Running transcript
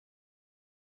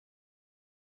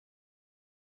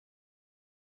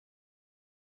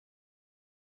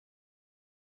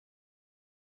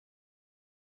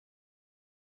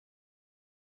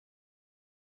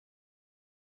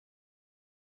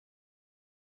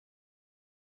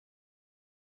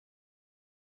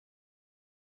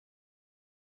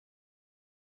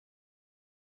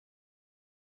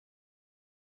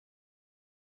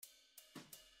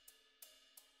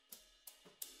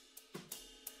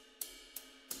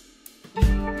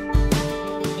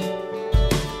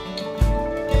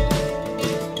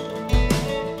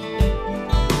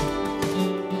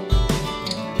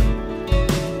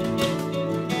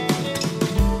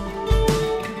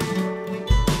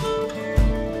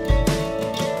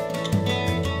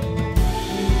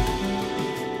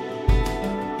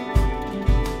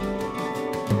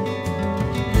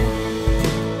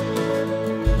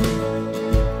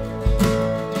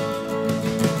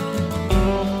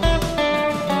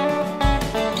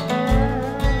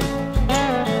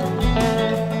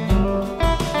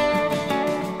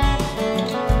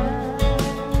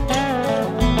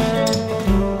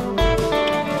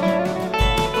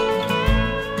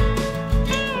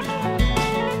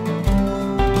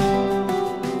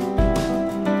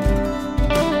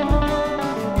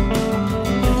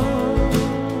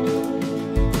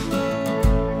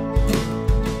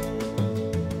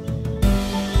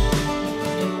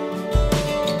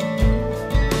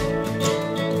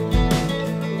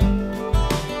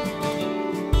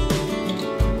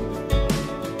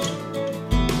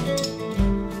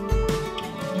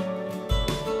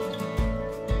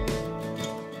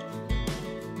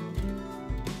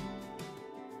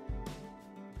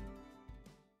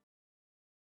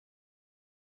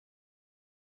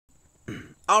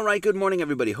All right, good morning,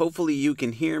 everybody. Hopefully you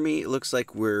can hear me. It looks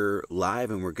like we're live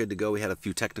and we're good to go. We had a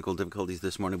few technical difficulties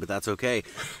this morning, but that's okay.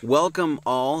 Welcome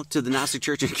all to the Gnostic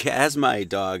Church, as my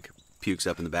dog pukes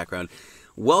up in the background.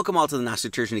 Welcome all to the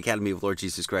Gnostic Church and Academy of Lord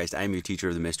Jesus Christ. I am your teacher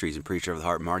of the mysteries and preacher of the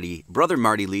heart, Brother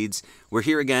Marty Leeds. We're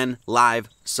here again, live,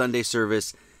 Sunday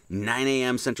service, 9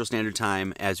 a.m. Central Standard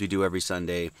Time, as we do every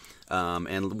Sunday.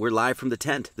 And we're live from the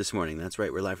tent this morning. That's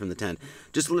right, we're live from the tent.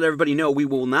 Just to let everybody know, we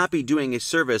will not be doing a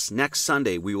service next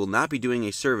Sunday.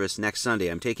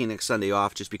 I'm taking next Sunday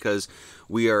off just because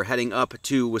we are heading up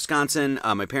to Wisconsin.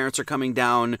 My parents are coming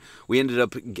down. We ended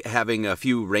up having a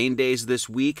few rain days this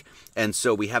week, and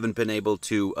so we haven't been able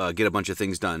to get a bunch of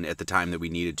things done at the time that we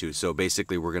needed to. So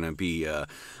basically, we're going to be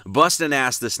busting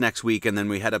ass this next week, and then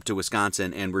we head up to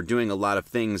Wisconsin, and we're doing a lot of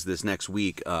things this next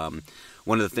week.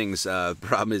 One of the things,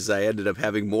 problem is I ended up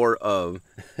having more of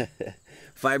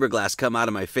fiberglass come out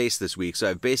of my face this week. So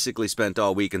I've basically spent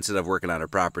all week, instead of working on our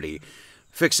property,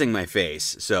 fixing my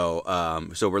face. So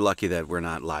so we're lucky that we're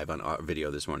not live on our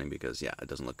video this morning because, yeah, it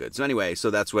doesn't look good. So anyway, so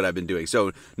that's what I've been doing.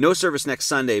 So no service next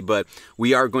Sunday, but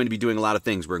we are going to be doing a lot of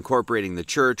things. We're incorporating the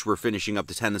church. We're finishing up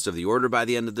the Tenets of the Order by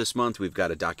the end of this month. We've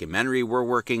got a documentary we're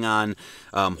working on.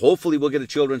 Hopefully we'll get a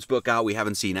children's book out. We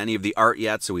haven't seen any of the art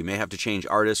yet, so we may have to change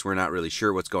artists. We're not really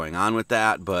sure what's going on with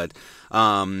that, but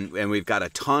and we've got a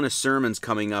ton of sermons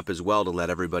coming up as well to let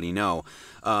everybody know.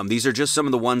 These are just some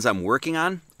of the ones I'm working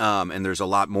on, and there's a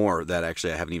lot more that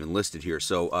actually I haven't even listed here.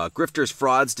 So grifters,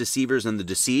 frauds, deceivers, and the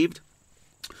deceived.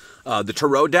 The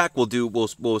tarot deck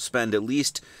we'll spend at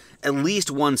least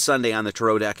one Sunday on the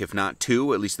tarot deck, if not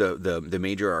two, at least the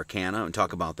major arcana, and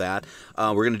talk about that.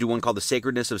 We're going to do one called The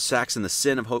Sacredness of Sex and the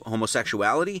Sin of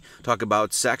Homosexuality, talk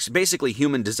about sex, basically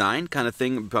human design kind of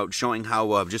thing, about showing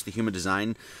how just the human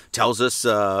design tells us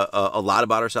a lot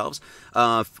about ourselves.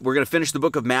 We're going to finish the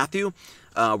book of Matthew.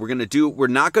 We're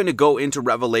not going to go into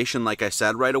Revelation like I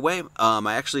said right away.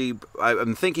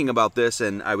 I'm thinking about this,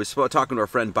 and I was talking to our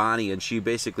friend Bonnie, and she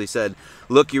basically said,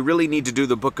 look, you really need to do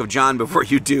the book of John before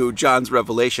you do John's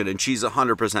Revelation, and she's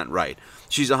 100% right.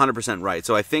 She's 100% right.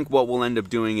 So I think what we'll end up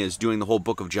doing is doing the whole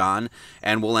book of John,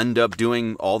 and we'll end up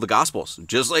doing all the Gospels,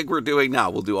 just like we're doing now.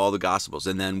 We'll do all the Gospels,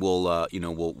 and then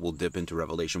we'll dip into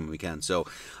Revelation when we can. So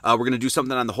we're going to do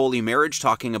something on the holy marriage,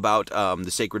 talking about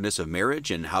the sacredness of marriage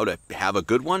and how to have a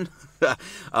good one.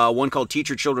 One called Teach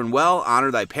Your Children Well,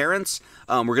 Honor Thy Parents.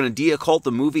 We're going to de-occult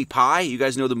the movie Pi. You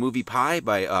guys know the movie Pi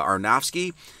by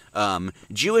Aronofsky.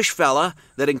 Jewish fella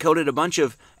that encoded a bunch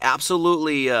of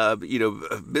absolutely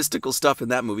mystical stuff in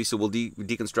that movie, so we'll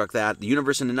deconstruct that. The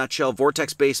Universe in a Nutshell,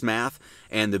 Vortex-Based Math,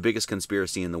 and The Biggest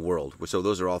Conspiracy in the World. So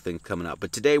those are all things coming up.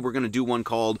 But today we're going to do one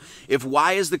called If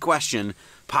Why is the Question,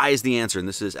 Pi is the Answer, and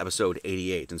this is episode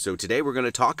 88. And so today we're going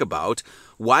to talk about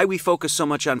why we focus so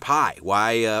much on Pi,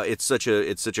 why it's such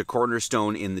a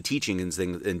cornerstone in the teaching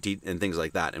and things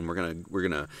like that. And we're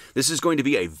gonna this is going to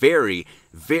be a very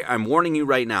I'm warning you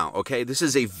right now, okay? This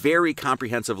is a very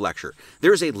comprehensive lecture.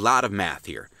 There's a lot of math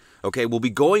here, okay? We'll be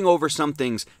going over some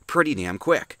things pretty damn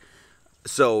quick.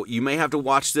 So you may have to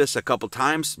watch this a couple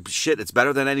times. Shit, it's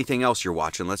better than anything else you're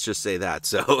watching. Let's just say that.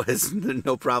 So it's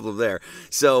no problem there.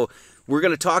 So we're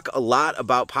going to talk a lot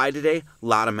about Pi today, a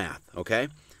lot of math, okay?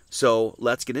 So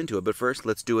let's get into it. But first,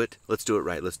 let's do it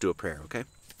right. Let's do a prayer, okay?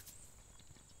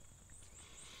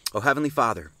 Oh, Heavenly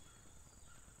Father,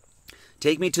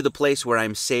 take me to the place where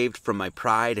I'm saved from my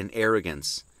pride and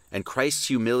arrogance, and Christ's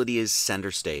humility is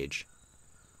center stage,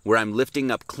 where I'm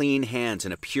lifting up clean hands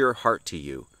and a pure heart to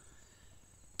you.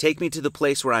 Take me to the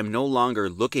place where I'm no longer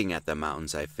looking at the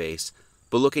mountains I face,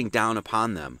 but looking down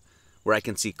upon them, where I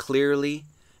can see clearly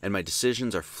and my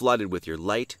decisions are flooded with your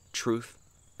light, truth,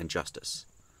 and justice.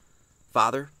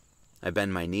 Father, I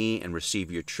bend my knee and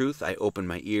receive your truth. I open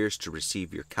my ears to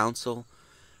receive your counsel.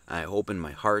 I open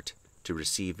my heart to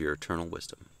receive your eternal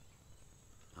wisdom.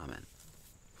 Amen.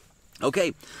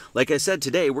 Okay, like I said,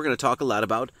 today we're going to talk a lot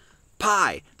about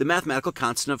Pi, the mathematical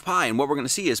constant of Pi. And what we're going to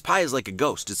see is Pi is like a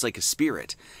ghost. It's like a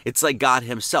spirit. It's like God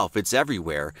himself. It's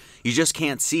everywhere. You just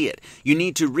can't see it. You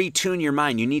need to retune your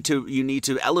mind. You need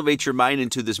to elevate your mind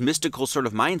into this mystical sort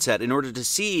of mindset in order to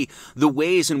see the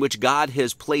ways in which God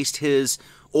has placed his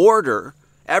order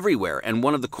everywhere. And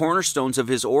one of the cornerstones of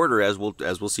his order, as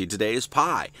we'll see today, is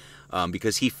Pi.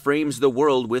 Because he frames the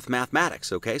world with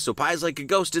mathematics, okay? So Pi is like a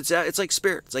ghost. It's like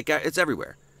spirit. It's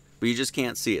everywhere. But you just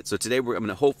can't see it. So today I'm going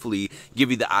to hopefully give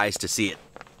you the eyes to see it.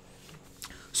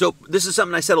 So this is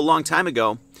something I said a long time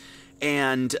ago.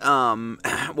 And,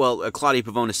 Claudia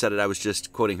Pavona said it. I was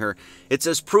just quoting her. It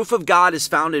says, proof of God is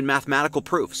found in mathematical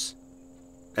proofs.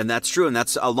 And that's true. And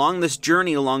that's along this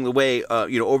journey, along the way,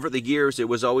 over the years, it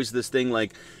was always this thing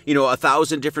like,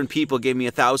 1,000 different people gave me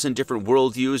 1,000 different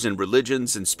worldviews and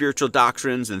religions and spiritual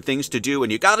doctrines and things to do.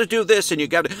 And you got to do this, and you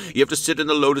have to sit in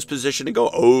the lotus position and go,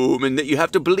 and you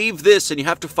have to believe this, and you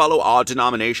have to follow our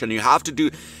denomination. And you have to do.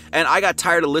 And I got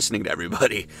tired of listening to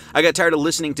everybody. I got tired of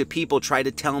listening to people try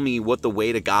to tell me what the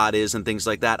way to God is and things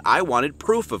like that. I wanted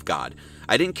proof of God.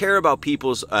 I didn't care about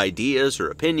people's ideas or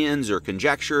opinions or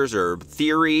conjectures or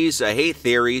theories. I hate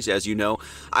theories, as you know.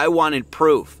 I wanted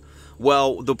proof.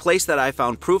 Well, the place that I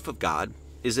found proof of God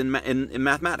is in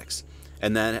mathematics.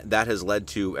 And then that has led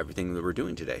to everything that we're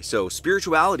doing today. So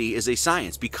spirituality is a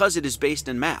science because it is based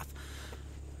in math.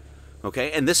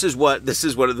 Okay, and this is one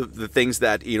of the things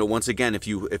that, once again, if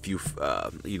you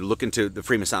look into the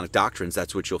Freemasonic doctrines,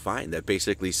 that's what you'll find, that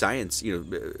basically science,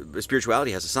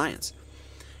 spirituality has a science.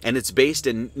 And it's based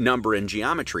in number and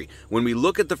geometry. When we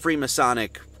look at the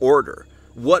Freemasonic order,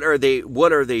 what are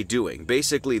they doing?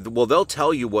 Basically, they'll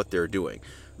tell you what they're doing.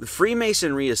 The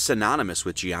Freemasonry is synonymous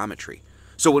with geometry.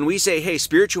 So when we say, hey,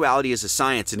 spirituality is a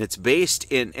science and it's based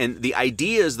in the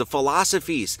ideas, the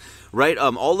philosophies, right?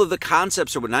 All of the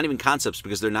concepts, or not even concepts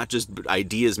because they're not just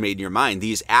ideas made in your mind,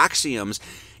 these axioms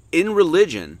in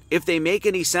religion, if they make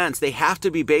any sense, they have to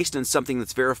be based on something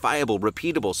that's verifiable,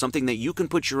 repeatable, something that you can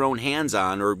put your own hands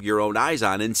on or your own eyes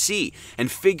on and see and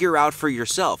figure out for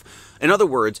yourself. In other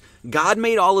words, God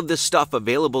made all of this stuff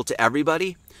available to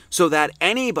everybody so that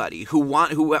anybody who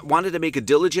wanted to make a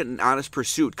diligent and honest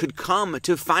pursuit could come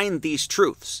to find these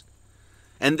truths.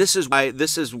 And this is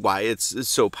why it's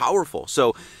so powerful.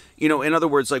 So, in other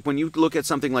words, like when you look at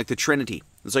something like the Trinity,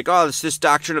 it's like, oh, it's this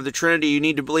doctrine of the Trinity. You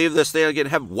need to believe this. They'll get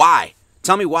heaven. Why?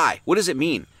 Tell me why. What does it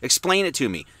mean? Explain it to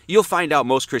me. You'll find out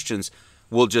most Christians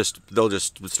they'll just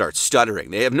start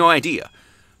stuttering. They have no idea,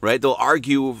 right? They'll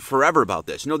argue forever about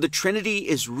this. No, the Trinity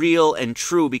is real and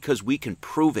true because we can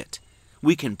prove it.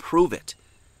 We can prove it.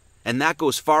 And that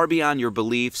goes far beyond your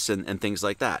beliefs and things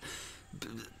like that.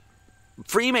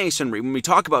 Freemasonry, when we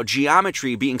talk about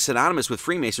geometry being synonymous with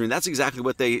Freemasonry, that's exactly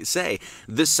what they say.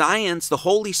 The science, the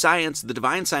holy science, the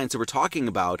divine science that we're talking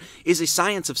about is a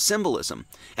science of symbolism.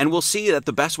 And we'll see that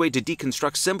the best way to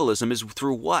deconstruct symbolism is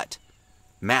through what?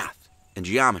 Math and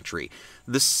geometry.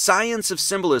 The science of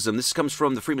symbolism, this comes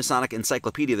from the Freemasonic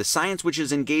Encyclopedia, the science which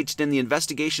is engaged in the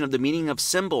investigation of the meaning of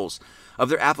symbols, of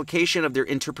their application, of their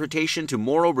interpretation to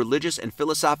moral, religious, and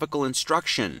philosophical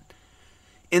instruction.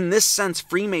 In this sense,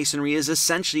 Freemasonry is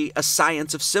essentially a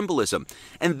science of symbolism.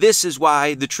 And this is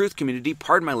why the truth community,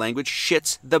 pardon my language,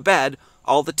 shits the bed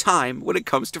all the time when it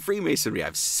comes to Freemasonry.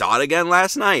 I saw it again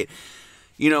last night.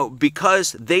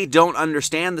 Because they don't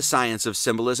understand the science of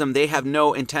symbolism, they have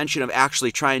no intention of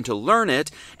actually trying to learn it.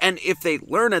 And if they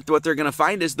learn it, what they're going to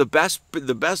find is the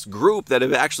best group that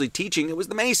is actually teaching it was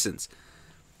the Masons.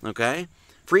 Okay?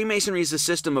 Freemasonry is a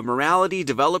system of morality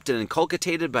developed and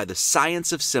inculcated by the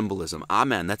science of symbolism.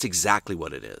 Amen. That's exactly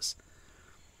what it is.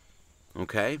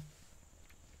 Okay?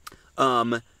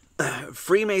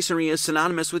 Freemasonry is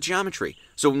synonymous with geometry.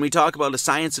 So when we talk about a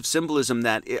science of symbolism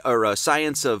or a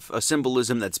science of a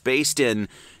symbolism that's based in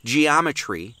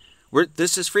geometry,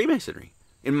 this is Freemasonry.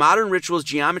 In modern rituals,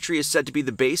 geometry is said to be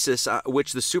the basis on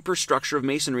which the superstructure of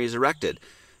Masonry is erected.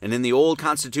 And in the old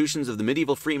constitutions of the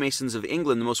medieval Freemasons of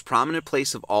England, the most prominent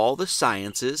place of all the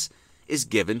sciences is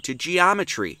given to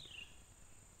geometry,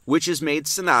 which is made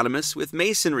synonymous with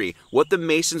Masonry. What the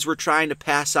Masons were trying to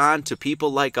pass on to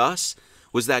people like us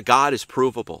was that God is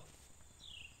provable.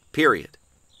 Period.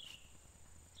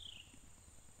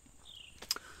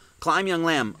 Climb, young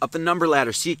lamb, up the number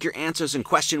ladder, seek your answers and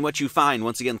question what you find.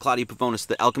 Once again, Claudia Pavonis,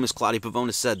 the alchemist Claudia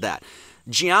Pavonis said that.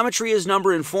 Geometry is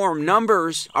number and form.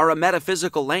 Numbers are a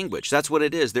metaphysical language. That's what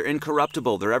it is. They're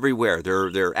incorruptible. They're everywhere.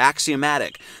 They're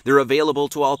axiomatic. They're available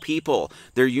to all people.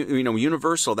 They're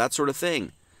universal, that sort of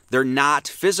thing. They're not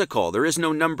physical. There is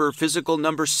no physical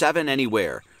number 7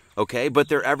 anywhere. Okay, but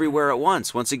they're everywhere at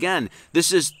once. Once again,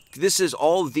 this is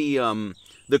all the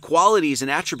qualities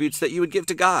and attributes that you would give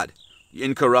to God.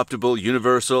 Incorruptible,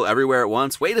 universal, everywhere at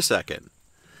once. Wait a second.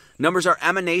 Numbers are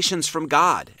emanations from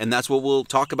God, and that's what we'll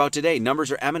talk about today.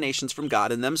 Numbers are emanations from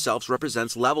God, and themselves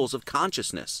represents levels of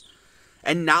consciousness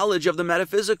and knowledge of the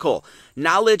metaphysical,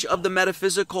 knowledge of the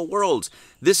metaphysical worlds.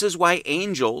 This is why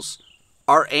angels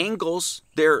are angles.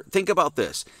 Think about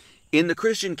this. In the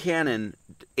Christian canon,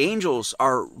 angels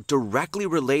are directly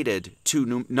related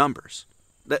to numbers.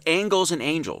 The angles and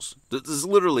angels. This is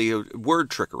literally a word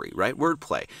trickery, right?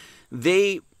 Wordplay.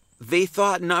 They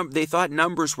thought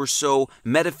numbers were so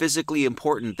metaphysically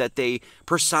important that they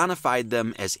personified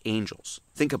them as angels.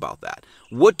 Think about that.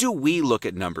 What do we look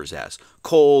at numbers as?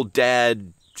 Cold,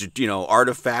 dead,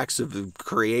 artifacts of the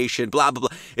creation, blah, blah,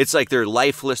 blah. It's like they're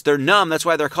lifeless. They're numb. That's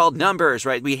why they're called numbers,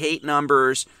 right? We hate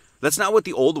numbers. That's not what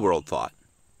the old world thought.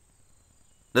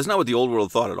 That's not what the old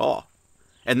world thought at all.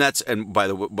 And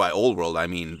by old world, I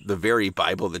mean the very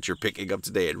Bible that you're picking up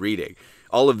today and reading.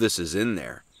 All of this is in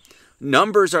there.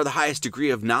 Numbers are the highest degree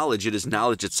of knowledge. It is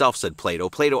knowledge itself, said Plato.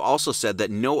 Plato also said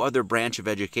that no other branch of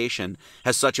education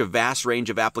has such a vast range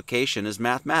of application as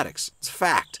mathematics. It's a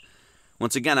fact.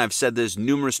 Once again, I've said this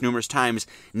numerous times.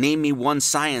 Name me one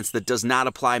science that does not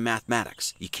apply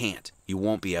mathematics. You can't. You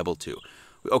won't be able to.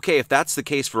 Okay, if that's the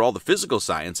case for all the physical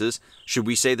sciences, should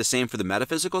we say the same for the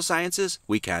metaphysical sciences?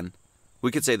 We can. We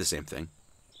could say the same thing.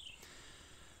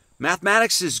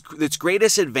 Mathematics its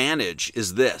greatest advantage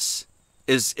is this.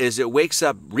 Is it wakes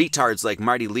up retards like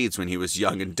Marty Leeds when he was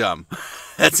young and dumb.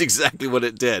 That's exactly what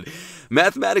it did.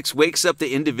 Mathematics wakes up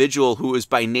the individual who is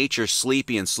by nature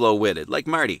sleepy and slow-witted, like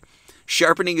Marty,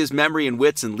 sharpening his memory and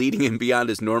wits and leading him beyond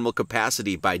his normal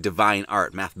capacity by divine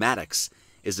art. Mathematics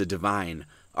is a divine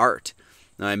art.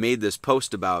 Now, I made this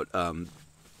post about,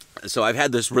 so I've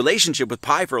had this relationship with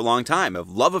pi for a long time, a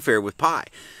love affair with pi.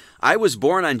 I was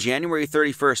born on January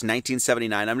 31st,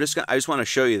 1979. I just want to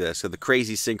show you this, so the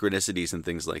crazy synchronicities and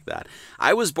things like that.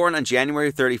 I was born on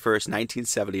January 31st,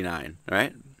 1979, all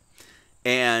right?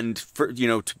 And for,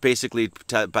 basically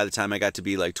by the time I got to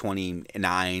be like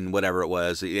 29, whatever it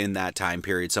was, in that time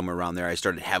period, somewhere around there, I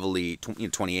started heavily,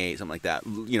 28, something like that,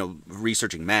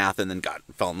 researching math, and then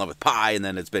fell in love with pi, and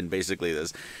then it's been basically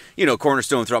this,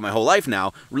 cornerstone throughout my whole life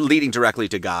now, leading directly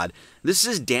to God. This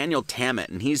is Daniel Tammet,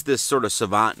 and he's this sort of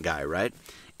savant guy, right?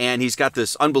 And he's got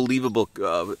this unbelievable,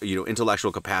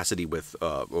 intellectual capacity with,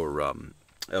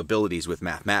 abilities with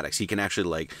mathematics. He can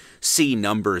actually see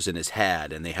numbers in his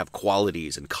head, and they have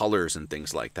qualities and colors and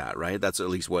things like that, right? That's at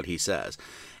least what he says.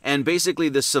 And basically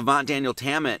this savant Daniel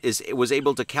Tammet was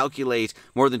able to calculate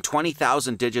more than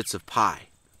 20,000 digits of pi,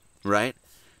 right?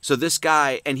 So this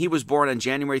guy, and he was born on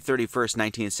January 31st,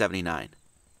 1979.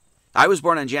 I was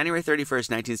born on January 31st,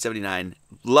 1979.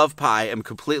 Love pi. I'm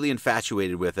completely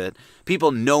infatuated with it.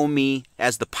 People know me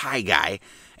as the pi guy.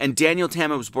 And Daniel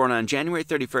Tammet was born on January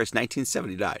 31st,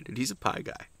 1979. And he's a pi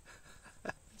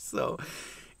guy. So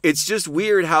it's just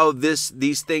weird how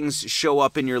these things show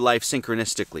up in your life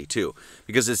synchronistically, too.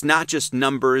 Because it's not just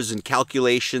numbers and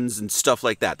calculations and stuff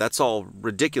like that. That's all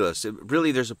ridiculous.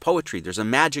 Really, there's a poetry. There's a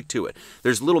magic to it.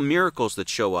 There's little miracles that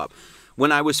show up.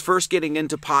 When I was first getting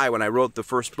into pi, when I wrote the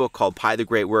first book called Pi the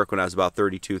Great Work when I was about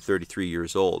 32, 33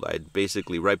 years old, I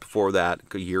basically, right before that,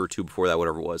 a year or two before that,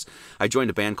 whatever it was, I joined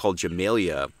a band called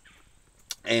Jamelia.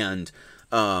 And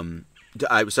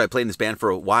I played in this band for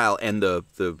a while, and a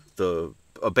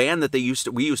band that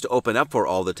we used to open up for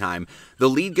all the time, the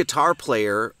lead guitar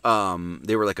player,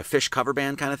 they were like a Fish cover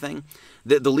band kind of thing.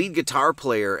 The lead guitar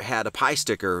player had a pi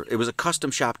sticker. It was a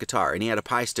custom shop guitar, and he had a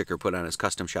pi sticker put on his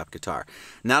custom shop guitar.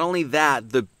 Not only that,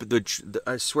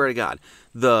 I swear to God,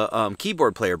 the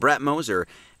keyboard player, Brett Moser,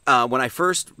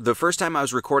 the first time I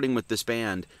was recording with this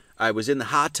band, I was in the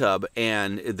hot tub,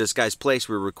 and this guy's place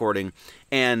we were recording,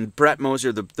 and Brett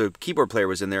Moser, the keyboard player,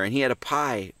 was in there, and he had a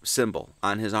pi symbol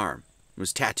on his arm. It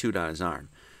was tattooed on his arm.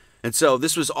 And so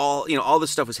this was all, all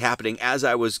this stuff was happening as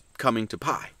I was coming to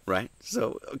pi, right?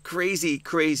 So crazy,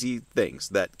 crazy things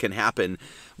that can happen.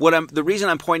 The reason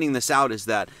I'm pointing this out is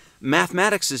that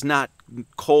mathematics is not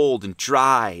cold and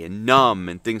dry and numb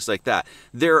and things like that.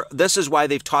 This is why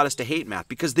they've taught us to hate math,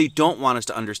 because they don't want us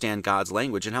to understand God's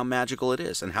language and how magical it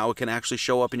is and how it can actually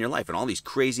show up in your life in all these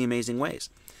crazy, amazing ways.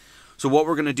 So what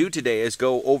we're going to do today is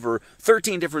go over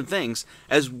 13 different things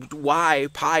as why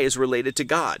pi is related to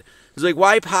God. It's like,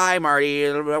 why pi, Marty?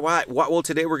 Why? Well,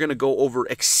 today we're going to go over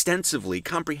extensively,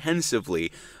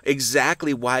 comprehensively,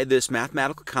 exactly why this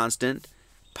mathematical constant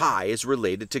pi is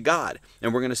related to God.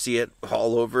 And we're going to see it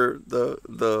all over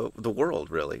the world,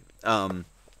 really. I'm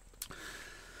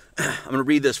going to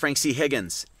read this. Frank C.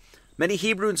 Higgins. Many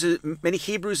Hebrews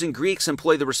and Greeks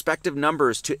employ the respective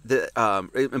numbers to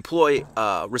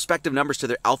respective numbers to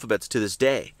their alphabets to this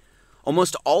day.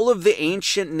 Almost all of the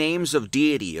ancient names of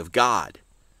deity, of God,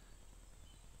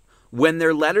 when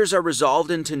their letters are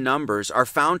resolved into numbers, are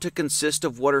found to consist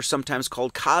of what are sometimes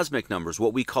called cosmic numbers,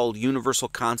 what we call universal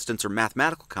constants or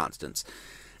mathematical constants.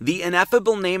 The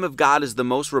ineffable name of God is the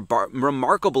most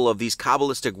remarkable of these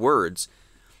Kabbalistic words,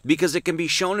 because it can be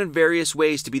shown in various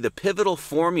ways to be the pivotal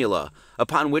formula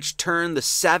upon which turn the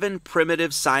 7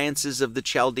 primitive sciences of the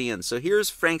Chaldeans. So here's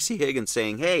Frank C. Higgins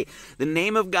saying, hey, the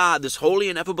name of God, this holy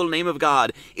ineffable name of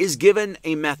God, is given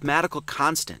a mathematical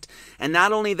constant. And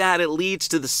not only that, it leads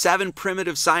to the 7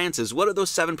 primitive sciences. What are those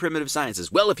 7 primitive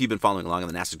sciences? Well, if you've been following along in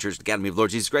the Gnostic Church Academy of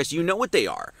Lord Jesus Christ, you know what they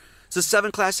are. It's the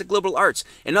 7 classic liberal arts.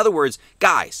 In other words,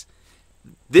 guys,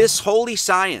 this holy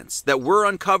science that we're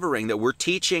uncovering, that we're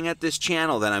teaching at this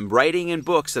channel, that I'm writing in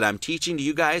books, that I'm teaching to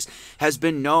you guys, has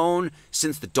been known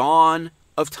since the dawn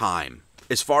of time,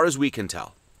 as far as we can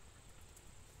tell.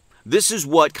 This is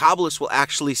what Kabbalists will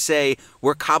actually say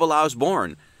where Kabbalah was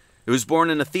born. It was born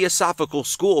in a theosophical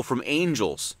school from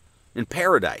angels in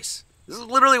paradise. This is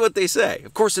literally what they say.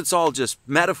 Of course, it's all just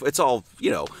metaphor. It's all,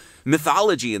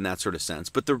 mythology in that sort of sense.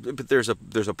 But there's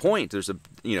a point. There's a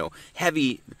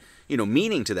heavy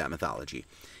meaning to that mythology.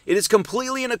 It is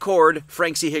completely in accord,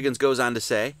 Frank C. Higgins goes on to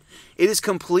say, it is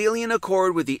completely in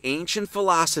accord with the ancient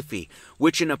philosophy,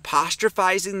 which in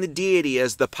apostrophizing the deity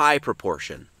as the pi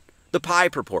proportion, the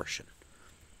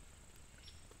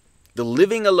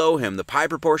living Elohim, the pi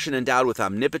proportion endowed with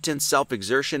omnipotence,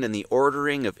 self-exertion, and the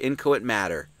ordering of inchoate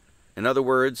matter. In other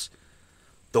words,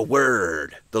 the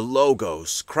Word, the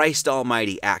Logos, Christ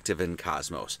Almighty active in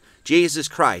cosmos. Jesus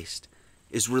Christ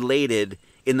is related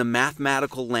in the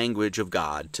mathematical language of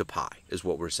God to pi, is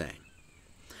what we're saying.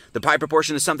 The pi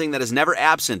proportion is something that is never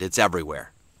absent, it's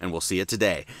everywhere. And we'll see it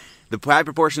today. The pi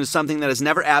proportion is something that is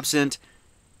never absent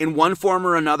in one form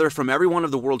or another from every one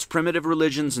of the world's primitive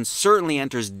religions, and certainly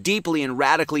enters deeply and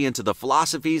radically into the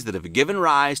philosophies that have given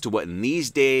rise to what in these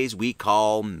days we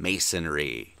call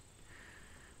Masonry.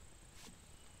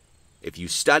 If you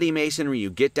study Masonry, you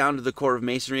get down to the core of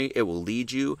Masonry, it will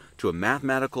lead you to a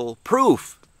mathematical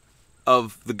proof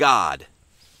of the God.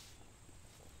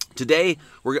 Today,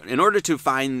 in order to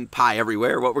find pi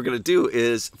everywhere, what we're going to do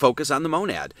is focus on the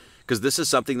monad, because this is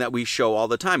something that we show all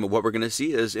the time. And what we're going to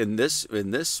see is in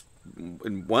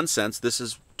one sense, this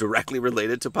is directly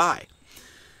related to pi.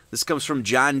 This comes from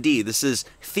John Dee. This is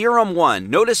Theorem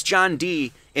 1. Notice John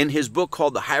Dee in his book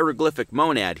called The Hieroglyphic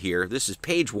Monad here. This is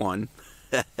page 1.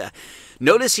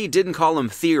 Notice he didn't call them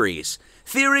theories.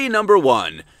 Theory number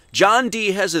 1. John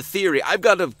Dee has a theory. I've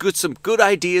got some good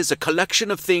ideas, a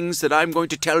collection of things that I'm going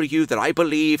to tell you that I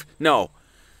believe. No.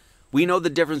 We know the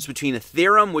difference between a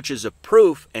theorem, which is a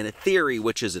proof, and a theory,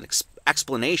 which is an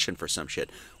explanation for some shit.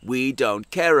 We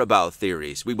don't care about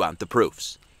theories. We want the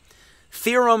proofs.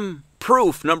 Theorem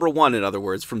proof number 1, in other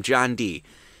words, from John Dee.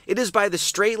 It is by the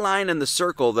straight line and the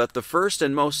circle that the first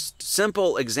and most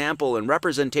simple example and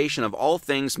representation of all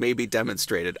things may be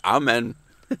demonstrated. Amen.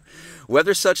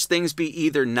 Whether such things be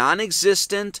either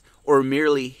non-existent or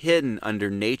merely hidden under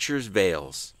nature's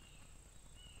veils.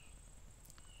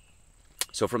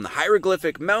 So from the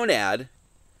hieroglyphic monad,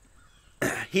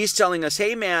 he's telling us,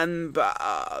 hey man,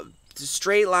 the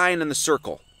straight line and the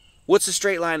circle. What's a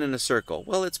straight line and a circle?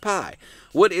 Well, it's pi.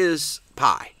 What is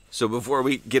pi? So before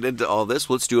we get into all this,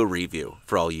 let's do a review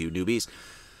for all you newbies.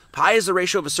 Pi is the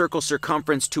ratio of a circle's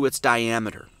circumference to its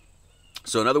diameter.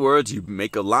 So in other words, you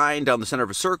make a line down the center of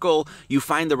a circle, you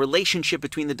find the relationship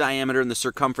between the diameter and the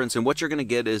circumference, and what you're going to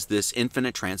get is this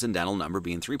infinite transcendental number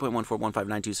being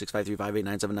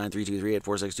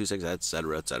 3.14159265358979323846266,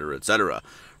 etc., etc., etc.,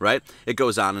 right? It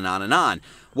goes on and on and on.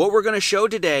 What we're going to show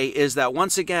today is that,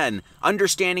 once again,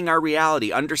 understanding our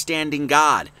reality, understanding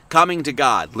God, coming to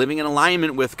God, living in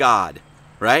alignment with God,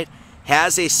 right,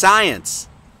 has a science.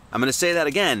 I'm going to say that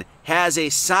again, has a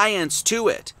science to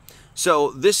it.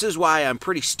 So this is why I'm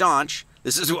pretty staunch,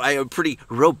 this is why I'm pretty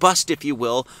robust, if you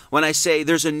will, when I say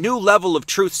there's a new level of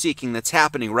truth-seeking that's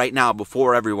happening right now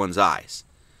before everyone's eyes.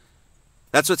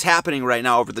 That's what's happening right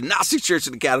now over the Gnostic Church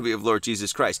and Academy of Lord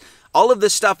Jesus Christ. All of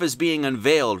this stuff is being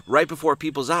unveiled right before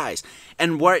people's eyes.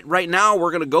 And right now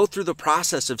we're going to go through the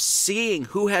process of seeing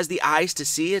who has the eyes to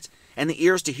see it and the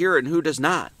ears to hear it and who does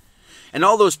not. And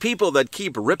all those people that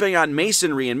keep ripping on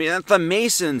Masonry and that's the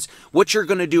Masons, what you're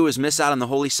going to do is miss out on the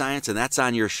holy science, and that's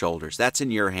on your shoulders. That's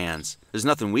in your hands. There's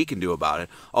nothing we can do about it.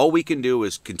 All we can do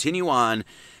is continue on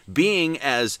being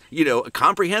as,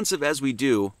 comprehensive as we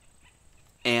do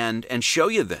and show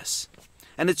you this.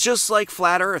 And it's just like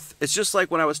flat Earth. It's just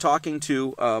like when I was talking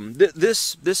to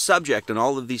this subject and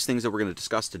all of these things that we're going to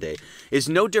discuss today is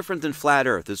no different than flat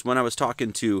Earth. It's when I was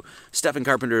talking to Stephen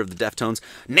Carpenter of the Deftones.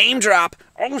 Name drop!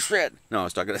 Oh shit! No, I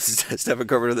was talking to Stephen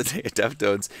Carpenter of the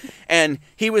Deftones. And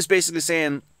he was basically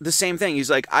saying the same thing.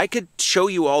 He's like, I could show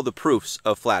you all the proofs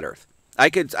of flat Earth. I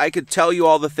could tell you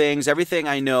all the things, everything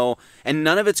I know, and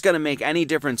none of it's going to make any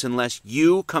difference unless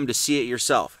you come to see it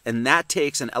yourself. And that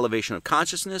takes an elevation of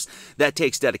consciousness, that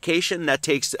takes dedication, that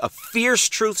takes a fierce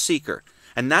truth seeker.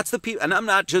 And that's the people, and I'm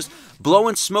not just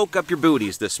blowing smoke up your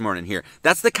booties this morning here.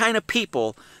 That's the kind of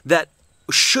people that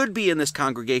should be in this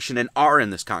congregation and are in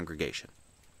this congregation.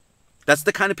 That's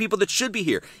the kind of people that should be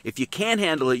here. If you can't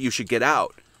handle it, you should get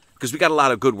out. Because we got a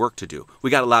lot of good work to do.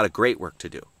 We got a lot of great work to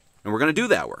do. And we're going to do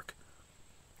that work.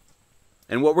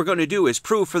 And what we're going to do is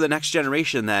prove for the next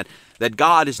generation that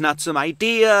God is not some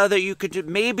idea that you could,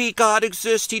 maybe God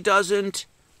exists, he doesn't.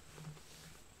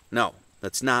 No,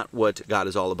 that's not what God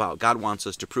is all about. God wants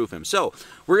us to prove him. So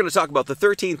we're going to talk about the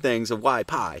 13 things of why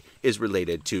pi is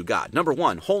related to God. Number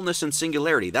 1, wholeness and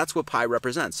singularity. That's what pi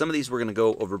represents. Some of these we're going to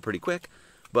go over pretty quick,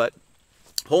 but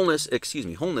wholeness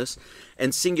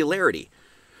and singularity.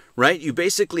 Right? You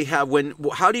basically have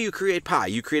how do you create pi?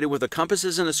 You create it with the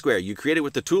compasses and a square. You create it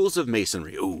with the tools of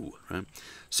masonry. Ooh, right?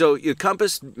 So your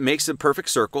compass makes a perfect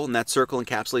circle, and that circle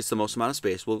encapsulates the most amount of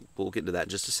space. We'll get into that in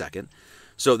just a second.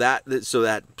 So that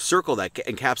circle that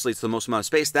encapsulates the most amount of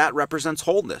space, that represents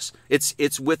wholeness.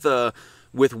 It's with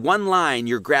one line,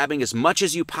 you're grabbing as much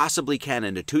as you possibly can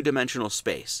into two-dimensional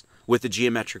space with the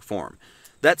geometric form.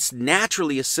 That's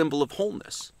naturally a symbol of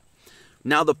wholeness.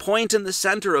 Now, the point in the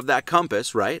center of that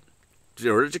compass, right, in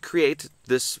order to create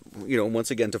this,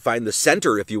 once again, to find the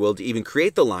center, if you will, to even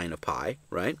create the line of pi,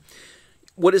 right,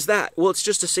 what is that? Well, it's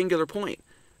just a singular point.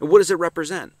 And what does it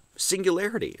represent?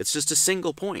 Singularity. It's just a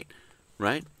single point,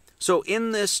 right? So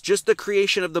in this, just the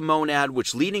creation of the monad,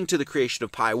 which leading to the creation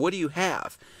of pi, what do you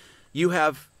have? You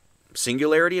have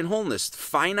singularity and wholeness,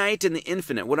 finite and the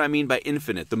infinite. What do I mean by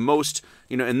infinite? The most,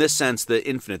 in this sense, the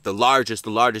infinite, the largest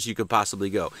you could possibly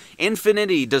go.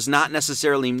 Infinity does not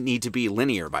necessarily need to be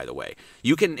linear, by the way.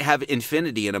 You can have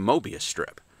infinity in a Mobius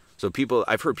strip. So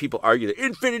I've heard people argue that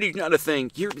infinity is not a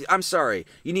thing. I'm sorry.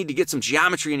 You need to get some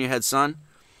geometry in your head, son.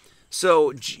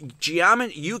 So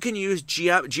you can use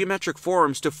geometric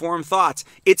forms to form thoughts.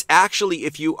 It's actually,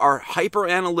 if you are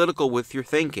hyper-analytical with your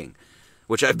thinking,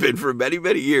 which I've been for many,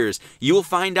 many years, you will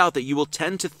find out that you will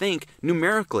tend to think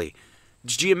numerically,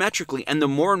 geometrically, and the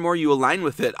more and more you align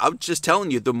with it, I'm just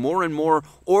telling you, the more and more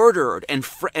ordered and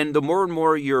the more and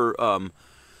more your,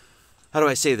 how do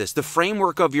I say this? The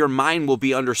framework of your mind will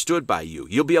be understood by you.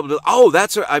 You'll be able to,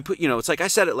 that's what I put, it's like I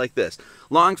said it like this.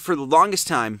 For the longest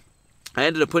time, I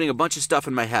ended up putting a bunch of stuff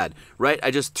in my head, right?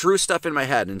 I just threw stuff in my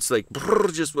head, and it's like,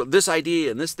 just this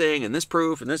idea, and this thing, and this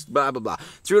proof, and this blah, blah, blah.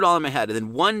 Threw it all in my head. And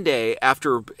then one day,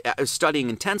 after studying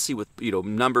intensely with,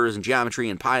 numbers and geometry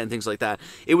and pi and things like that,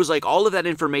 it was like all of that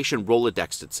information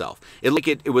Rolodexed itself. It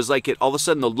was like all of a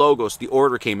sudden the logos, the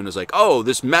order came in. It was like, oh,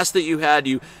 this mess that you had,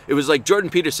 it was like Jordan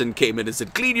Peterson came in and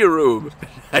said, clean your room.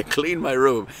 I cleaned my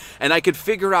room. And I could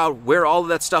figure out where all of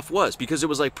that stuff was, because it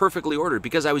was like perfectly ordered,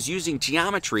 because I was using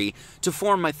geometry to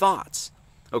form my thoughts,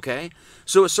 okay?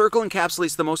 So a circle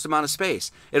encapsulates the most amount of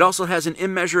space. It also has an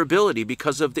immeasurability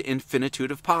because of the infinitude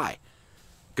of pi.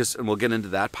 And we'll get into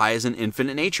that. Pi is an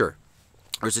infinite nature,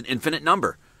 or it's an infinite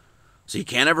number. So you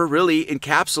can't ever really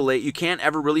encapsulate, you can't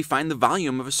ever really find the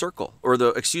volume of a circle, or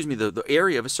the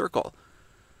area of a circle.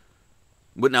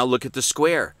 But now look at the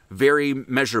square. Very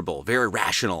measurable, very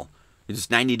rational. It's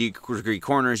 90-degree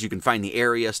corners, you can find the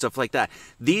area, stuff like that.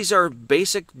 These are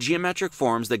basic geometric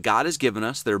forms that God has given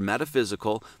us. They're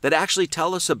metaphysical, that actually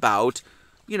tell us about,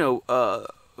 we'll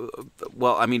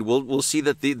see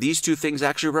that these two things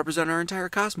actually represent our entire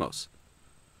cosmos.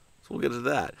 So we'll get into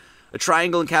that. A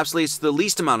triangle encapsulates the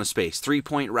least amount of space,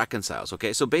 3-point reconciles,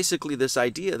 okay? So basically this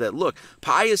idea that, look,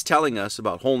 pi is telling us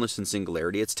about wholeness and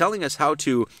singularity. It's telling us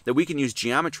that we can use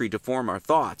geometry to form our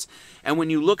thoughts. And when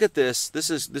you look at this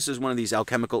is one of these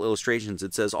alchemical illustrations.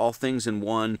 It says all things in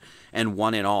one and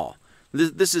one in all.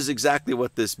 This is exactly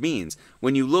what this means.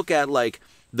 When you look at, like,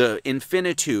 the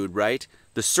infinitude, right?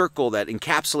 The circle that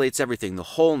encapsulates everything, the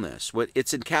wholeness,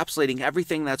 it's encapsulating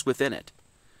everything that's within it.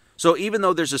 So even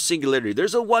though there's a singularity,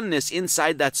 there's a oneness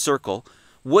inside that circle.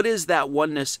 What is that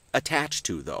oneness attached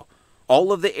to, though?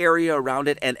 All of the area around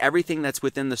it and everything that's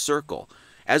within the circle.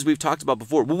 As we've talked about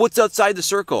before, well, what's outside the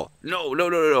circle?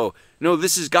 No,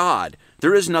 this is God.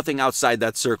 There is nothing outside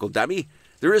that circle, dummy.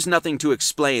 There is nothing to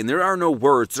explain. There are no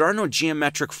words. There are no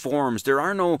geometric forms. There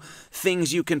are no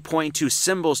things you can point to,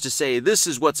 symbols to say, this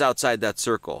is what's outside that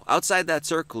circle. Outside that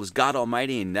circle is God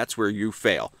Almighty, and that's where you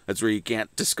fail. That's where you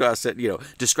can't discuss it,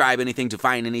 describe anything,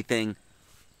 define anything.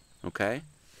 Okay?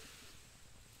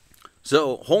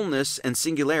 So, wholeness and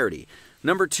singularity.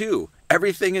 Number 2,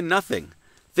 everything and nothing.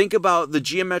 Think about the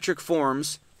geometric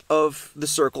forms of the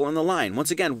circle and the line.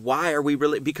 Once again, why are we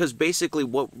because basically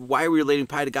why are we relating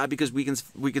pi to God? Because we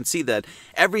can see that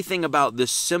everything about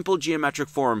this simple geometric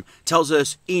form tells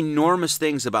us enormous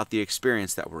things about the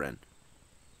experience that we're in.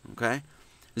 Okay?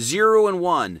 0 and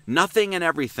 1, nothing and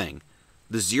everything.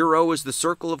 The 0 is the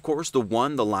circle, of course. The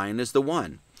 1, the line, is the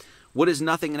 1. What is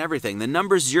nothing and everything? The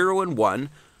numbers 0 and 1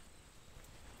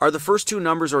 are the first two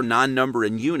numbers, or non-number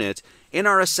in unit, in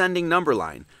our ascending number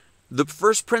line. The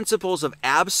first principles of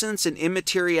absence and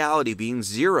immateriality being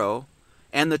 0,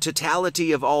 and the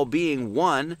totality of all being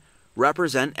 1,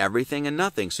 represent everything and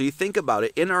nothing. So you think about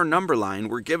it, in our number line,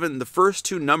 we're given the first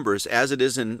two numbers as it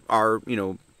is in our,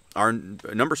 our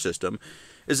number system.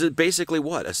 Is it basically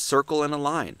what? A circle and a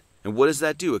line. And what does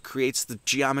that do? It creates the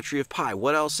geometry of pi.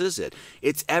 What else is it?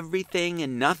 It's everything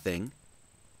and nothing.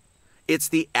 It's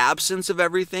the absence of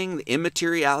everything, the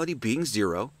immateriality being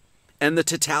zero, and the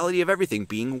totality of everything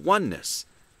being oneness.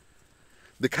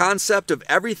 The concept of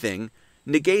everything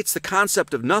negates the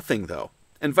concept of nothing, though,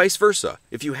 and vice versa.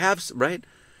 If you have, right?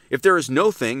 If there is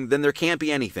no thing, then there can't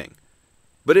be anything.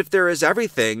 But if there is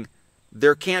everything,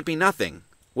 there can't be nothing.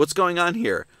 What's going on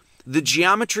here? The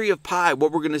geometry of pi,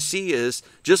 what we're going to see is,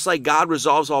 just like God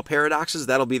resolves all paradoxes,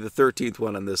 that'll be the 13th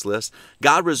one on this list.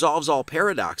 God resolves all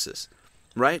paradoxes,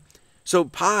 right? So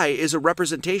pi is a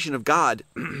representation of God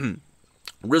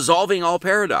resolving all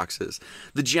paradoxes.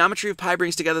 The geometry of pi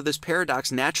brings together this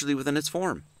paradox naturally within its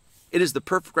form. It is the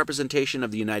perfect representation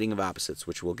of the uniting of opposites,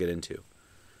 which we'll get into.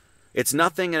 It's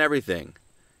nothing and everything.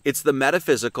 It's the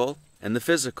metaphysical and the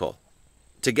physical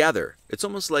together. It's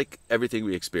almost like everything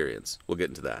we experience. We'll get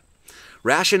into that.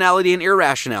 Rationality and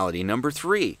irrationality, number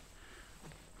 3.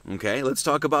 Okay, let's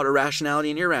talk about irrationality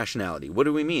and irrationality. What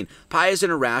do we mean? Pi is an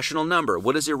irrational number.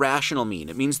 What does irrational mean?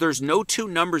 It means there's no two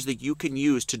numbers that you can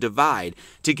use to divide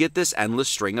to get this endless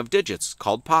string of digits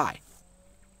called pi.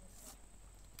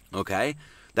 Okay,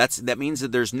 that means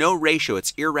that there's no ratio.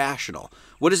 It's irrational.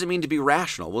 What does it mean to be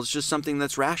rational? Well, it's just something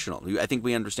that's rational. I think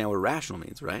we understand what rational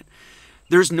means, right?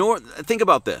 Think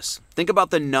about this. Think about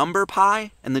the number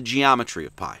pi and the geometry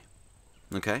of pi.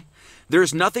 Okay?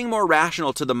 There's nothing more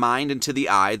rational to the mind and to the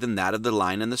eye than that of the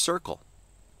line and the circle.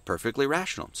 Perfectly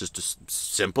rational. It's just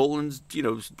simple and,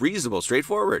 reasonable,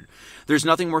 straightforward. There's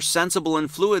nothing more sensible and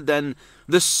fluid than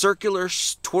the circular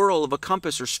twirl of a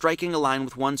compass or striking a line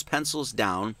with one's pencil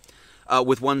down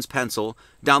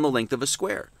the length of a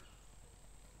square.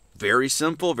 Very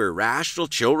simple, very rational.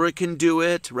 Children can do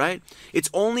it, right? It's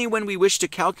only when we wish to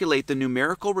calculate the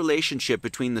numerical relationship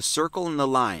between the circle and the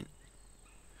line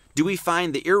do we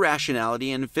find the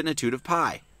irrationality and infinitude of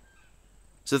pi.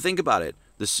 So think about it.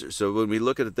 So when we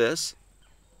look at this,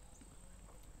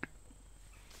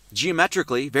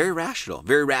 geometrically, very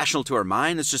rational to our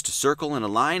mind. It's just a circle and a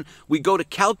line. We go to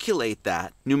calculate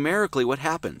that numerically. What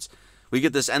happens? We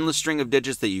get this endless string of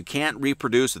digits that you can't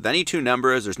reproduce with any two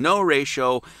numbers. There's no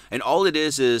ratio, and all it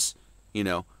is,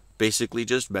 basically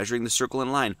just measuring the circle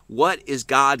and line. What is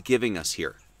God giving us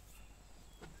here?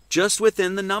 Just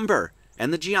within the number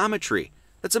and the geometry.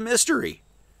 That's a mystery.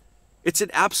 It's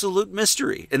an absolute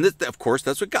mystery. And of course,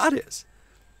 that's what God is.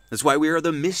 That's why we are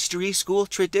the mystery school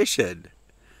tradition.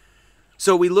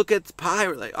 So we look at pi,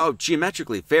 we're like,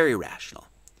 geometrically, very rational.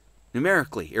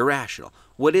 Numerically, irrational.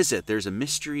 What is it? There's a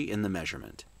mystery in the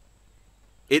measurement.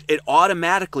 It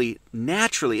automatically,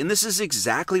 naturally, and this is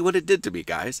exactly what it did to me,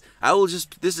 guys. I'm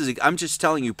just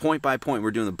telling you point by point.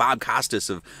 We're doing the Bob Costas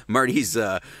of Marty's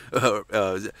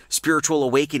spiritual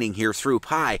awakening here through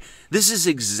pi. This is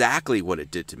exactly what it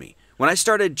did to me. When I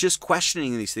started just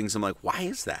questioning these things, I'm like, why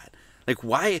is that? Like,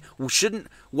 why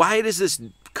does this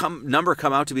number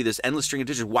come out to be this endless string of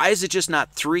digits? Why is it just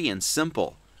not 3 and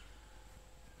simple?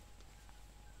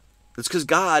 It's because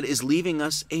God is leaving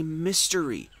us a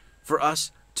mystery for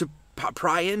us to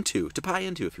pry into,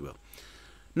 if you will.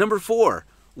 Number 4,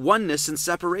 oneness and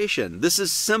separation. This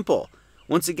is simple.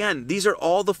 Once again, these are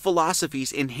all the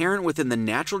philosophies inherent within the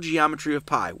natural geometry of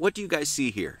pi. What do you guys see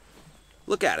here?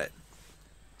 Look at it.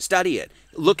 Study it.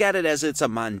 Look at it as it's a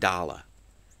mandala.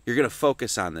 You're going to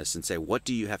focus on this and say, what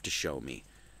do you have to show me?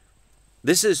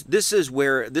 This is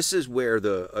where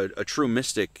a true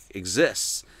mystic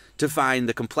exists, to find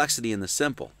the complexity in the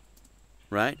simple,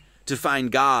 right? To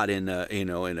find God in a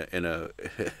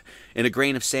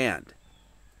grain of sand.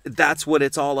 That's what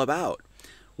it's all about.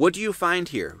 What do you find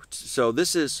here? So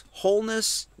this is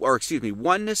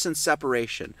oneness and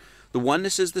separation. The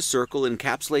oneness is the circle,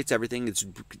 encapsulates everything. It's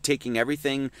taking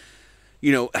everything,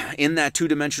 in that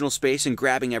two-dimensional space and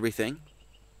grabbing everything.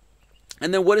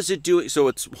 And then what does it do? So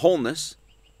it's wholeness.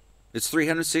 It's a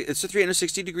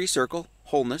 360-degree circle,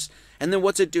 wholeness. And then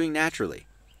what's it doing naturally?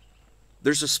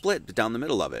 There's a split down the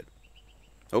middle of it.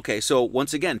 Okay, so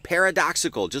once again,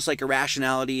 paradoxical, just like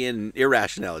irrationality and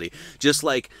irrationality, just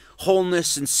like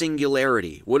wholeness and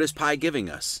singularity. What is pi giving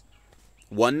us?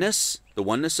 Oneness, the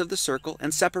oneness of the circle,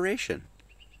 and separation.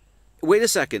 Wait a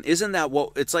second, isn't that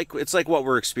what it's like what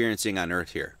we're experiencing on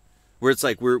earth here? Where it's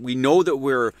like we know that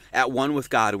we're at one with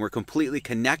God and we're completely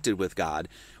connected with God.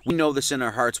 We know this in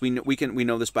our hearts. We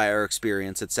know this by our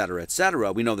experience, etc.,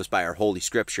 etc. We know this by our Holy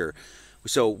Scripture.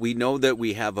 So we know that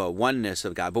we have a oneness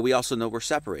of God, but we also know we're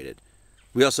separated.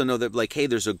 We also know that, like, hey,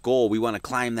 there's a goal. We want to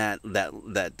climb that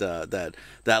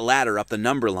ladder up the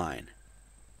number line.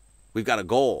 We've got a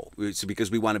goal. It's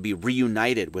because we want to be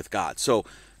reunited with God. So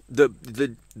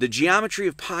the geometry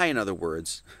of pi, in other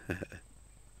words,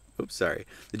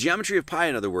 the geometry of pi,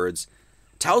 in other words,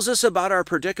 tells us about our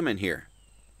predicament here.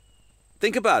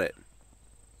 Think about it.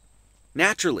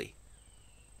 Naturally.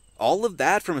 All of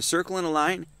that from a circle and a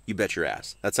line, you bet your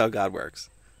ass. That's how God works.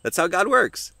 That's how God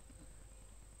works.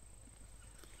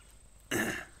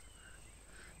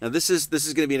 Now this is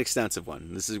going to be an extensive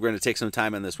one. We're going to take some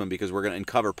time on this one because we're going to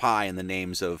uncover pi in the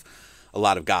names of a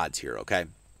lot of gods here, okay?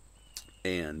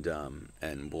 And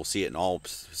we'll see it in all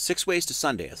 6 ways to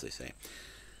Sunday, as they say.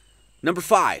 Number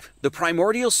 5, the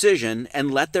primordial scission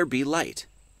and let there be light.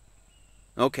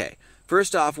 Okay,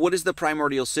 first off, what is the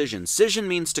primordial scission? Scission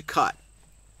means to cut,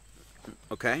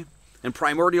 okay? And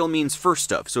primordial means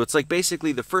first of. So it's like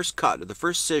basically the first cut or the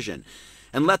first scission.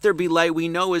 And let there be light, we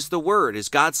know, is the word. Is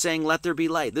God saying, let there be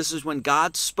light? This is when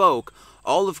God spoke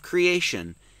all of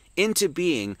creation into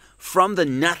being from the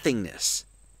nothingness.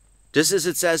 Just as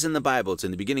it says in the Bible, it's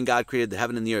in the beginning God created the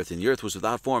heaven and the earth was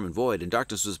without form and void, and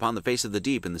darkness was upon the face of the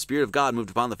deep, and the Spirit of God moved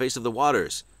upon the face of the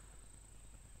waters.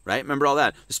 Right? Remember all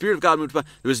that? The Spirit of God moved upon,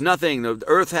 there was nothing, the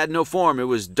earth had no form, it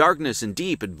was darkness and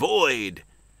deep and void.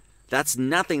 That's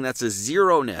nothing, that's a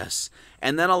zeroness.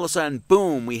 And then all of a sudden,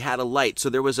 boom, we had a light. So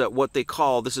there was what they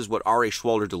call, this is what R.A.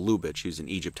 Schwalder de Lubitsch, who's an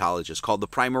Egyptologist, called the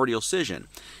primordial scission.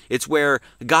 It's where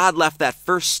God left that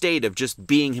first state of just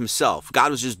being himself.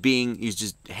 God was just being, he's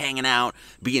just hanging out,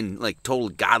 being like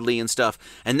totally godly and stuff.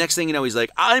 And next thing you know, he's like,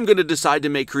 I'm going to decide to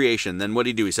make creation. Then what did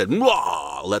he do? He said,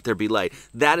 let there be light.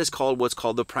 That is called what's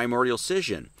called the primordial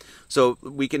scission. So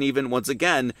we can even, once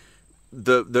again,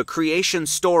 the creation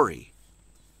story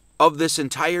of this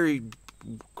entire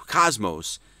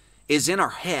cosmos is in our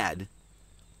head,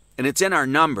 and it's in our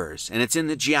numbers, and it's in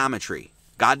the geometry.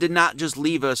 God did not just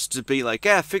leave us to be like,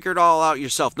 figure it all out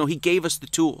yourself. No, he gave us the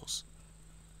tools.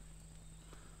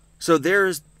 So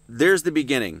there's the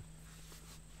beginning.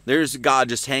 There's God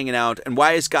just hanging out. And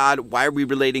why are we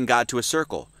relating God to a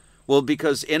circle? Well,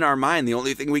 because in our mind, the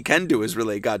only thing we can do is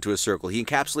relate God to a circle. He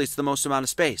encapsulates the most amount of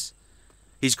space.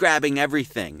 He's grabbing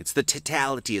everything. It's the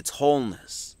totality, it's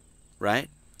wholeness, right?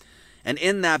 And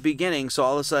in that beginning, so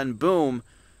all of a sudden, boom,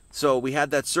 so we had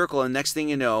that circle, and next thing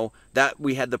you know, that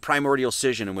we had the primordial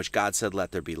scission in which God said, let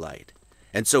there be light.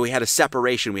 And so we had a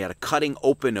separation, we had a cutting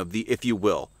open of the, if you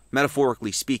will,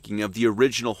 metaphorically speaking, of the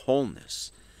original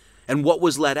wholeness. And what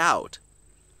was let out?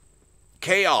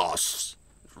 Chaos,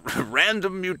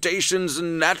 random mutations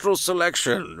and natural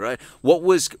selection, right? What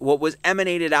was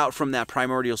emanated out from that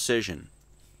primordial scission?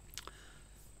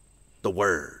 The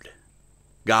Word,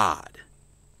 God.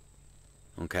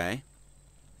 Okay,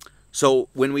 so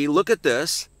when we look at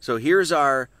this, so here's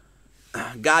our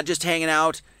God just hanging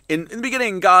out. In the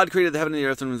beginning, God created the heaven and the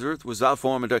earth, and the earth was without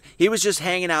form. And he was just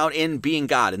hanging out in being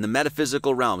God, in the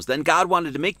metaphysical realms. Then God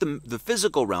wanted to make the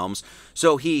physical realms,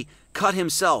 so he cut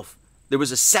himself. There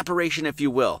was a separation, if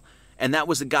you will. And that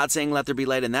was the God saying, let there be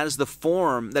light. And that is the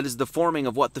form, that is the forming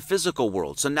of what? The physical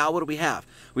world. So now what do we have?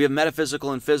 We have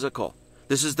metaphysical and physical.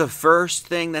 This is the first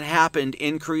thing that happened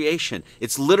in creation.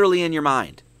 It's literally in your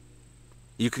mind.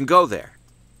 You can go there.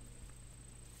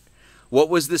 What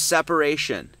was the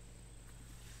separation?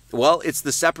 Well, it's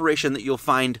the separation that you'll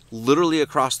find literally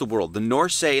across the world. The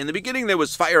Norse say, in the beginning there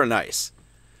was fire and ice.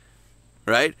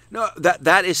 Right? No,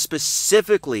 that is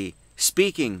specifically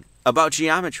speaking about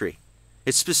geometry.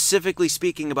 It's specifically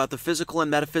speaking about the physical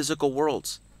and metaphysical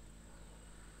worlds.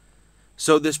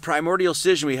 So this primordial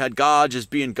scission, we had God just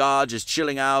being God, just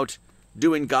chilling out,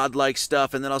 doing godlike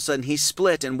stuff, and then all of a sudden he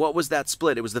split. And what was that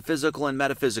split? It was the physical and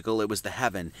metaphysical. It was the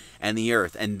heaven and the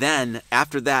earth. And then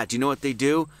after that, do you know what they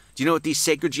do? Do you know what these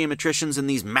sacred geometricians and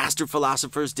these master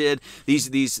philosophers did?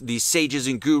 These sages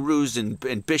and gurus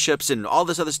and bishops and all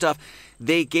this other stuff.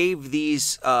 They gave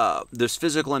these this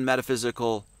physical and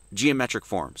metaphysical geometric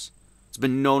forms. It's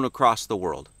been known across the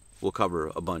world. We'll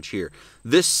cover a bunch here.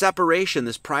 This separation,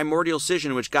 this primordial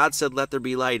scission in which God said, let there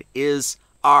be light, is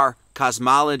our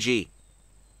cosmology.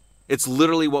 It's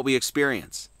literally what we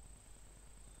experience.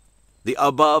 The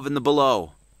above and the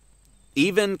below.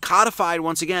 Even codified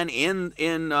once again in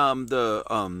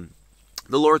the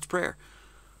Lord's Prayer.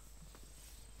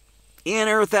 In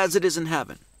earth as it is in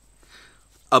heaven.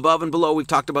 Above and below, we've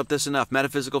talked about this enough.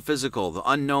 Metaphysical, physical, the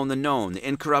unknown, the known, the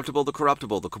incorruptible, the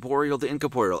corruptible, the corporeal, the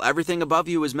incorporeal. Everything above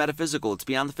you is metaphysical. It's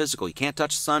beyond the physical. You can't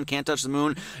touch the sun, can't touch the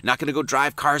moon. You're not going to go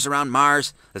drive cars around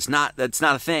Mars. That's not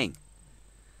a thing.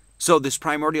 So this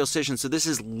primordial scission, so this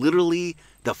is literally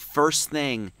the first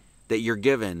thing that you're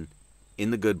given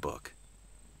in the good book.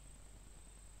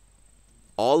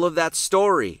 all of that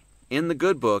story in the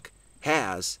good book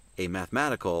has a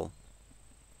mathematical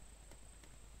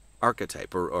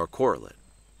archetype or correlate.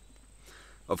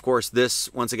 Of course,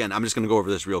 this, once again, I'm just going to go over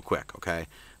this real quick, okay?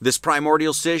 This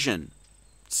primordial scission,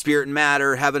 spirit and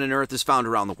matter, heaven and earth, is found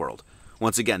around the world.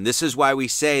 Once again, this is why we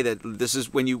say that this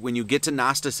is when you get to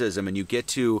Gnosticism and you get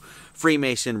to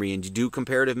Freemasonry and you do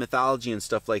comparative mythology and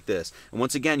stuff like this. And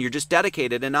once again, you're just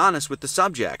dedicated and honest with the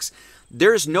subjects.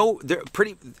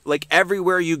 Like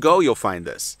everywhere you go, you'll find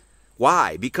this.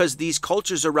 Why? Because these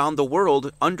cultures around the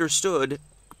world understood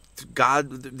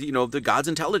God, the God's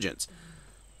intelligence.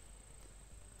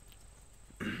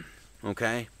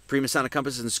 Okay? Freemasonic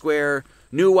compasses and square.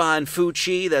 Nuwan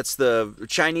Fu-Chi, that's the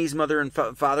Chinese mother and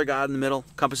father god in the middle.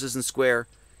 Compasses and square,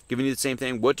 giving you the same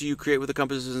thing. What do you create with the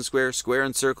compasses and square? Square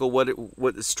and circle.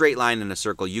 What straight line and a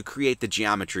circle? You create the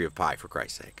geometry of pi, for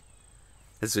Christ's sake.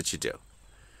 That's what you do.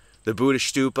 The Buddha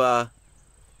stupa,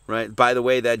 right? By the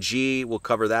way, that G, we'll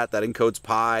cover that. That encodes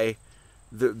pi.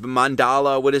 The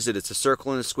mandala, what is it? It's a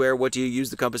circle and a square. What do you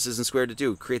use the compasses and square to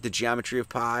do? Create the geometry of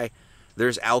pi.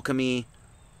 There's alchemy.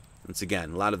 Once again,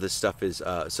 a lot of this stuff is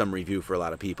some review for a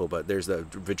lot of people, but there's the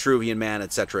Vitruvian Man,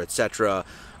 etc., etc.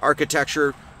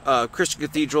 Architecture, Christian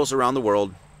cathedrals around the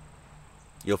world.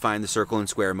 You'll find the circle and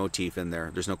square motif in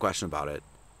there. There's no question about it.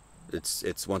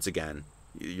 It's once again,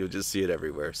 you'll just see it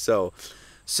everywhere. So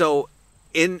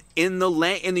in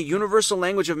the universal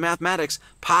language of mathematics,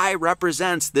 pi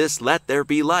represents this let there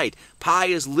be light. Pi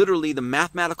is literally the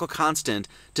mathematical constant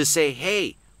to say,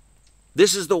 hey,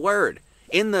 this is the word.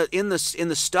 In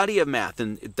the study of math,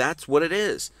 and that's what it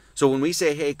is. So when we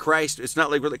say, hey, Christ, it's not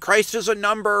like we're like, Christ is a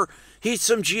number, he's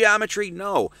some geometry.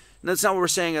 No, that's not what we're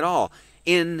saying at all.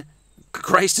 In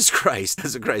Christ is Christ,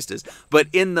 that's what Christ is. But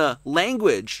in the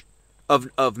language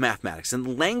of mathematics, in the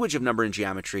language of number and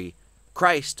geometry,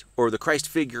 Christ, or the Christ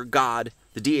figure, God,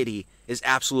 the deity, is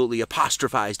absolutely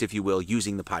apostrophized, if you will,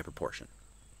 using the pi proportion.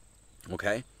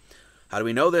 Okay? How do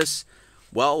we know this?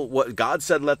 Well, what God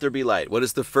said, let there be light. What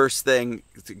is the first thing?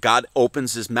 God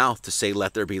opens his mouth to say,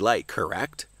 let there be light.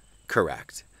 Correct?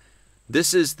 Correct.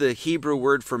 This is the Hebrew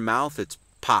word for mouth. It's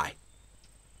pi.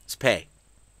 It's pei.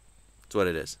 That's what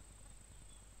it is.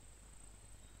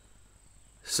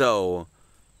 So,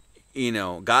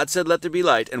 God said, let there be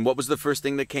light. And what was the first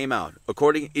thing that came out?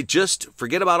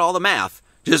 Forget about all the math.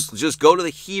 Just go to the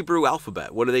Hebrew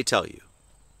alphabet. What do they tell you?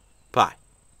 Pi.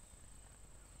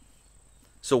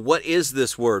 So what is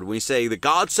this word? When we say that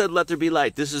God said, let there be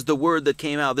light, this is the word that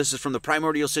came out. This is from the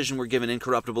primordial scission. We're given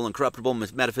incorruptible, incorruptible,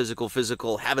 metaphysical,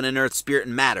 physical, heaven and earth, spirit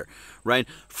and matter, right?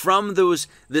 From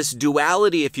this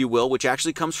duality, if you will, which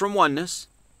actually comes from oneness,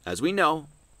 as we know,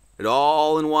 it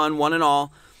all in one in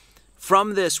all.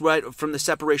 From this, right, from the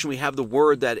separation, we have the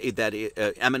word that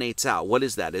emanates out. What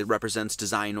is that? It represents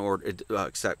design, It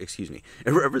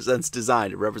represents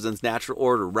design. It represents natural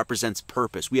order. It represents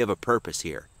purpose. We have a purpose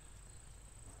here.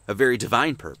 A very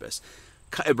divine purpose.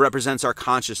 It represents our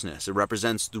consciousness. It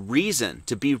represents the reason,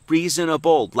 to be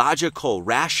reasonable, logical,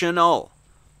 rational.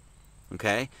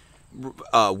 Okay?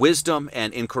 Wisdom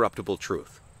and incorruptible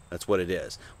truth. That's what it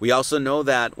is. We also know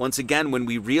that, once again, when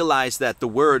we realize that the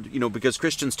word, because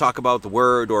Christians talk about the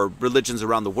word, or religions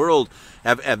around the world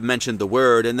have mentioned the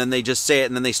word, and then they just say it,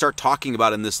 and then they start talking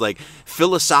about it in this, like,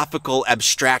 philosophical,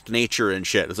 abstract nature and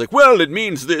shit. It's like, well, it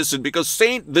means this, and because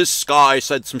Saint this guy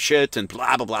said some shit, and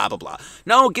blah, blah, blah, blah, blah.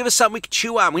 No, give us something we can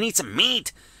chew on. We need some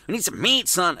meat. We need some meat,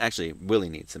 son. Actually, Willie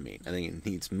needs some meat. I think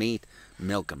he needs meat,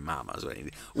 milk, and mama is what he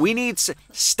needs.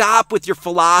 Stop with your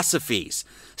philosophies.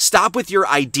 Stop with your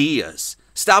ideas.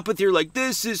 Stop with your, like,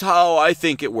 this is how I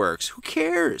think it works. Who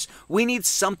cares? We need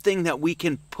something that we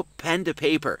can put pen to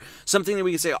paper. Something that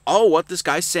we can say, oh, what this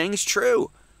guy's saying is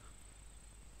true.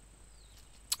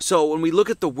 So when we look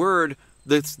at the word,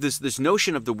 this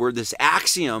notion of the word, this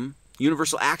axiom,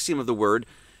 universal axiom of the word,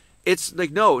 it's like,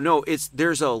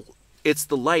 it's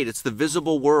the light. It's the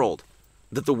visible world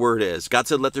that the word is. God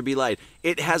said, let there be light.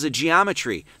 It has a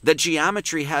geometry. That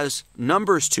geometry has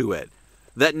numbers to it.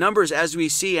 That numbers, as we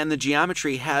see, and the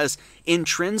geometry has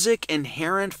intrinsic,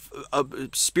 inherent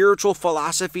spiritual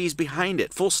philosophies behind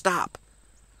it. Full stop.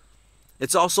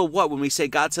 It's also when we say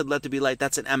God said let there be light,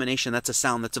 that's an emanation, that's a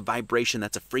sound, that's a vibration,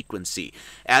 that's a frequency.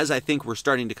 As I think we're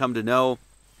starting to come to know,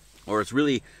 or it's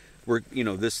really,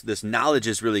 this knowledge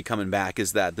is really coming back,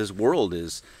 is that this world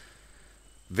is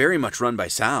very much run by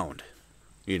sound.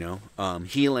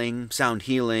 Healing, sound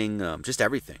healing, just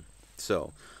everything.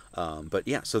 So, but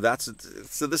yeah, so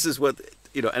this is what,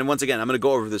 and once again, I'm going to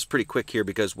go over this pretty quick here,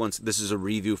 because this is a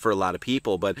review for a lot of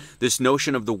people, but this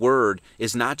notion of the word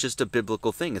is not just a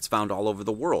biblical thing. It's found all over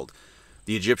the world.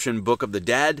 The Egyptian Book of the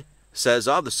Dead, says,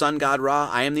 oh, the sun god Ra,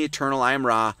 I am the eternal, I am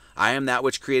Ra, I am that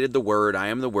which created the Word, I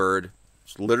am the Word.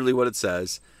 It's literally what it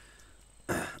says.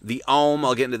 The Om,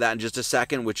 I'll get into that in just a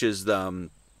second, which is the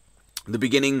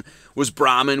beginning was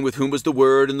Brahman, with whom was the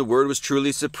Word, and the Word was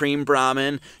truly supreme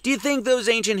Brahman. Do you think those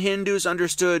ancient Hindus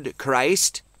understood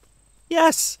Christ?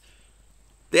 Yes.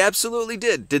 They absolutely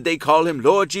did. Did they call him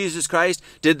Lord Jesus Christ?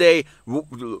 Did they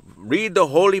read the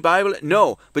Holy Bible?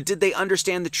 No. But did they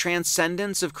understand the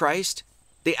transcendence of Christ?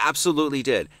 They absolutely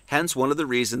did. Hence, one of the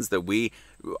reasons that we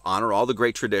honor all the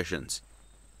great traditions.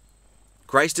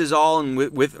 Christ is all, and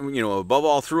with above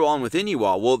all, through all, and within you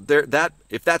all. Well,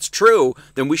 if that's true,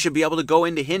 then we should be able to go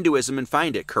into Hinduism and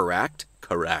find it. Correct?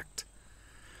 Correct.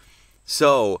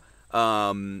 So,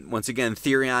 once again,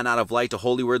 Therion out of light, a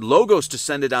holy word. Logos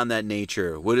descended on that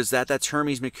nature. What is that? That's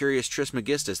Hermes Mercurius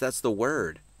Trismegistus. That's the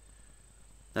word.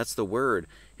 That's the word.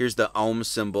 Here's the Om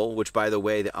symbol, which, by the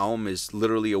way, the Om is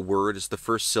literally a word. It's the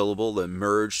first syllable that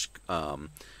emerged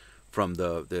from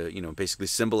basically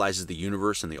symbolizes the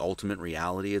universe and the ultimate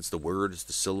reality. It's the word. It's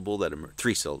the syllable that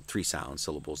three sound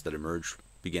syllables that emerge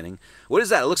beginning. What is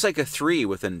that? It looks like a 3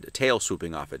 with a tail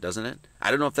swooping off it, doesn't it? I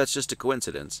don't know if that's just a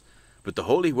coincidence, but the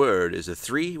holy word is a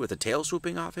 3 with a tail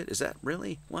swooping off it. Is that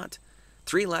really what?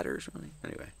 3 letters, really?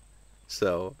 Anyway,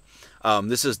 so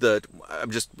this is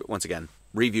once again,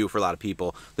 review for a lot of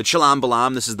people. The Chalam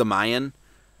Balam, this is the Mayan.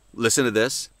 Listen to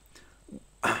this.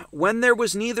 When there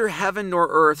was neither heaven nor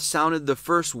earth, sounded the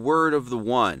first word of the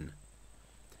One.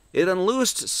 It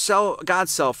unloosed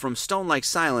God's self from stone-like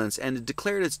silence, and it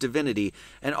declared its divinity,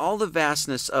 and all the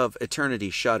vastness of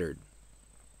eternity shuddered.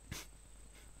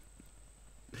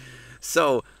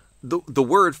 So, the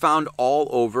word found all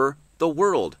over the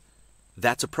world.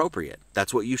 That's appropriate.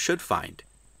 That's what you should find.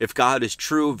 If God is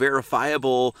true,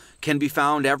 verifiable, can be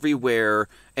found everywhere,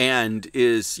 and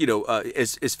is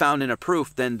found in a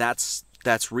proof, then that's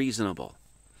reasonable.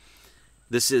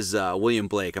 This is William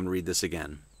Blake. I'm going to read this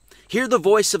again. Hear the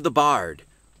voice of the bard,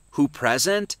 who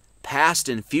present, past,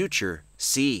 and future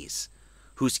sees,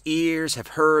 whose ears have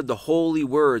heard the holy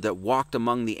word that walked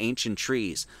among the ancient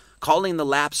trees, calling the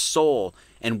lapsed soul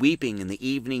and weeping in the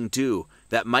evening dew,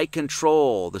 that might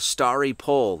control the starry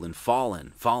pole and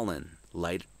fallen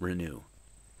light renew.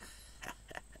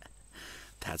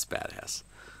 That's badass.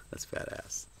 That's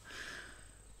badass.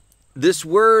 This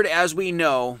word, as we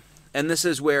know, and this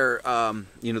is where,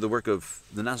 the work of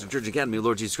the Gnostic Church Academy,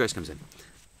 Lord Jesus Christ comes in.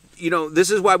 This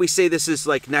is why we say this is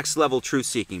like next level truth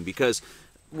seeking, because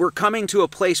we're coming to a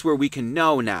place where we can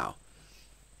know now.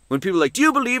 When people are like, do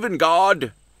you believe in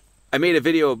God? I made a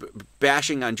video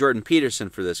bashing on Jordan Peterson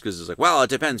for this, because it's like, well, it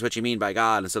depends what you mean by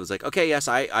God. And so it's like, okay, yes,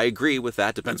 I agree with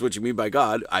that. Depends what you mean by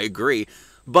God. I agree.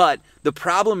 But the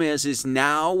problem is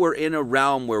now we're in a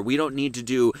realm where we don't need to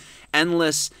do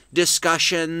endless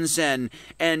discussions and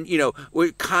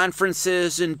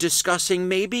conferences and discussing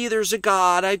maybe there's a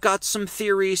God. I've got some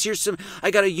theories.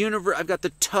 I got a universe. I've got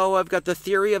the toe. I've got the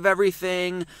theory of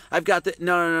everything. I've got the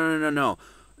no.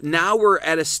 Now we're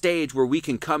at a stage where we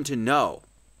can come to know.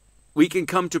 We can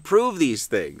come to prove these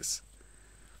things.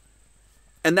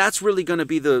 And that's really going to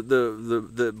be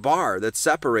the bar that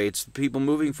separates people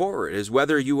moving forward, is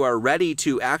whether you are ready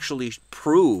to actually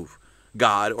prove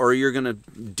God, or you're going to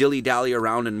dilly-dally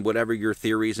around in whatever your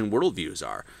theories and worldviews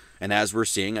are. And as we're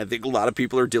seeing, I think a lot of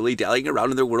people are dilly-dallying around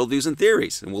in their worldviews and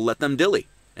theories, and we'll let them dilly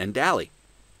and dally.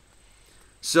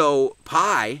 So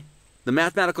pi, the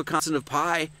mathematical constant of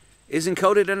pi, is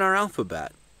encoded in our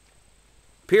alphabet.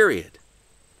 Period.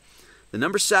 The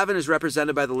number 7 is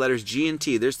represented by the letters G and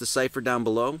T. There's the cipher down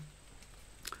below.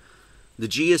 The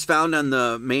G is found on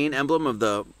the main emblem of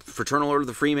the Fraternal Order of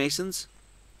the Freemasons.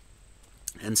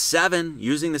 And 7,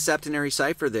 using the septenary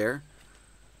cipher there,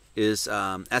 is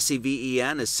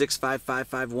SEVEN is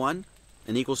 65551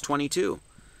 and equals 22.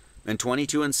 And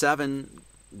 22 and 7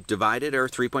 divided are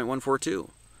 3.142.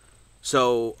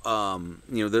 So,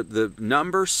 the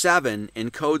number 7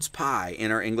 encodes pi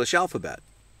in our English alphabet.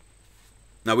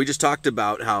 Now, we just talked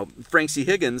about how Frank C.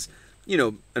 Higgins,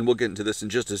 and we'll get into this in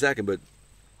just a second, but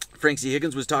Frank C.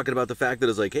 Higgins was talking about the fact that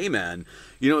it's like, hey, man,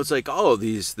 it's like,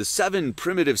 the 7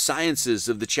 primitive sciences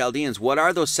of the Chaldeans. What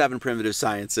are those 7 primitive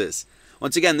sciences?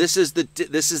 Once again, this is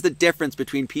the difference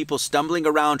between people stumbling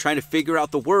around trying to figure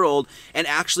out the world and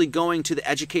actually going to the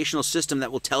educational system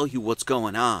that will tell you what's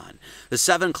going on. The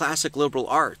 7 classic liberal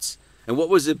arts. And what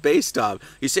was it based on?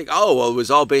 You say, it was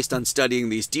all based on studying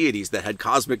these deities that had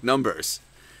cosmic numbers.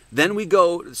 Then we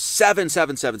go 7,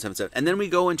 7, 7, 7, 7. And then we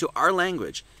go into our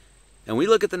language. And we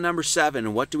look at the number 7,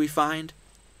 and what do we find?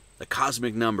 The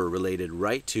cosmic number related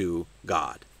right to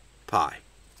God, pi.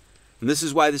 And this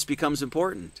is why this becomes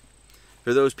important.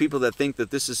 For those people that think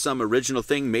that this is some original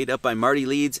thing made up by Marty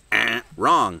Leeds,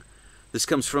 wrong. This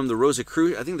comes from the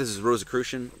Rosicrucian, I think this is a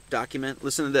Rosicrucian document.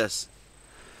 Listen to this.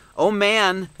 Oh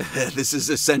man, this is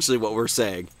essentially what we're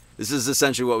saying. This is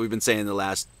essentially what we've been saying the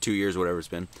last 2 years, whatever it's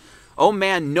been. Oh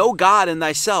man, know God in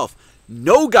thyself.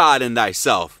 Know God in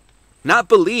thyself. Not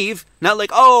believe, not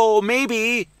like, oh,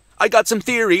 maybe I got some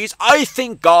theories. I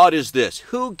think God is this.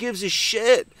 Who gives a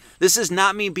shit? This is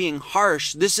not me being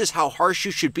harsh. This is how harsh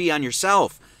you should be on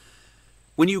yourself.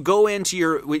 When you go into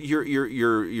your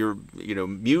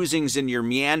musings and your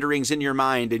meanderings in your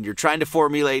mind, and you're trying to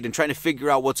formulate and trying to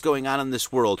figure out what's going on in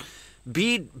this world,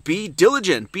 be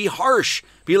diligent, be harsh,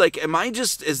 be like,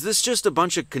 is this just a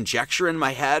bunch of conjecture in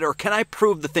my head, or can I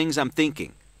prove the things I'm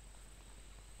thinking?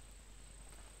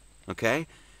 Okay?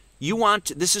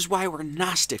 This is why we're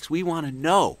Gnostics. We want to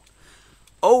know.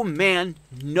 Oh man,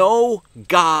 know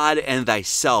God and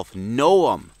thyself.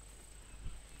 Know him.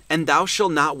 And thou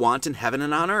shalt not want in heaven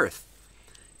and on earth.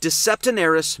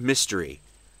 Deceptionaris mystery.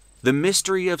 The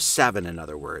mystery of seven, in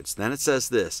other words. Then it says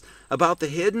this, about the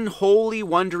hidden, holy,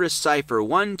 wondrous cipher,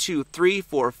 1, 2, 3,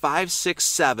 4, 5, 6,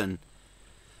 7,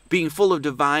 being full of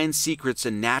divine secrets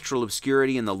and natural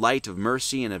obscurity in the light of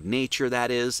mercy and of nature,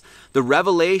 that is, the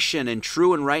revelation and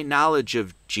true and right knowledge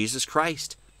of Jesus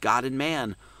Christ, God and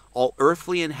man, all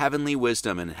earthly and heavenly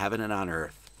wisdom in heaven and on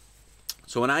earth.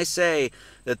 So when I say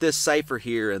that this cipher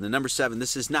here and the number 7,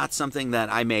 this is not something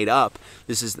that I made up.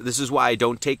 This is why I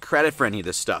don't take credit for any of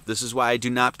this stuff. This is why I do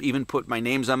not even put my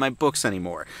names on my books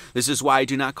anymore. This is why I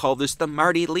do not call this the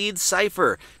Marty Leeds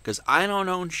cipher, because I don't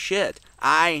own shit.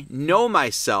 I know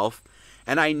myself,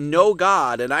 and I know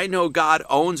God, and I know God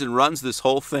owns and runs this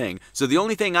whole thing. So the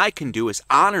only thing I can do is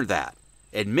honor that,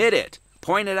 admit it,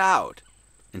 point it out,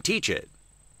 and teach it.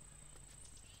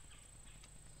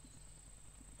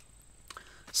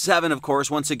 7, of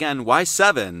course, once again, why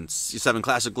 7? 7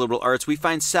 classic liberal arts. We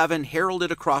find 7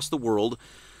 heralded across the world.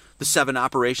 The 7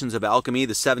 operations of alchemy,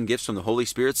 the 7 gifts from the Holy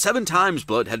Spirit. 7 times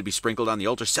blood had to be sprinkled on the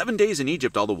altar. 7 days in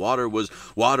Egypt, all the water was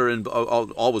water and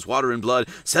all was water and blood.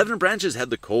 7 branches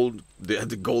had the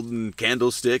golden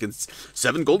candlestick, and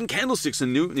 7 golden candlesticks,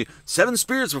 and 7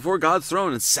 spirits before God's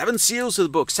throne, and 7 seals to the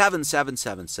book. 7, 7,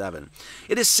 7, 7.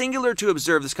 It is singular to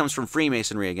observe. This comes from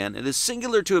Freemasonry again. It is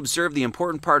singular to observe the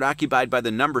important part occupied by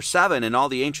the number 7 in all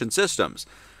the ancient systems.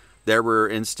 There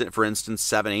were, for instance,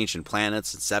 7 ancient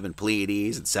planets, and 7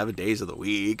 Pleiades, and 7 days of the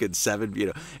week, and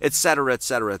 7, etc.,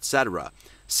 etc., etc.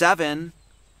 7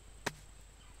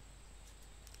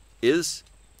 is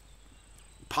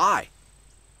pi.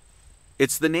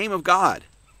 It's the name of God,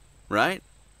 right?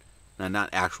 Now, not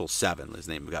actual 7 is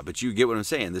the name of God, but you get what I'm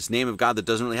saying. This name of God that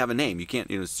doesn't really have a name. You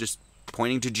can't, it's just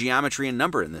pointing to geometry and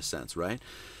number in this sense, right?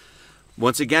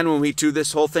 Once again, when we do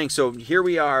this whole thing, so here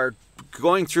we are,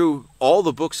 going through all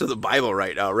the books of the Bible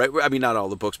right now, right? I mean, not all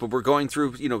the books, but we're going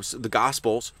through, the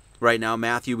Gospels right now.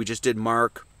 Matthew, we just did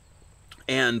Mark.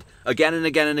 And again and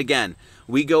again and again,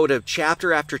 we go to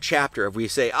chapter after chapter. If we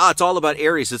say, it's all about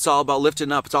Aries, it's all about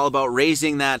lifting up, it's all about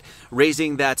raising that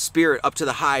spirit up to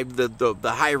the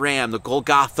high ram, the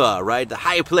Golgotha, right? The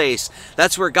high place.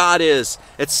 That's where God is,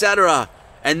 etc.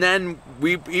 And then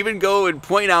we even go and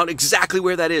point out exactly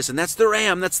where that is. And that's the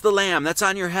ram, that's the lamb, that's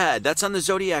on your head, that's on the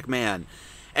zodiac man.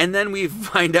 And then we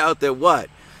find out that what?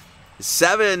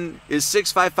 7 is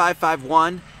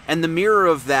 65551, and the mirror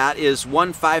of that is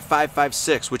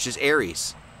 15556, which is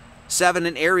Aries. 7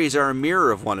 and Aries are a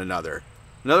mirror of one another.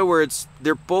 In other words,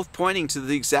 they're both pointing to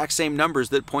the exact same numbers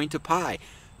that point to pi.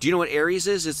 Do you know what Aries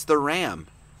is? It's the ram.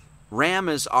 Ram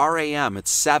is RAM, it's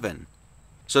 7.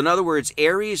 So in other words,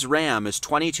 Aries Ram is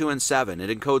 22 and 7.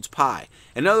 It encodes pi.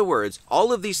 In other words,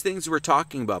 all of these things we're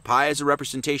talking about, pi is a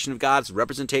representation of God, it's a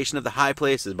representation of the high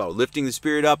place, it's about lifting the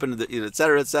spirit up, and et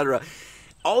cetera, et cetera.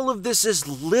 All of this is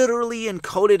literally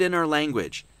encoded in our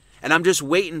language. And I'm just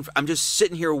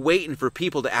sitting here waiting for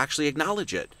people to actually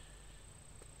acknowledge it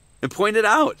and point it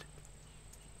out.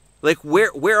 Like,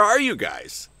 where are you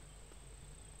guys?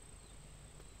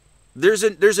 There's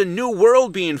a new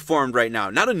world being formed right now.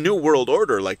 Not a new world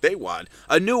order like they want.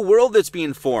 A new world that's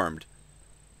being formed.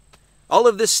 All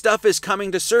of this stuff is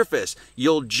coming to surface.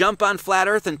 You'll jump on flat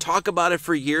earth and talk about it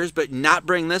for years, but not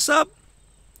bring this up?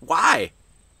 Why?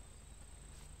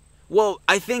 Well,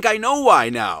 I think I know why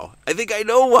now. I think I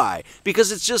know why. Because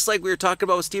it's just like we were talking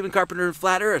about with Stephen Carpenter and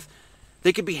flat earth.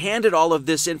 They could be handed all of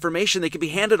this information. They could be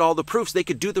handed all the proofs. They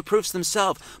could do the proofs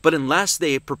themselves. But unless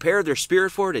they prepare their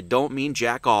spirit for it, it don't mean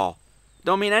jack all.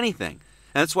 Don't mean anything.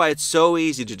 And that's why it's so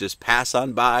easy to just pass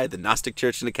on by the Gnostic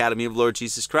Church and Academy of Lord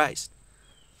Jesus Christ.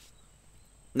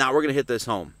 Now we're going to hit this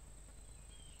home.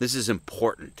 This is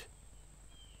important.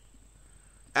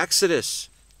 Exodus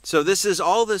So this is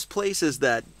all this places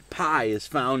that pi is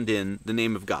found in the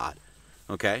name of God.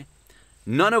 Okay?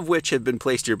 None of which have been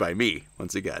placed here by me,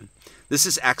 once again. This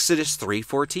is Exodus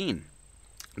 3:14.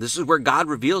 This is where God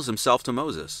reveals himself to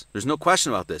Moses. There's no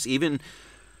question about this. Even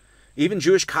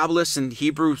Jewish Kabbalists and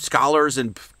Hebrew scholars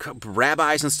and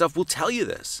rabbis and stuff will tell you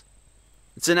this.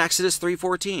 It's in Exodus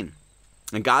 3:14.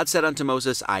 And God said unto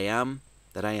Moses, I am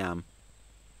that I am.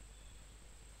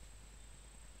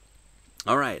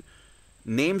 All right.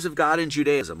 Names of God in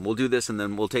Judaism. We'll do this and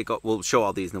then we'll show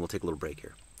all these and then we'll take a little break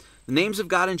here. The names of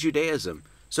God in Judaism.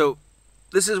 So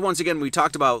this is, once again, we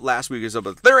talked about last week, is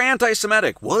about they're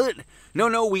anti-Semitic. What?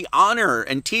 No, we honor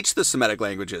and teach the Semitic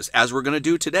languages, as we're going to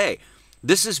do today.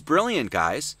 This is brilliant,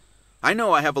 guys. I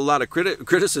know I have a lot of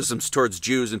criticisms towards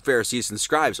Jews and Pharisees and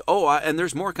scribes. And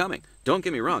there's more coming. Don't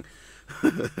get me wrong.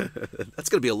 That's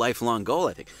going to be a lifelong goal,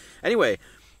 I think. Anyway,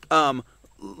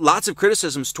 lots of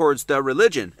criticisms towards the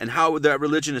religion and how that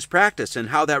religion is practiced and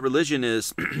how that religion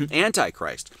is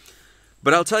antichrist.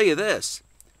 But I'll tell you this.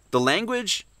 The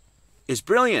language is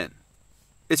brilliant.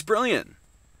 It's brilliant.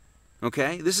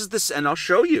 Okay? This is this, and I'll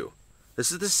show you.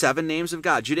 This is the 7 names of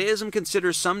God. Judaism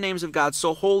considers some names of God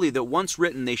so holy that once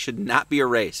written, they should not be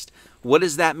erased. What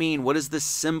does that mean? What is the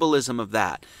symbolism of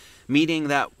that? Meaning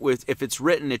that if it's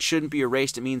written, it shouldn't be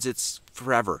erased. It means it's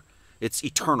forever. It's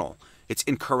eternal. It's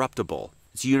incorruptible.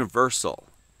 It's universal.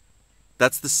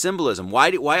 That's the symbolism.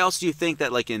 Why else do you think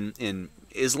that, like in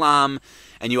Islam,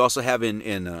 and you also have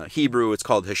in Hebrew, it's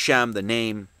called Hashem, the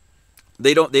name.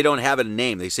 They don't have a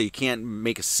name. They say you can't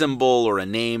make a symbol or a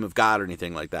name of God or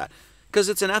anything like that because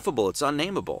it's ineffable. It's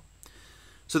unnameable.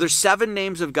 So there's 7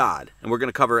 names of God, and we're going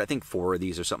to cover, I think, 4 of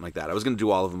these or something like that. I was going to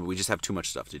do all of them, but we just have too much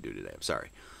stuff to do today. I'm sorry.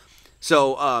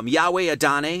 So Yahweh,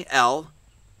 Adonai, El,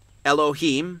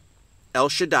 Elohim, El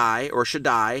Shaddai or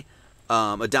Shaddai,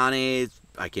 Adonai,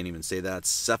 I can't even say that,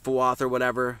 Sephiroth or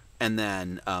whatever, and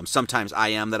then sometimes I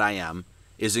am that I am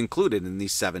is included in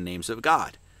these 7 names of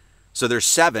God. So there's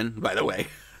 7, by the way,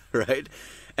 right?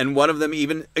 And one of them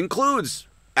even includes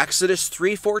Exodus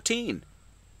 3:14.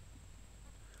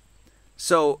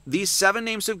 So these 7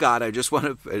 names of God, I just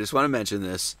want to mention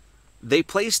this. They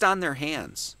placed on their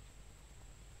hands.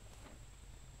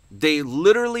 They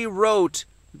literally wrote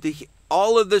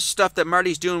all of this stuff that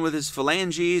Marty's doing with his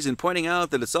phalanges and pointing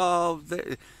out that it's all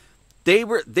they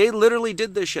literally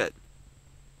did this shit.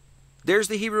 There's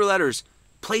the Hebrew letters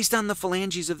placed on the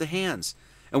phalanges of the hands.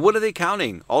 And what are they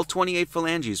counting? All 28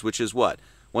 phalanges, which is what?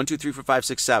 1, 2, 3, 4, 5,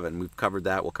 6, 7. We've covered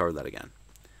that. We'll cover that again.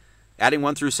 Adding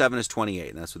 1 through 7 is 28,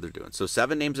 and that's what they're doing. So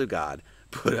 7 names of God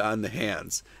put on the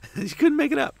hands. You couldn't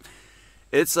make it up.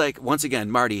 It's like, once again,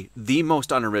 Marty, the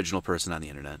most unoriginal person on the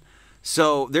internet.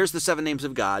 So there's the 7 names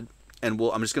of God, and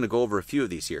I'm just going to go over a few of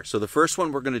these here. So the first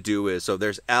one we're going to do is, so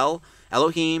there's El,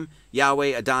 Elohim,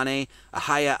 Yahweh, Adonai,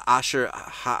 Ahaya, Asher,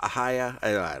 Ahaya,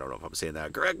 I don't know if I'm saying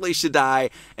that correctly,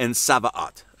 Shaddai, and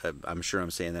Sabaoth. I'm sure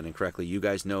I'm saying that incorrectly. You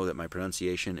guys know that my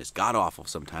pronunciation is god-awful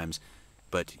sometimes,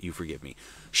 but you forgive me.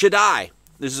 Shaddai,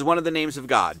 this is one of the names of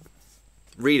God.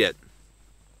 Read it.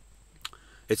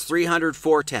 It's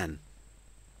 300-410.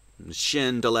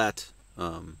 Shin, Dalet,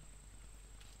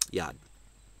 Yad.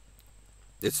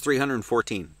 It's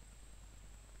 314.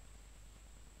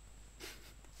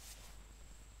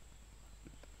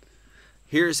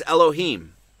 Here's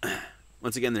Elohim.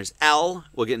 Once again, there's El.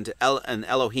 We'll get into El and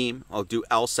Elohim. I'll do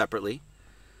El separately.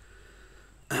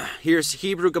 Here's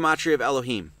Hebrew gematria of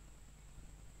Elohim.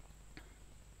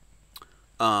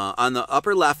 On the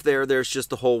upper left there's just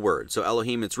the whole word. So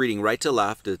Elohim, it's reading right to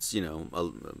left. It's, I don't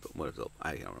know what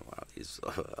these.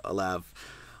 Alav,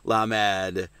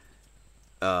 Lamed,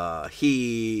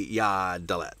 He, Yad,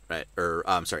 Dalet, right? Or,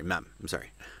 I'm sorry, Mem. I'm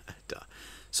sorry. Duh.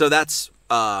 So that's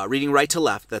reading right to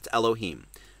left. That's Elohim.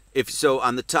 So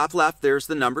on the top left, there's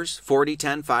the numbers, 40,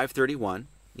 10, 5, 31,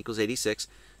 equals 86.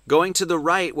 Going to the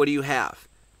right, what do you have?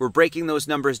 We're breaking those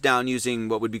numbers down using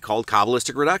what would be called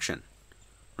Kabbalistic reduction.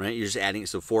 Right? You're just adding,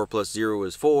 so 4 plus 0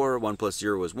 is 4, 1 plus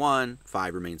 0 is 1,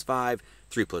 5 remains 5,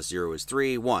 3 plus 0 is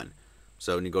 3, 1.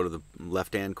 So when you go to the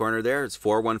left-hand corner there, it's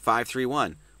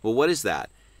 41531. Well, what is that?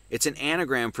 It's an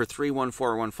anagram for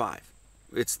 31415.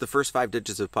 It's the first 5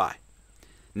 digits of pi.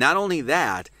 Not only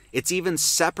that, it's even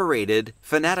separated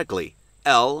phonetically.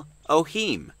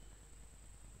 El-Ohim.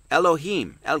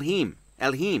 Elohim. Elhim.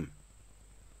 Elhim.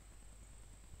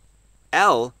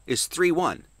 El is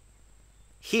 3-1.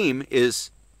 Him is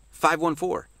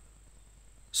 514.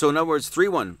 So in other words,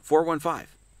 31415.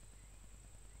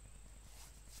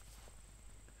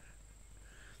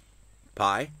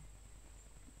 Pi.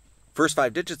 First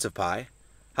 5 digits of pi.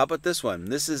 How about this one?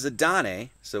 This is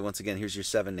Adonai. So once again, here's your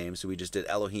 7 names. So we just did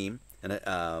Elohim,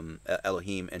 and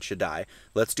Elohim and Shaddai.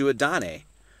 Let's do Adonai.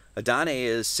 Adonai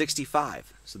is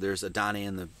 65. So there's Adonai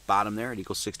in the bottom there. It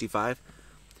equals 65.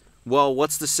 Well,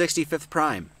 what's the 65th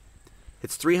prime?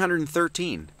 It's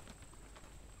 313.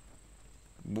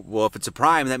 Well, if it's a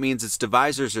prime, that means its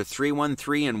divisors are 3, 1,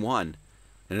 3, and 1.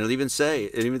 And it even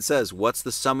says, what's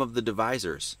the sum of the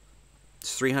divisors?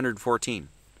 It's 314.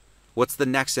 What's the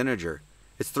next integer?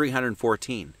 It's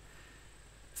 314.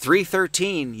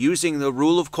 313, using the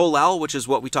rule of Kolel, which is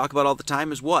what we talk about all the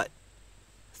time, is what?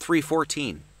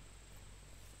 314.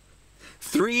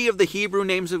 3 of the Hebrew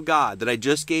names of God that I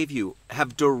just gave you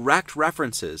have direct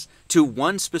references to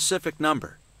one specific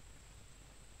number.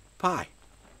 Pi.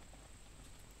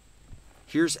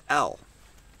 Here's L.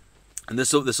 And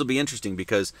this will be interesting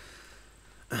because,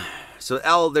 so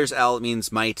L, there's L, it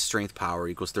means might, strength, power,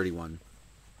 equals 31.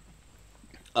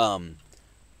 Our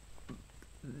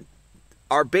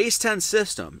base 10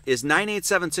 system is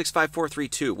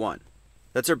 987654321.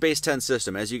 That's our base 10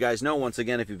 system. As you guys know, once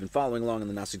again, if you've been following along in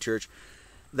the Gnostic Church,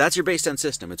 that's your base 10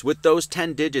 system. It's with those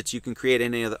 10 digits you can create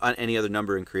any other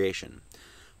number in creation.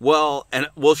 Well, and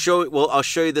I'll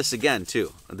show you this again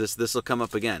too. This will come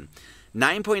up again.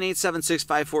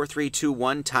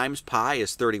 9.8765431 times pi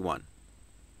is 31.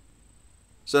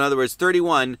 So in other words,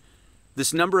 31,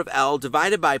 this number of L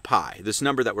divided by pi, this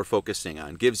number that we're focusing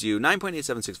on, gives you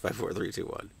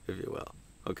 9.8765431, if you will.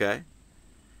 Okay?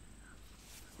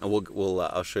 And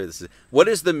I'll show you this. What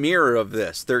is the mirror of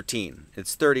this? 13.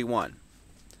 It's 31.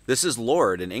 This is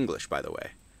Lord in English, by the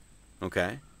way.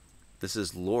 Okay? This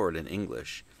is Lord in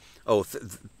English. Oh,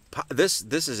 this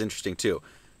is interesting too.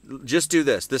 Just do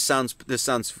this. This sounds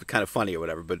kind of funny or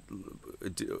whatever, but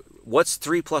what's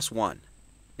 3 plus 1?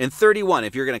 In 31,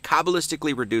 if you're going to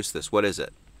Kabbalistically reduce this, what is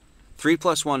it? 3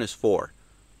 plus 1 is 4.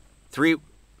 3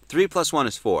 plus 1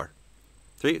 is 4.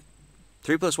 3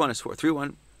 plus 1 is 4. 3,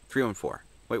 1, 4.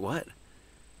 Wait, what?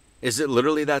 Is it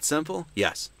literally that simple?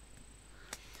 Yes.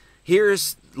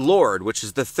 Here's Lord, which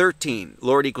is the 13.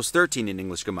 Lord equals 13 in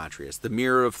English gematria. It's the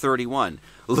mirror of 31.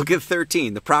 Look at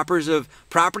 13. The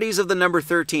properties of the number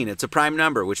 13. It's a prime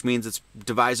number, which means its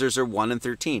divisors are 1 and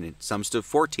 13. It sums to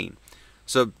 14.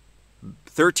 So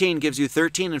 13 gives you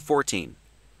 13 and 14.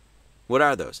 What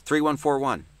are those? 3, 1, 4,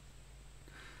 1.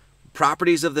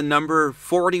 Properties of the number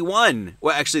 41.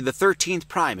 Well, actually, the 13th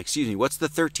prime. Excuse me. What's the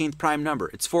 13th prime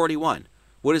number? It's 41.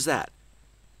 What is that?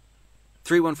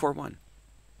 3, 1, 4, 1.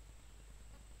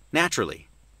 Naturally.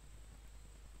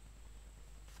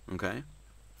 Okay?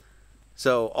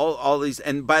 So all these,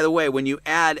 and by the way, when you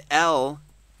add L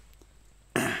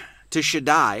to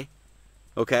Shaddai,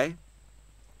 okay?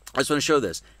 I just want to show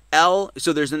this. L,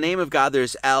 so there's the name of God,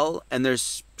 there's L, and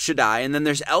there's Shaddai, and then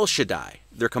there's El Shaddai.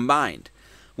 They're combined.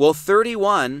 Well,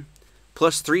 31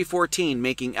 plus 314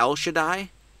 making El Shaddai,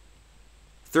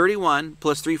 31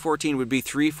 plus 314 would be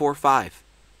 345.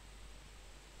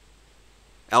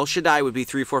 El Shaddai would be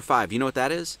 345. You know what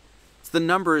that is? It's the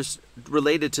numbers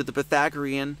related to the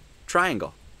Pythagorean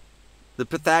triangle. The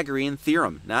Pythagorean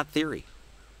theorem, not theory.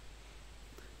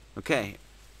 Okay.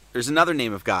 There's another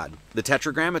name of God, the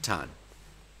Tetragrammaton.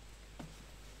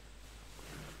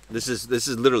 This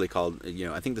is literally called,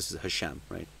 I think this is Hashem,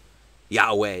 right?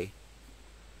 Yahweh.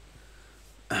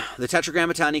 The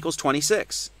Tetragrammaton equals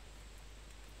 26.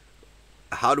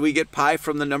 How do we get pi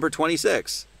from the number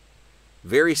 26?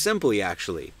 Very simply,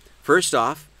 actually. First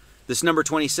off, this number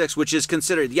 26, which is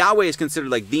considered, Yahweh is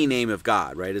considered like the name of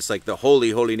God, right? It's like the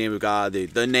holy, holy name of God,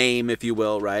 the name, if you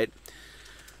will, right?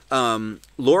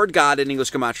 Lord God in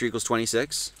English gematria equals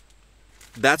 26.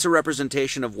 That's a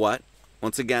representation of what?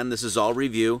 Once again, this is all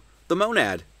review. The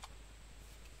monad.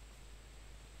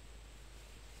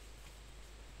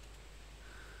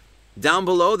 Down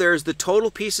below, there's the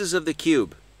total pieces of the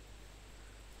cube.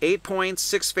 8 points,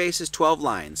 6 faces, 12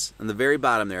 lines. On the very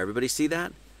bottom there. Everybody see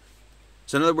that?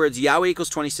 So in other words, Yahweh equals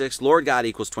 26, Lord God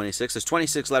equals 26. There's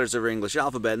 26 letters of our English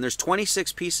alphabet, and there's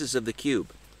 26 pieces of the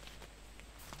cube.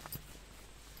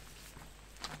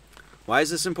 Why is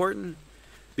this important?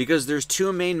 Because there's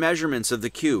 2 main measurements of the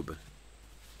cube.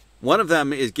 One of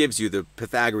them gives you the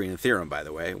Pythagorean theorem, by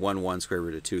the way. 1 square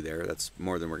root of 2 there. That's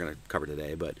more than we're going to cover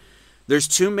today. But there's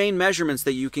 2 main measurements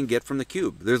that you can get from the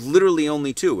cube. There's literally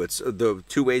only 2. It's the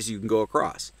 2 ways you can go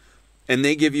across. And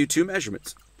they give you 2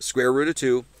 measurements. Square root of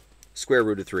 2, square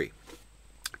root of 3.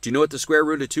 Do you know what the square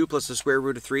root of 2 plus the square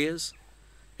root of 3 is?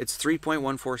 It's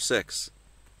 3.146.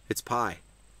 It's pi.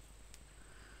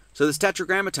 So this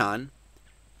Tetragrammaton,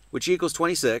 which equals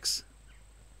 26,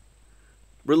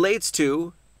 relates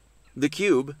to the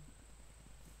cube,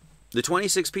 the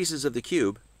 26 pieces of the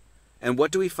cube, and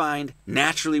what do we find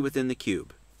naturally within the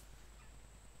cube?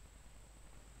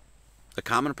 A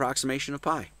common approximation of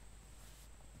pi.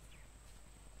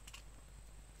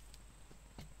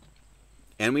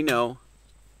 And we know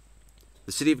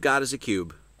the city of God is a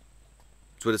cube.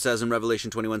 That's what it says in Revelation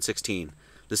 21:16.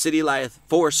 The city lieth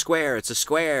four square. It's a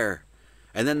square.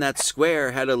 And then that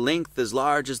square had a length as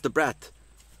large as the breadth.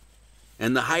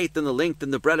 And the height and the length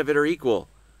and the breadth of it are equal.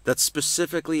 That's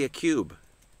specifically a cube.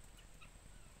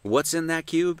 What's in that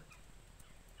cube?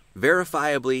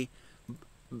 Verifiably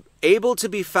able to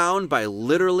be found by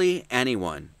literally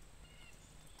anyone.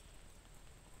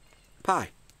 Pi,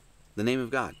 the name of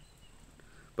God.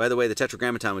 By the way, the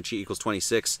Tetragrammaton, which equals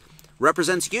 26,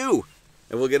 represents you.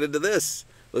 And we'll get into this.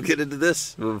 We'll get into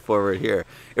this moving forward here.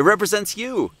 It represents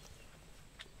you.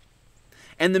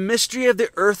 And the mystery of the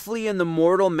earthly and the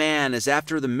mortal man is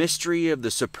after the mystery of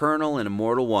the supernal and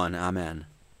immortal one. Amen.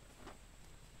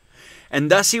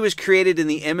 And thus he was created in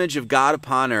the image of God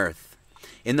upon earth.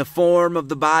 In the form of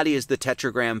the body is the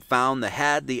tetragram found. The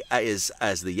head is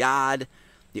as the yod.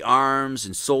 The arms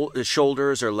and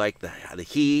shoulders are like the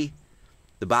he.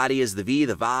 The body is the v,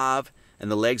 the vav.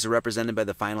 And the legs are represented by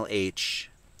the final h.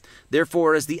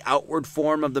 Therefore, as the outward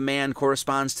form of the man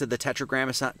corresponds to the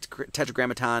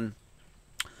tetragrammaton,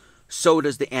 so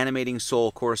does the animating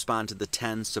soul correspond to the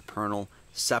 10 supernal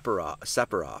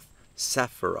Sephiroth.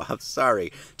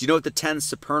 Sorry. Do you know what the 10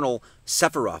 supernal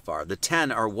Sephiroth are? The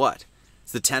 10 are what?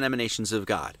 It's the 10 emanations of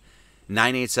God.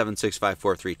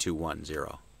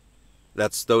 98765432110.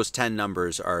 That's those 10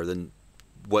 numbers are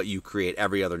what you create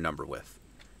every other number with.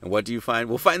 And what do you find?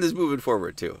 We'll find this moving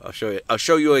forward too. I'll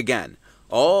show you again.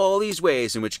 All these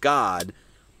ways in which God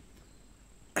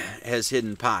has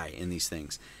hidden pi in these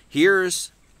things.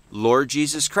 Here's Lord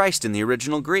Jesus Christ in the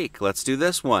original Greek. Let's do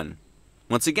this one.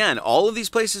 Once again, all of these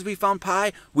places we found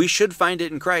pi, we should find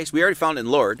it in Christ. We already found it in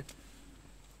Lord.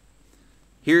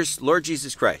 Here's Lord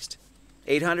Jesus Christ.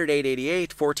 800,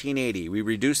 888, 1480. We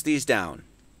reduce these down.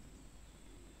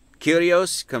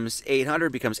 Kyrios comes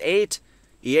 800, becomes 8.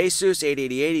 Iesus,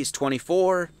 888, is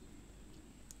 24.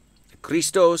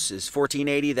 Christos is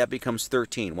 1480, that becomes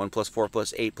 13. 1 plus 4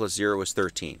 plus 8 plus 0 is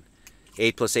 13.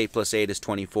 8 plus 8 plus 8 is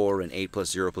 24, and 8 plus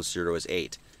 0 plus 0 is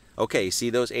 8. Okay, see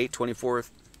those 8, 24,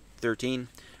 13?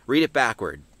 Read it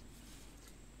backward.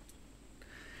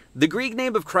 The Greek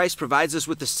name of Christ provides us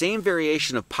with the same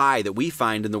variation of pi that we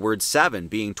find in the word 7,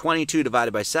 being 22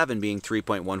 divided by 7 being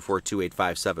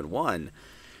 3.1428571.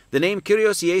 The name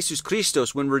Kyrios Iesus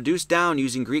Christos, when reduced down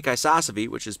using Greek isosophy,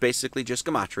 which is basically just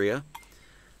gematria,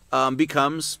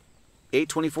 becomes 8,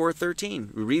 24,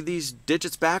 13. We read these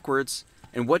digits backwards,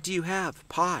 and what do you have?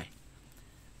 Pi.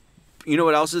 You know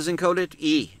what else is encoded?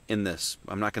 E in this.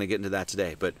 I'm not going to get into that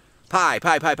today, but pi.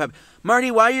 Marty,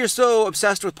 why are you so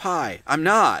obsessed with pi? I'm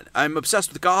not. I'm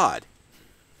obsessed with God.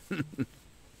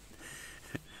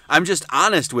 I'm just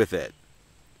honest with it.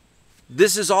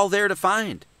 This is all there to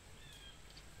find.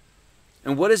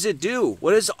 And what does it do?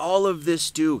 What does all of this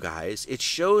do, guys? It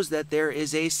shows that there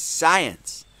is a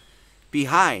science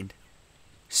behind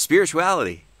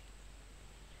spirituality.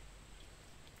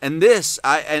 And this,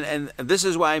 this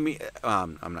is why I'm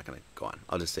not going to go on.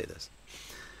 I'll just say this.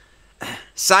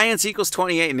 Science equals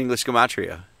 28 in English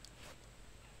gematria.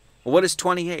 Well, what is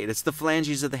 28? It's the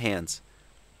phalanges of the hands.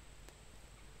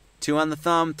 2 on the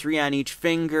thumb, 3 on each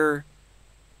finger.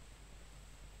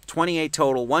 28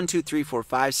 total. 1, 2, 3, 4,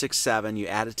 5, 6, 7. You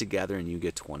add it together and you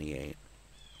get 28.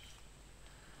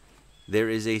 There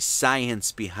is a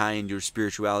science behind your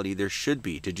spirituality. There should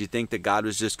be. Did you think that God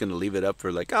was just going to leave it up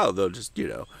for like, oh, they'll just,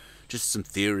 just some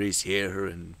theories here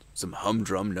and some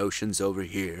humdrum notions over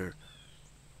here?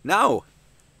 No.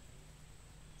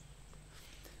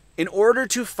 In order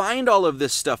to find all of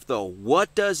this stuff, though,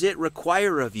 what does it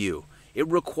require of you? It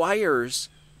requires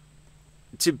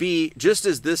to be, just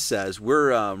as this says,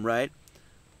 we're, right?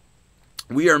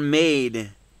 We are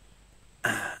made,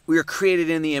 we are created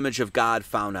in the image of God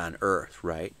found on earth,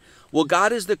 right? Well,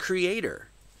 God is the creator.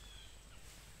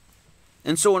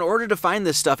 And so in order to find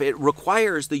this stuff, it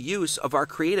requires the use of our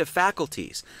creative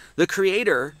faculties. The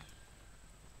creator,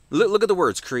 look at the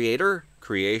words, creator,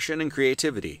 creation, and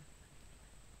creativity.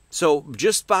 So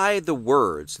just by the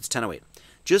words, it's 10:08,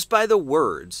 just by the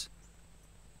words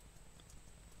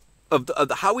of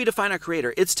how we define our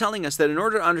creator, it's telling us that in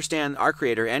order to understand our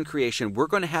creator and creation, we're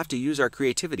going to have to use our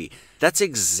creativity. That's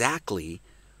exactly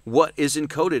what is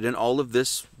encoded in all of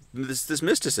this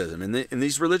mysticism and in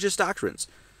these religious doctrines.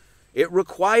 It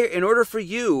requires, in order for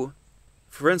you,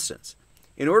 for instance,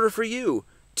 in order for you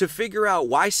to figure out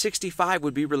why 65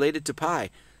 would be related to pi,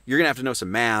 you're going to have to know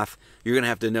some math. You're going to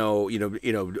have to know,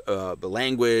 the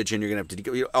language, and you're going to have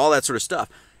to all that sort of stuff.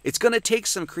 It's going to take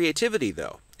some creativity,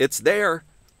 though. It's there.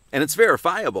 And it's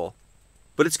verifiable.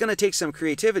 But it's going to take some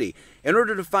creativity. In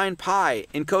order to find pi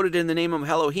encoded in the name of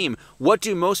Elohim, what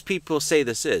do most people say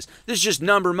this is? This is just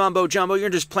number mumbo jumbo. You're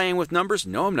just playing with numbers?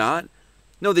 No, I'm not.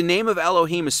 No, the name of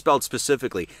Elohim is spelled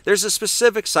specifically. There's a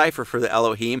specific cipher for the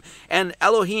Elohim. And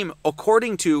Elohim,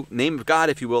 according to, name of God,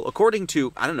 if you will, according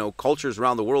to, I don't know, cultures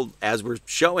around the world, as we're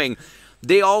showing,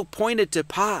 they all pointed to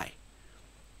pi.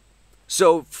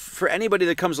 So for anybody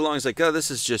that comes along and is like, oh,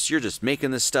 this is just, you're just making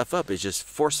this stuff up. It's just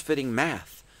force-fitting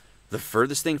math. The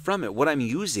furthest thing from it, what I'm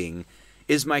using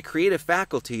is my creative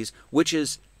faculties, which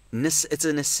is, it's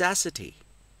a necessity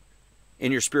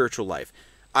in your spiritual life.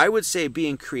 I would say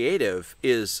being creative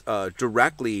is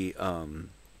directly,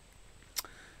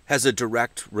 has a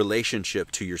direct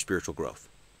relationship to your spiritual growth,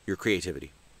 your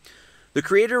creativity. The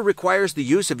Creator requires the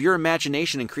use of your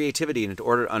imagination and creativity in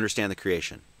order to understand the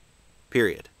creation.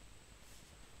 Period.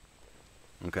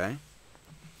 Okay?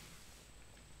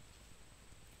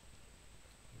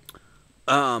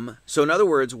 So in other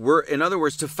words,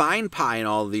 to find pi in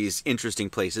all these interesting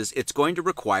places, it's going to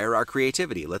require our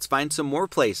creativity. Let's find some more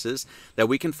places that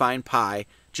we can find pi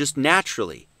just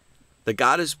naturally. That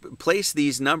God has placed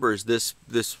these numbers this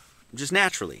just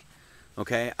naturally.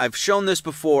 Okay? I've shown this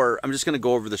before. I'm just going to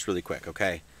go over this really quick,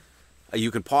 okay?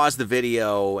 You can pause the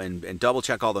video and double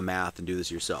check all the math and do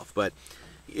this yourself. But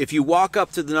if you walk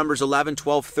up to the numbers 11,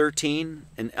 12, 13,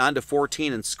 and onto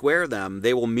 14 and square them,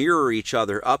 they will mirror each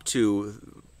other up to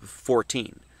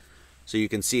 14. So you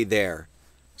can see there.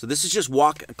 So this is just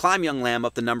climb, young lamb,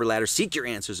 up the number ladder, seek your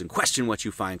answers, and question what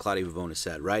you find, Claudia Vivona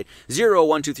said, right? 0,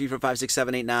 1, 2, 3, 4, 5, 6,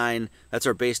 7, 8, 9. That's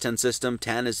our base 10 system.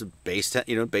 10 is base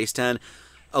 10, base 10.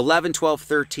 11, 12,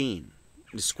 13.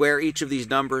 You square each of these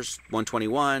numbers,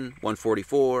 121,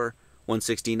 144,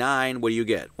 169, what do you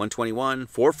get? 121,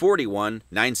 441,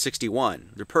 961.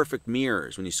 They're perfect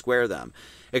mirrors when you square them,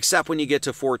 except when you get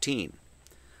to 14.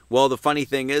 Well, the funny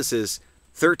thing is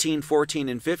 13, 14,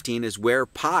 and 15 is where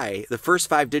pi, the first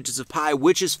 5 digits of pi,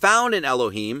 which is found in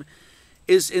Elohim,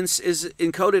 is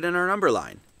encoded in our number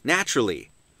line, naturally.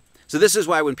 So this is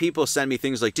why when people send me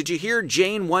things like, did you hear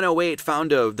Jane 108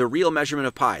 found the real measurement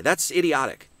of pi? That's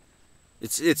idiotic.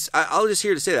 I'll just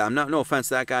here to say that. I'm no offense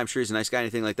to that guy. I'm sure he's a nice guy,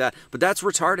 anything like that. But that's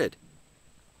retarded.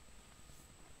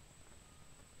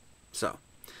 So,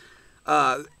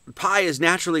 pi is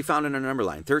naturally found in our number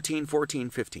line, 13, 14,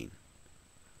 15.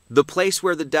 The place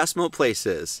where the decimal place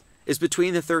is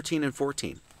between the 13 and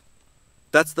 14.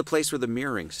 That's the place where the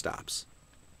mirroring stops.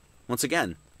 Once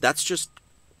again,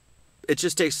 it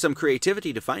just takes some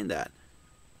creativity to find that.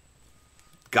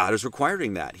 God is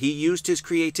requiring that. He used his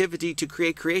creativity to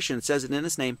create creation. It says it in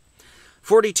his name.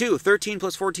 42, 13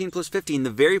 plus 14 plus 15, the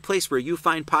very place where you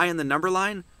find pi in the number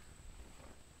line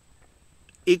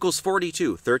equals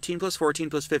 42. 13 plus 14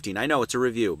 plus 15. I know it's a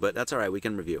review, but that's all right. We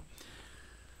can review.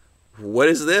 What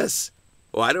is this?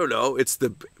 Well, I don't know. It's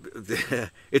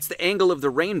it's the angle of the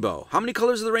rainbow. How many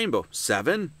colors of the rainbow?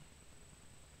 7.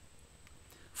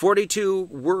 42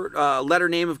 letter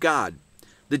name of God.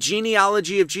 The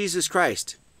genealogy of Jesus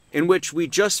Christ, in which we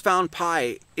just found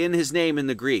pi in his name in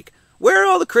the Greek. Where are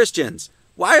all the Christians?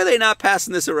 Why are they not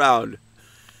passing this around?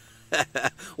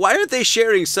 Why aren't they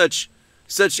sharing such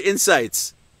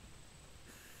insights?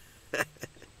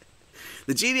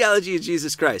 The genealogy of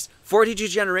Jesus Christ. 42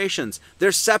 generations.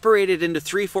 They're separated into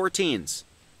 3 14s.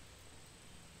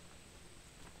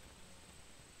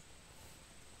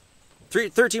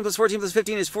 13 plus 14 plus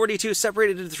 15 is 42,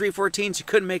 separated into 3 14s. You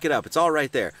couldn't make it up. It's all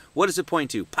right there. What does it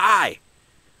point to? Pi.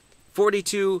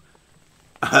 42.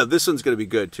 This one's going to be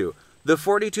good too. The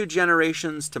 42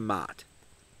 generations to Mot.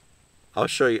 I'll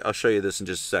show you this in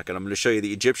just a second. I'm going to show you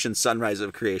the Egyptian sunrise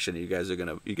of creation. You guys are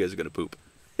gonna poop.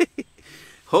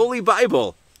 Holy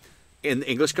Bible. In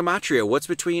English Gematria, what's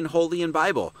between holy and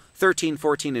Bible? 13,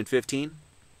 14, and 15.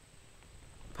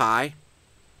 Pi.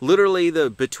 Literally the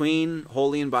between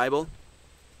holy and Bible.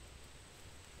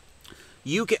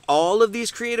 You get all of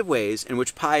these creative ways in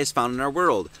which pi is found in our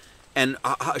world, and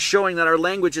showing that our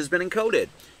language has been encoded.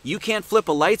 You can't flip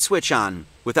a light switch on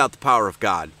without the power of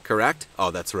God, correct? Oh,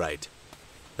 that's right.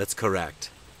 That's correct.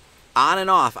 On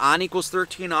and off. On equals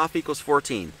 13, off equals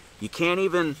 14. You can't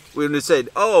even, when we said,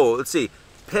 oh, let's see,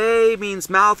 Pe means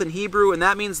mouth in Hebrew, and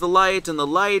that means the light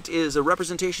is a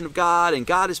representation of God, and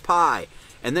God is pi.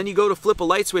 And then you go to flip a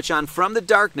light switch on from the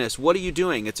darkness. What are you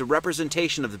doing? It's a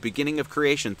representation of the beginning of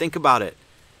creation. Think about it.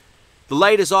 The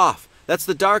light is off. That's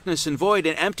the darkness and void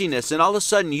and emptiness. And all of a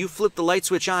sudden, you flip the light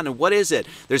switch on. And what is it?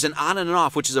 There's an on and an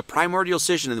off, which is a primordial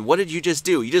scission. And what did you just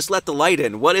do? You just let the light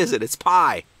in. What is it? It's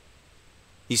pi.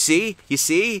 You see? You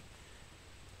see?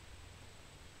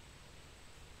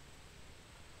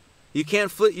 You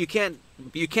can't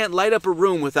light up a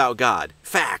room without God.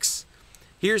 Facts.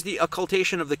 Here's the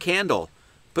occultation of the candle.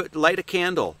 Light a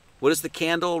candle. What is the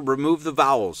candle? Remove the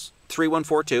vowels.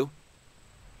 3142.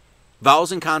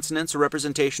 Vowels and consonants, a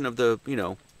representation of the,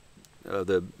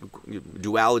 the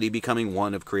duality becoming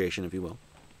one of creation, if you will.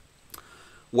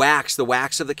 Wax, the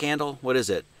wax of the candle, what is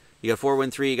it? You got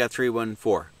 413, you got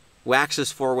 314. Wax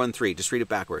is 413. Just read it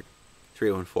backward.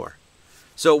 314.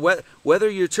 So whether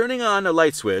you're turning on a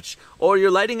light switch or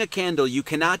you're lighting a candle, you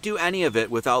cannot do any of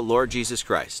it without Lord Jesus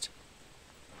Christ.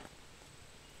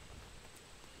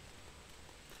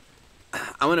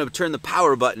 I'm going to turn the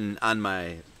power button on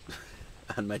my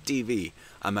TV,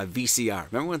 on my VCR.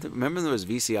 Remember when there was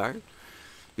VCRs?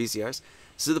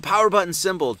 So the power button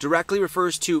symbol directly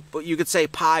refers to, you could say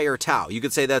pi or tau. You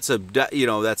could say that's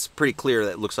that's pretty clear.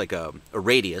 That looks like a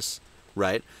radius,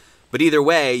 right? But either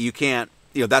way, you can't,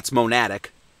 that's monadic.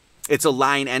 It's a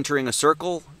line entering a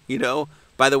circle,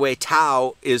 By the way,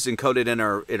 tau is encoded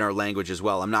in our language as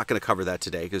well. I'm not going to cover that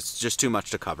today because it's just too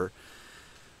much to cover.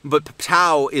 But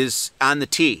tau is on the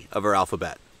T of our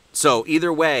alphabet. So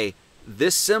either way,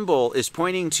 this symbol is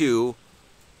pointing to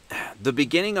the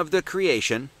beginning of the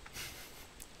creation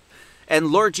and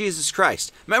Lord Jesus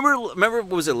Christ. Remember,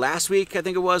 was it last week, I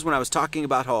think it was, when I was talking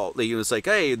about how it was like,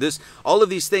 hey, all of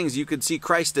these things, you could see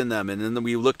Christ in them. And then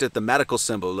we looked at the medical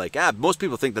symbol, like, most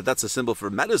people think that that's a symbol for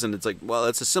medicine. It's like, well,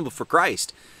 it's a symbol for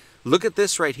Christ. Look at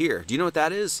this right here. Do you know what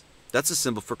that is? That's a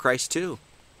symbol for Christ too.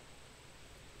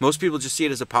 Most people just see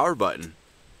it as a power button.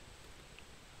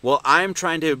 Well, I'm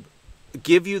trying to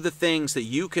give you the things that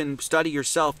you can study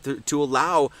yourself to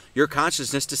allow your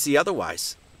consciousness to see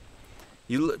otherwise.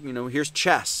 Here's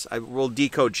chess. We'll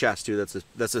decode chess too.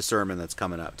 That's a sermon that's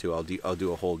coming up too. I'll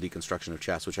do a whole deconstruction of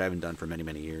chess, which I haven't done for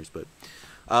many years. But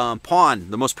pawn,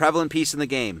 the most prevalent piece in the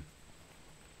game.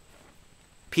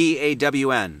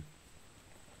 PAWN.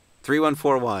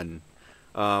 3141.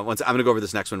 I'm going to go over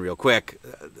this next one real quick.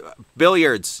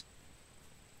 Billiards.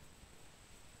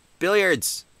 The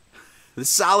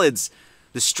solids.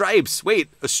 The stripes. Wait,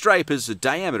 a stripe is a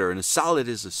diameter and a solid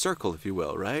is a circle, if you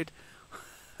will, right?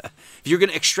 If you're going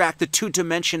to extract the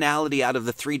two-dimensionality out of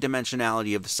the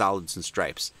three-dimensionality of the solids and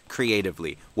stripes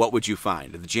creatively, what would you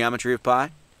find? The geometry of pi?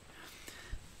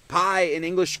 Pi in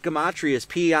English gematria is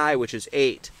pi, which is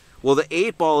 8. Well, the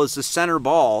 8 ball is the center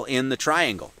ball in the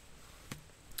triangle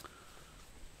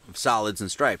of solids and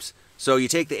stripes. So you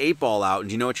take the 8 ball out, and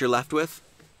do you know what you're left with?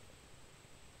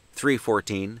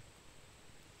 314.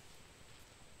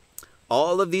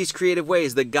 All of these creative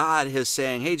ways that God is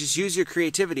saying, hey, just use your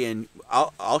creativity and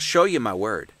I'll show you my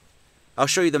word. I'll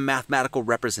show you the mathematical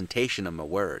representation of my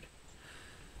word.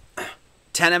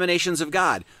 10 emanations of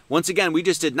God. Once again, we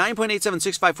just did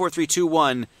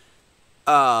 9.87654321,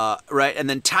 right? And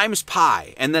then times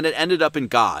pi, and then it ended up in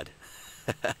God,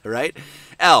 right?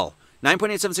 L,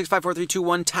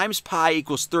 9.87654321 times pi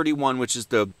equals 31, which is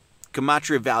the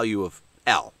gematria value of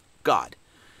L, God.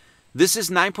 This is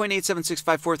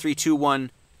 9.87654321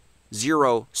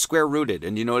 square rooted.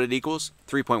 And do you know what it equals?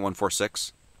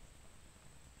 3.146.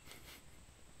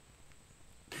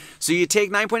 So you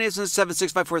take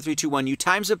 9.87654321, you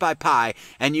times it by pi,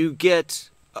 and you get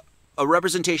a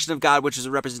representation of God, which is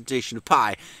a representation of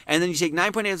pi. And then you take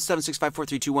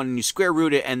 9.87654321 and you square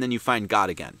root it, and then you find God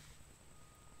again.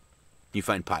 You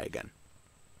find pi again.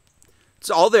 It's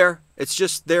all there. It's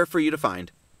just there for you to find.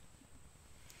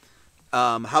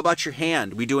 How about your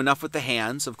hand? We do enough with the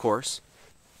hands, of course.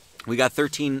 We got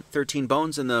 13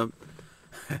 bones in the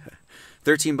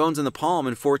 13 bones in the palm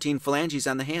and 14 phalanges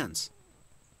on the hands.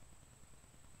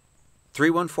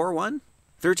 3141?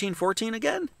 1314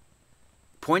 again?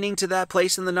 Pointing to that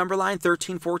place in the number line,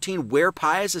 1314, where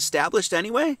pi is established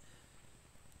anyway?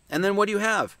 And then what do you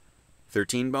have?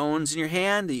 13 bones in your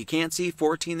hand that you can't see,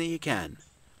 14 that you can.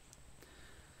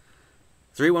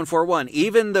 3141.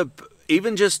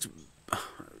 Even just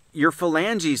your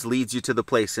phalanges leads you to the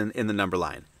place in the number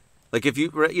line. Like if you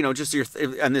just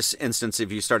in this instance, if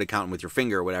you started counting with your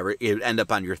finger or whatever, it would end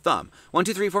up on your thumb. 1,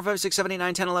 2, 3, 4, 5, 6, 7, 8,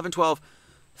 9, 10, 11, 12,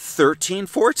 13,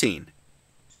 14.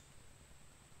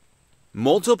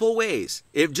 Multiple ways.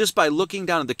 If just by looking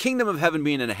down at the kingdom of heaven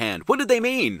being in a hand, what did they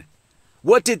mean?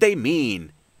 What did they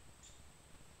mean?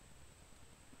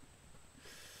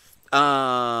 You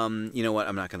know what?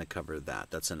 I'm not going to cover that.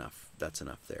 That's enough. That's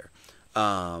enough there.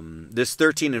 This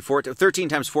 13 and 14, 13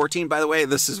 times 14, by the way,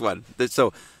 this is what,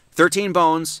 so 13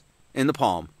 bones in the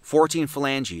palm, 14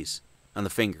 phalanges on the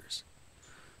fingers.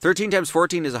 13 times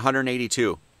 14 is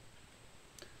 182.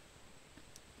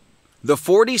 The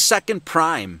 42nd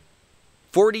prime,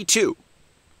 42.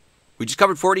 We just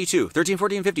covered 42, 13,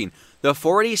 14, 15. The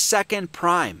 42nd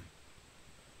prime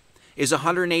is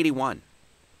 181,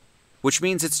 which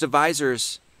means its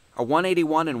divisors are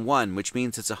 181 and 1, which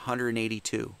means it's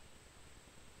 182.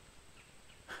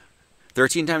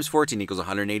 13 times 14 equals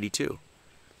 182.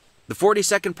 The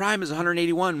 42nd prime is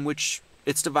 181, which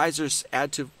its divisors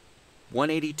add to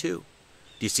 182.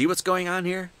 Do you see what's going on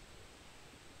here?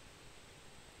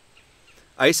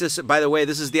 Isis, by the way,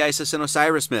 this is the Isis and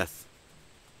Osiris myth.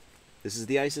 This is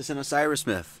the Isis and Osiris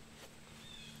myth.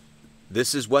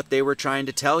 This is what they were trying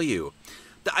to tell you.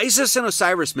 The Isis and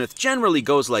Osiris myth generally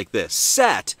goes like this.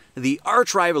 Set, the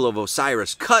arch-rival of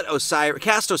Osiris,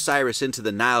 cast Osiris into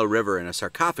the Nile River in a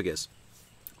sarcophagus,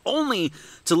 only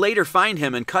to later find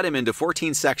him and cut him into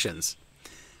 14 sections.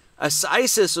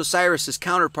 Isis, Osiris's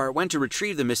counterpart, went to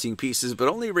retrieve the missing pieces, but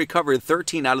only recovered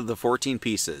 13 out of the 14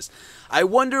 pieces. I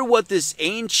wonder what this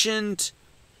ancient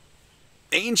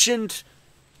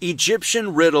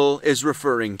Egyptian riddle is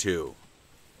referring to.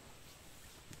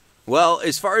 Well,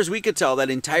 as far as we could tell, that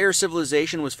entire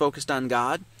civilization was focused on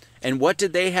God. And what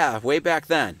did they have way back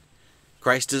then?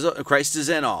 Christ is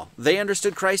in all. They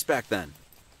understood Christ back then.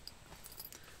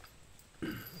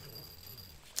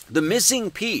 The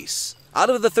missing piece, out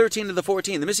of the 13 to the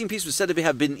 14, the missing piece was said to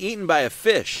have been eaten by a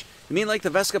fish. You mean like the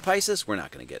Vesca Pisces? We're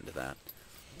not going to get into that.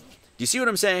 Do you see what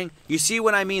I'm saying? You see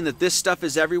what I mean, that this stuff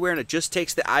is everywhere and it just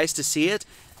takes the eyes to see it?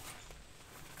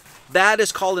 That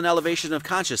is called an elevation of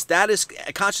consciousness. That is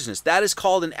consciousness. That is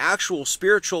called an actual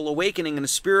spiritual awakening and a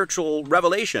spiritual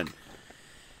revelation.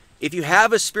 If you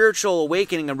have a spiritual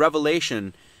awakening and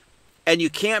revelation and you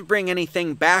can't bring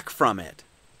anything back from it,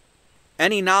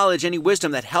 any knowledge, any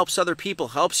wisdom that helps other people,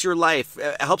 helps your life,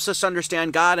 helps us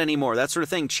understand God anymore, that sort of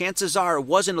thing, chances are it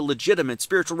wasn't a legitimate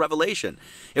spiritual revelation.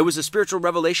 It was a spiritual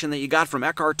revelation that you got from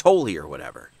Eckhart Tolle or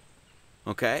whatever.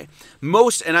 Okay?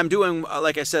 And I'm doing,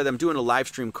 like I said, I'm doing a live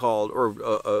stream called,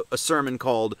 or a sermon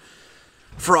called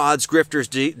Frauds, Grifters,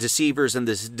 Deceivers, and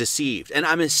the Deceived. And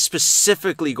I'm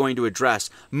specifically going to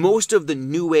address most of the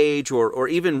New Age or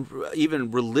even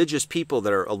religious people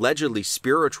that are allegedly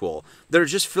spiritual that are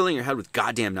just filling your head with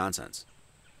goddamn nonsense.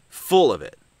 Full of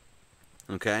it.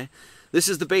 Okay? This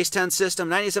is the base 10 system,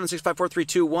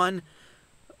 987654321.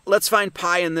 Let's find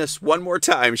pi in this one more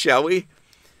time, shall we?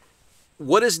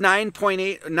 What is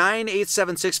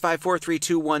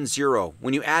 9.897654321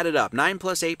 when you add it up? 9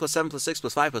 plus 8 plus 7 plus 6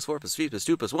 plus 5 plus 4 plus 3 plus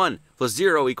 2 plus 1 plus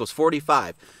 0 equals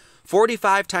 45.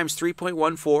 45 times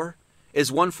 3.14 is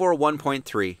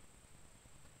 141.3.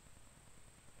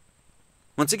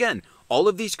 Once again, all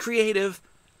of these creative,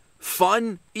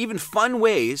 fun, even fun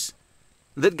ways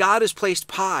that God has placed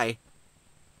pi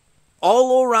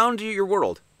all around your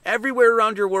world, everywhere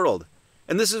around your world.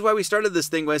 And this is why we started this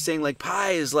thing by saying, like,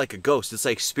 pi is like a ghost. It's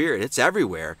like spirit. It's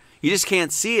everywhere. You just can't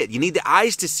see it. You need the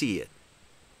eyes to see it.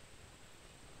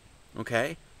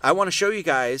 Okay? I want to show you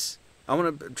guys. I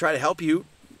want to try to help you,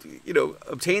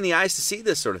 obtain the eyes to see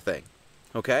this sort of thing.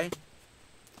 Okay?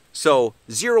 So,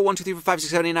 0, 1, 2, 3, 4, 5,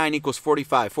 6, 7, 8, 9 equals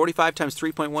 45. 45 times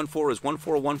 3.14 is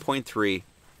 141.3.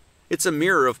 It's a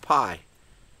mirror of pi.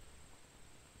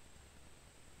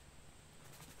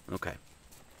 Okay.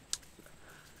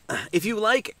 If you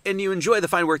like and you enjoy the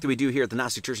fine work that we do here at the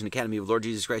Gnostic Church and Academy of Lord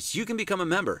Jesus Christ, you can become a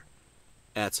member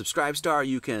at Subscribestar.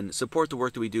 You can support the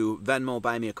work that we do, Venmo,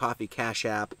 Buy Me a Coffee, Cash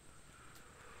App.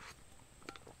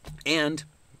 And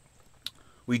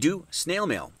we do snail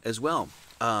mail as well.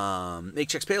 Make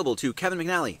checks payable to Kevin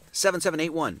McNally,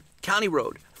 7781 County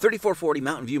Road, 3440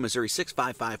 Mountain View, Missouri,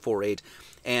 65548.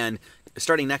 And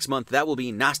starting next month, that will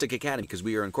be Gnostic Academy, because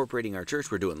we are incorporating our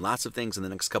church. We're doing lots of things in the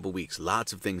next couple weeks.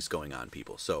 Lots of things going on,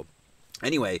 people. So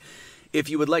anyway, if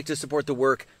you would like to support the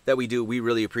work that we do, we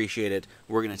really appreciate it.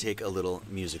 We're going to take a little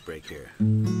music break here.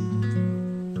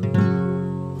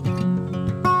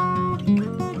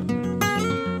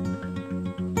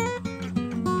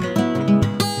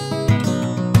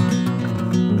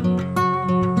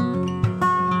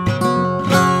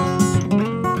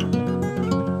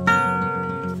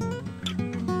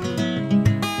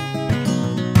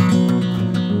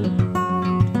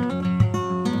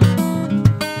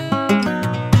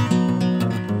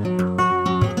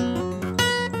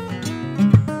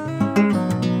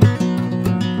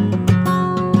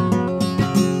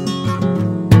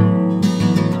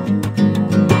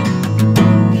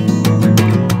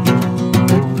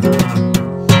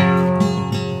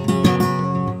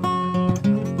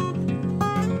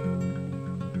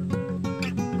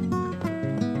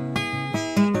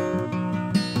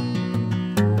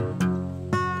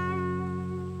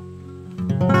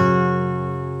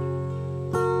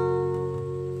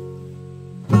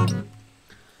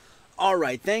 All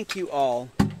right, thank you all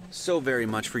so very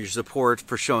much for your support,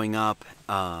 for showing up.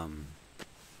 I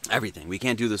Everything. We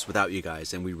can't do this without you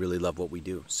guys, and we really love what we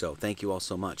do. So thank you all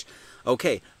so much.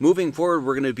 Okay, moving forward,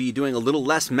 we're going to be doing a little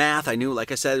less math. I knew,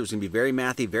 like I said, it was going to be very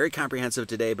mathy, very comprehensive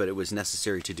today, but it was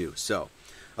necessary to do. So,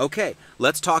 okay,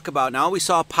 let's talk about, now we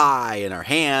saw pi in our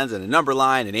hands and a number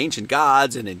line and ancient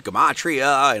gods and in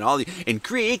gematria and all the, in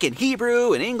Greek and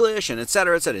Hebrew and English and et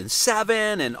cetera, and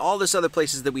 7 and all this other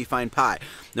places that we find pi.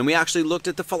 Then we actually looked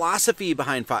at the philosophy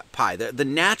behind pi, the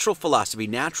natural philosophy,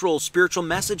 natural spiritual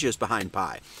messages behind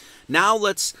pi. Now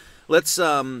let's put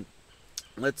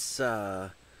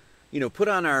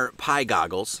on our pi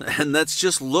goggles and let's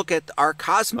just look at our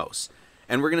cosmos.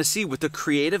 And we're going to see with the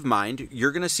creative mind,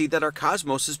 you're going to see that our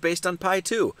cosmos is based on pi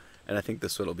too. And I think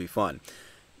this one will be fun.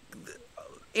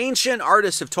 Ancient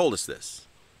artists have told us this.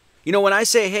 You know, when I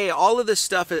say, hey, all of this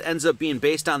stuff ends up being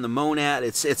based on the monad,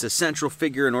 it's a central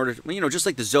figure in order to, just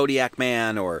like the Zodiac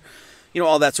Man or,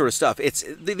 all that sort of stuff.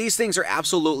 These things are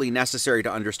absolutely necessary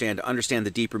to understand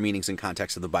the deeper meanings and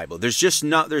context of the Bible. There's just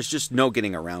no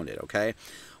getting around it, okay?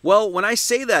 Well, when I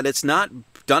say that, it's not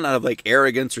done out of like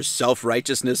arrogance or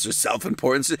self-righteousness or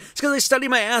self-importance. It's because I study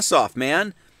my ass off,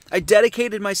 man. I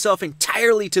dedicated myself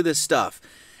entirely to this stuff.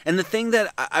 And the thing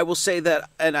that I will say that,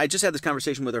 and I just had this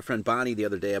conversation with our friend Bonnie the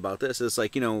other day about this, is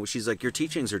like, she's like, your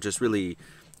teachings are just really,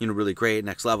 really great,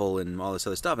 next level and all this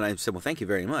other stuff. And I said, well, thank you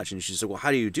very much. And she said, well,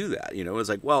 how do you do that? It's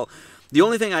like, well, the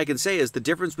only thing I can say is the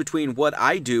difference between what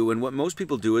I do and what most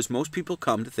people do is most people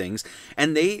come to things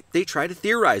and they try to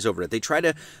theorize over it. They try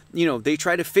to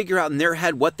figure out in their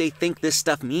head what they think this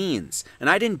stuff means. And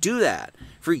I didn't do that.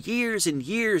 For years and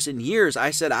years and years,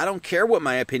 I said, I don't care what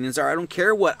my opinions are. I don't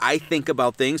care what I think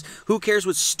about things. Who cares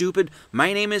what stupid,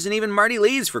 my name isn't even Marty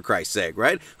Leeds, for Christ's sake,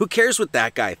 right? Who cares what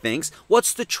that guy thinks?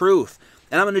 What's the truth?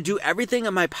 And I'm going to do everything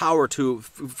in my power to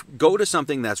go to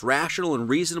something that's rational and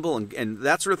reasonable and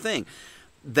that sort of thing.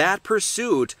 That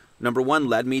pursuit, number one,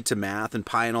 led me to math and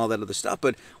pi and all that other stuff.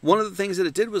 But one of the things that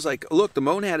it did was like, look, the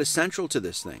monad is central to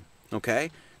this thing,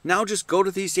 okay? Now just go to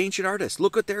these ancient artists.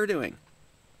 Look what they're doing.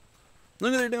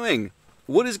 Look what they're doing.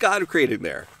 What is God creating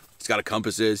there? He's got a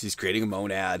compasses. He's creating a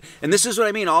monad. And this is what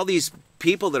I mean. All these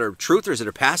people that are truthers that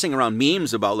are passing around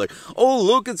memes about like, oh,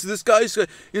 look, it's this guy's,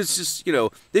 it's just,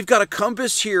 they've got a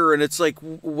compass here. And it's like,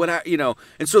 and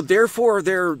so therefore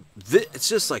it's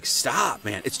just like, stop,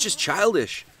 man. It's just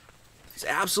childish. It's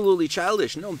absolutely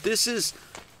childish. No, this is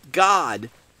God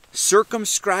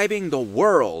circumscribing the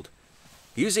world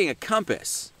using a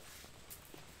compass.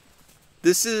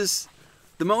 This is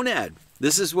the monad.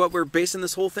 This is what we're basing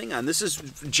this whole thing on. This is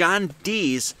John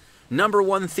Dee's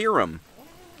 #1 theorem.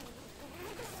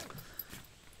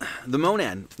 The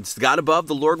monad, it's God above,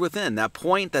 the Lord within. That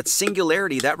point, that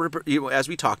singularity, that as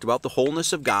we talked about, the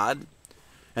wholeness of God,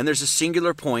 and there's a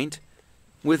singular point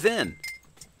within.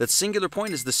 That singular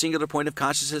point is the singular point of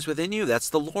consciousness within you. That's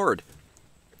the Lord.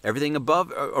 Everything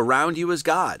above, around you is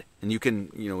God. And you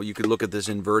can look at this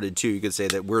inverted too. You could say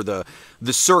that we're the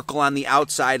circle on the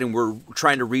outside and we're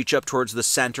trying to reach up towards the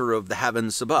center of the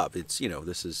heavens above. It's,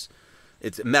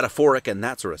 it's metaphoric in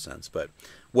that sort of sense. But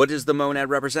what does the monad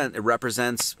represent? It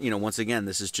represents, once again,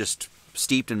 this is just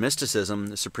steeped in mysticism,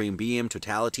 the supreme being,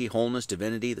 totality, wholeness,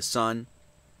 divinity, the sun.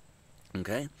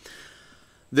 Okay?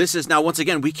 This is, now once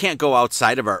again, we can't go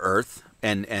outside of our earth.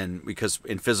 And because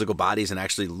in physical bodies and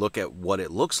actually look at what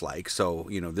it looks like. So,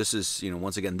 this is,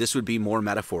 once again, this would be more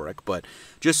metaphoric. But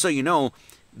just so you know,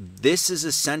 this is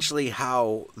essentially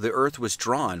how the earth was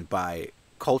drawn by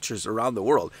cultures around the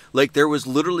world. Like there was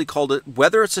literally called it,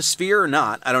 whether it's a sphere or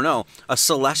not, I don't know, a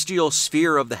celestial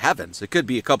sphere of the heavens. It could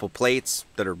be a couple plates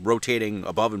that are rotating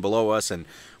above and below us and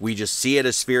we just see it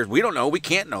as spheres. We don't know. We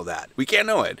can't know that. We can't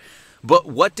know it. But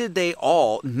what did they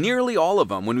all, nearly all of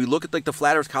them, when we look at like the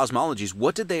flat earth cosmologies,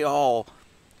 what did they all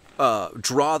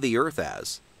draw the earth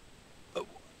as?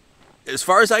 As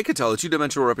far as I could tell, a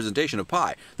two-dimensional representation of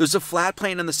pi. There's a flat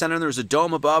plane in the center, and there's a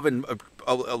dome above, and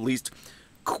at least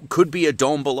could be a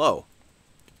dome below.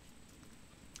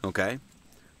 Okay?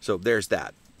 So there's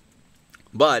that.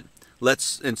 But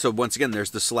and so once again, there's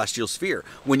the celestial sphere.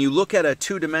 When you look at a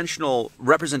two-dimensional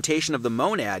representation of the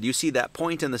monad, you see that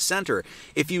point in the center.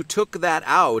 If you took that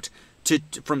out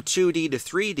from 2D to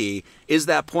 3D, is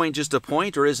that point just a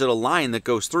point or is it a line that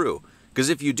goes through? Because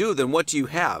if you do, then what do you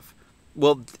have?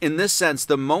 Well, in this sense,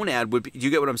 the monad would be,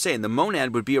 you get what I'm saying? The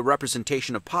monad would be a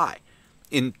representation of pi,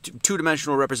 in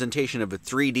two-dimensional representation of a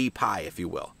 3D pi, if you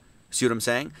will. See what I'm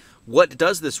saying? What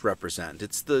does this represent?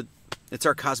 It's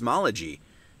our cosmology.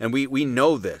 And we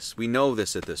know this. We know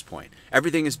this at this point.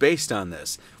 Everything is based on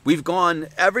this. We've gone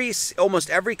almost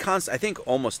every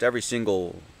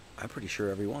single, I'm pretty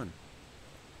sure every one.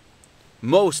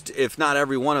 Most, if not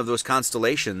every one of those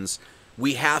constellations,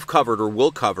 we have covered or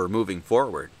will cover moving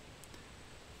forward.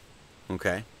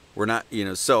 Okay? We're not,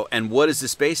 so, and what is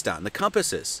this based on? The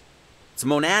compasses. It's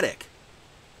monadic.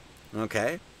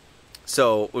 Okay?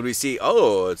 So when we see,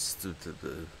 oh, it's the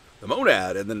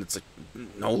monad, and then it's like,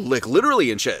 no, like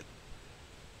literally and shit.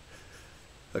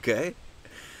 Okay?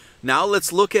 Now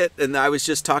let's look at, and I was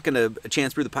just talking to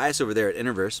Chance Brew the Pious over there at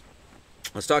Interverse.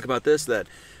 Let's talk about this, that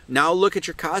now look at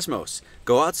your cosmos.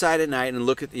 Go outside at night and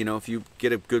look at, if you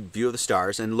get a good view of the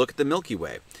stars, and look at the Milky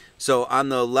Way. So on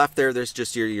the left there's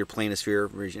just your planisphere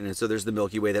region, and so there's the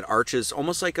Milky Way that arches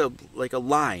almost like a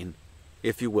line,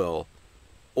 if you will,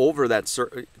 over that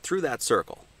through that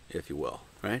circle, if you will,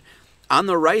 right? On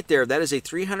the right there, that is a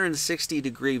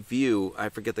 360-degree view. I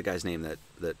forget the guy's name that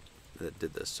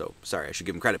did this, so sorry, I should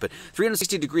give him credit, but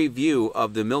 360-degree view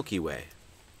of the Milky Way.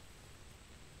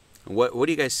 What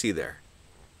do you guys see there?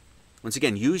 Once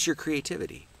again, use your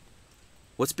creativity.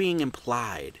 What's being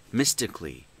implied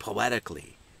mystically,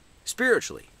 poetically,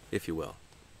 spiritually, if you will?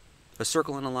 A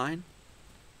circle and a line?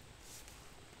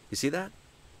 You see that?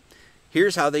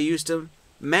 Here's how they used to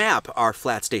map our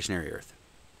flat stationary Earth.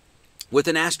 With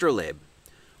an astrolabe.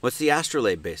 What's the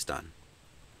astrolabe based on?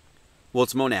 Well,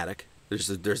 it's monadic. There's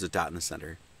a dot in the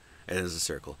center. And there's a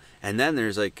circle. And then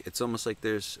there's like, it's almost like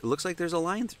it looks like there's a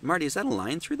line. Marty, is that a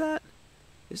line through that?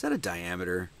 Is that a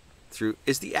diameter through?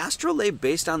 Is the astrolabe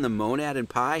based on the monad and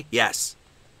pi? Yes.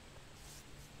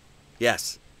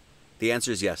 Yes. The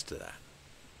answer is yes to that.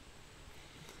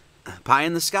 Pie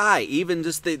in the sky, even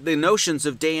just the notions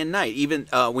of day and night, even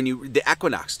the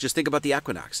equinox, just think about the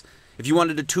equinox. If you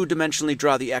wanted to two-dimensionally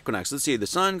draw the equinox, let's see, the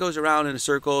sun goes around in a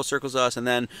circle, circles us, and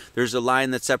then there's a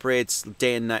line that separates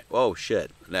day and night. Oh,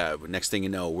 shit. Next thing you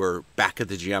know, we're back at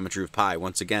the geometry of pi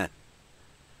once again.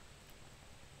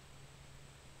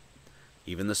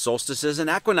 Even the solstices and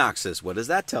equinoxes, what does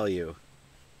that tell you?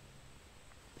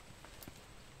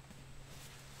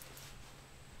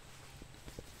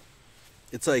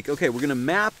 It's like, okay, we're going to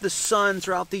map the sun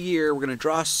throughout the year. We're going to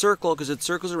draw a circle because it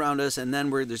circles around us. And then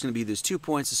there's going to be these 2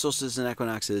 points, the solstices and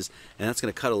equinoxes. And that's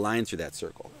going to cut a line through that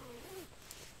circle.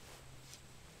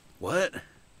 What?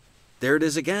 There it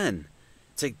is again.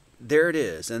 It's like, there it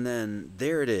is. And then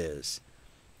there it is.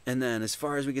 And then as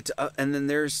far as we get to, and then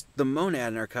there's the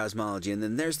monad in our cosmology. And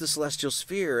then there's the celestial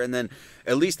sphere. And then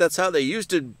at least that's how they used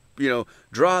to,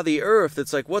 draw the earth.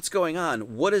 It's like, what's going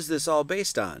on? What is this all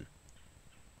based on?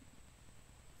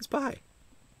 It's pi.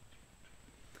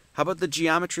 How about the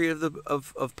geometry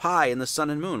of pi and the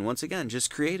sun and moon? Once again,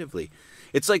 just creatively.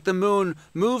 It's like the moon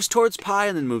moves towards pi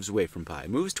and then moves away from pi.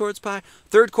 Moves towards pi.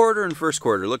 Third quarter and first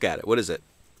quarter. Look at it. What is it?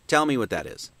 Tell me what that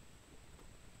is.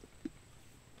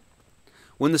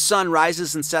 When the sun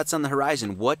rises and sets on the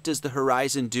horizon, what does the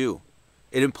horizon do?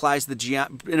 It implies I do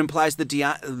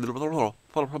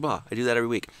that every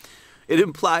week. It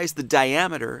implies the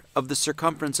diameter of the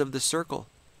circumference of the circle.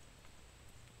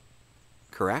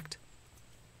 Correct?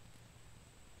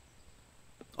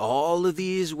 All of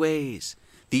these ways,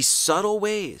 these subtle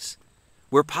ways,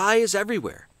 where pi is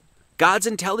everywhere. God's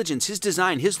intelligence, his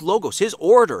design, his logos, his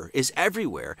order is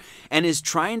everywhere and is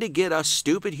trying to get us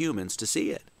stupid humans to see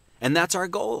it. And that's our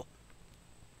goal,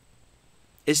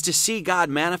 is to see God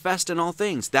manifest in all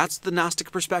things. That's the Gnostic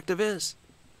perspective is.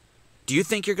 Do you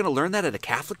think you're going to learn that at a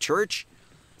Catholic church?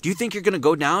 Do you think you're going to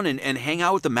go down and hang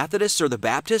out with the Methodists or the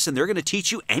Baptists and they're going to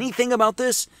teach you anything about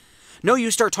this? No, you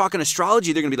start talking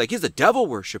astrology, they're going to be like, he's a devil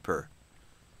worshiper.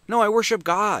 No, I worship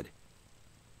God.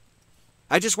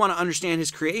 I just want to understand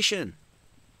his creation.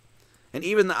 And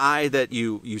even the eye that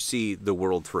you see the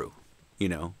world through,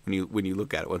 when you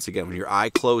look at it, once again, when your eye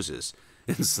closes,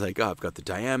 it's like, oh, I've got the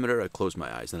diameter, I close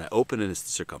my eyes, then I open it, it's the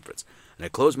circumference. And I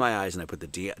close my eyes and I put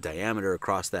the diameter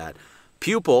across that.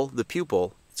 The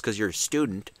pupil, it's because you're a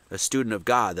student of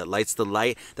God that lights the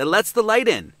light, that lets the light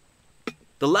in.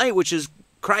 The light, which is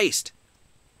Christ,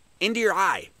 into your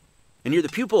eye. And you're the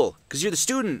pupil because you're the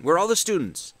student. We're all the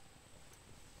students.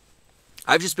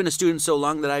 I've just been a student so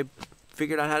long that I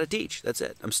figured out how to teach. That's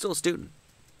it. I'm still a student.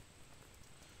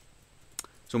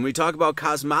 So when we talk about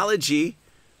cosmology,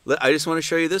 I just want to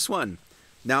show you this one.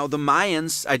 Now, the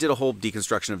Mayans, I did a whole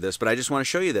deconstruction of this, but I just want to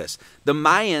show you this. The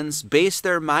Mayans based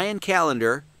their Mayan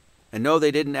calendar. And no,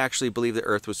 they didn't actually believe the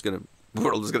world was going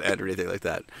to end or anything like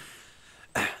that.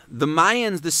 The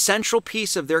Mayans, the central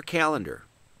piece of their calendar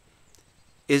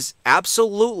is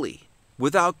absolutely,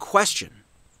 without question,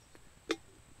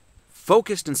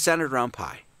 focused and centered around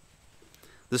pi.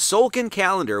 The Tzolk'in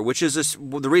calendar, which is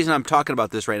the reason I'm talking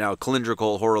about this right now,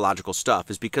 calendrical, horological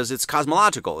stuff, is because it's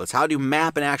cosmological. It's how do you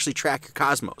map and actually track your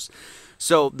cosmos.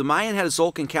 So the Mayan had a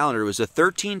Tzolk'in calendar. It was a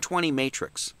 1320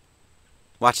 matrix.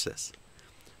 Watch this.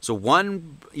 So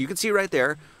you can see right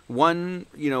there, one,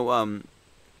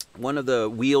 one of the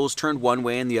wheels turned one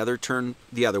way and the other turned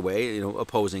the other way,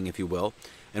 opposing, if you will.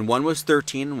 And one was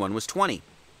 13 and one was 20.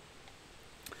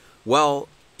 Well,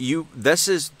 this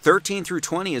is 13 through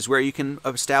 20 is where you can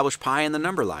establish pi in the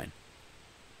number line.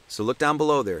 So look down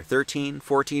below there, 13,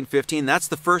 14, 15. That's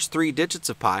the first 3 digits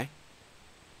of pi.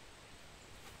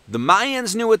 The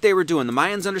Mayans knew what they were doing. The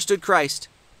Mayans understood Christ.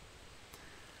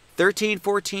 13,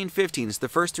 14, 15 is the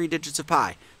first 3 digits of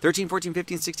pi. 13, 14,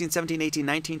 15, 16, 17, 18,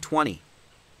 19, 20.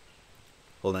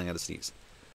 Hold on, I gotta sneeze.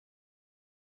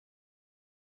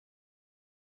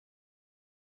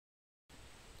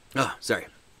 Oh, sorry.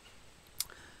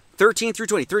 13 through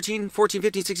 20. 13, 14,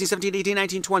 15, 16, 17, 18,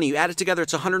 19, 20. You add it together,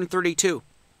 it's 132.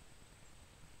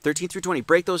 13 through 20.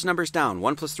 Break those numbers down.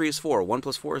 1 plus 3 is 4. 1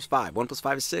 plus 4 is 5. 1 plus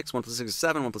 5 is 6. 1 plus 6 is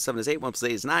 7. 1 plus 7 is 8. 1 plus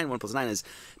 8 is 9. 1 plus 9 is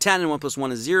 10. And 1 plus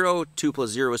 1 is 0. 2 plus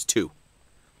 0 is 2.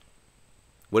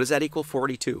 What does that equal?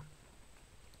 42.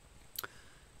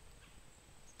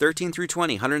 13 through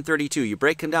 20, 132. You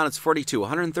break them down, it's 42.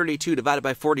 132 divided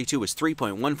by 42 is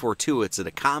 3.142. It's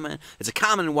a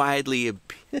common and widely...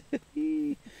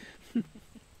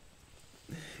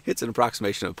 It's an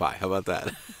approximation of pi. How about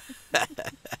that?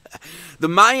 The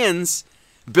Mayans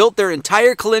built their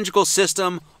entire calendrical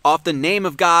system off the name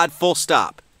of God, full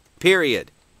stop.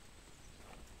 Period.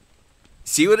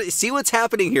 See what's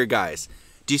happening here, guys?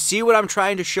 Do you see what I'm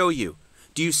trying to show you?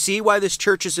 Do you see why this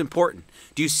church is important?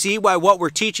 Do you see why what we're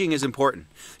teaching is important?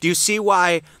 Do you see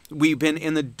why we've been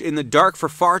in the dark for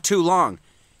far too long?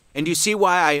 And do you see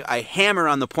why I hammer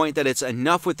on the point that it's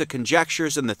enough with the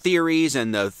conjectures and the theories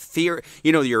and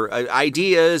your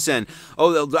ideas and,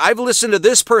 oh, I've listened to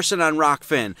this person on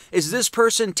Rockfin. Is this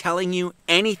person telling you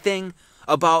anything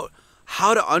about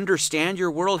how to understand your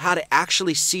world, how to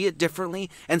actually see it differently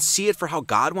and see it for how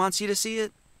God wants you to see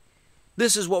it?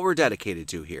 This is what we're dedicated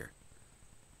to here.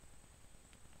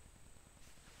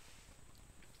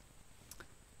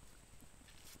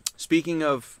 Speaking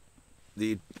of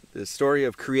the story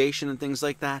of creation and things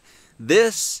like that,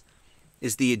 this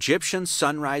is the Egyptian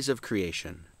sunrise of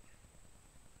creation.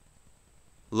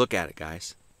 Look at it,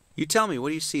 guys. You tell me, what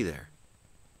do you see there?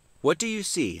 What do you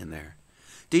see in there?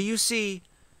 Do you see...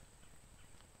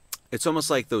 It's almost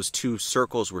like those 2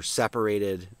 circles were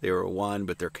separated. They were one,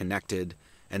 but they're connected.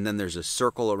 And then there's a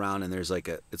circle around, and there's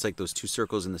it's like those 2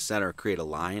 circles in the center create a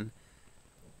line.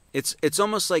 It's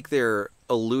almost like they're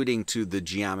alluding to the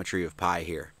geometry of pi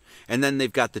here. And then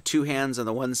they've got the 2 hands on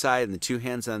the one side and the 2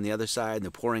 hands on the other side, and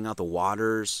they're pouring out the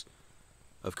waters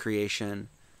of creation.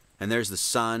 And there's the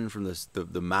sun from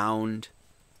the mound.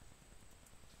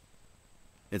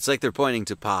 It's like they're pointing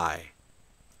to pi.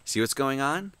 See what's going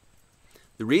on?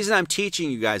 The reason I'm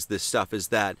teaching you guys this stuff is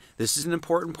that this is an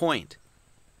important point.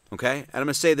 Okay? And I'm going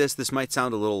to say this might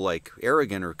sound a little like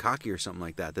arrogant or cocky or something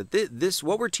like that. That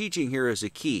what we're teaching here is a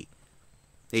key.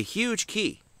 A huge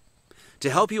key to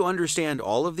help you understand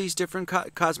all of these different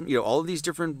all of these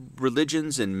different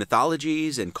religions and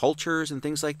mythologies and cultures and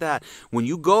things like that. When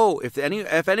you go, if any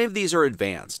of these are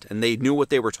advanced and they knew what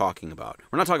they were talking about,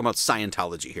 we're not talking about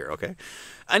Scientology here, okay?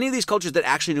 Any of these cultures that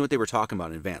actually knew what they were talking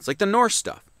about in advance, like the Norse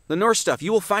stuff. The Norse stuff,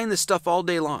 you will find this stuff all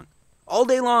day long. All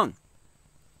day long.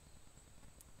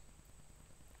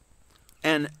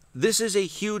 And this is a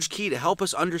huge key to help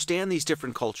us understand these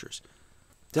different cultures.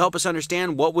 To help us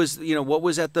understand what was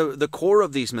at the core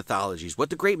of these mythologies, what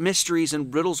the great mysteries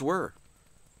and riddles were.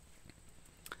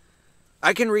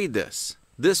 I can read this.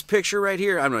 This picture right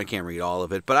here, I can't read all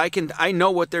of it, but I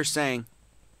know what they're saying.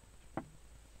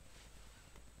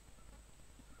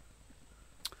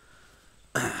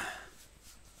 I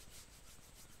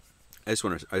just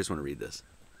want to read this.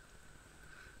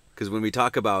 Because when we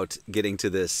talk about getting to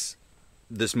this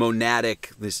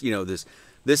monadic,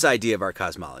 this idea of our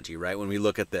cosmology, right? When we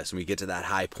look at this and we get to that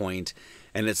high point,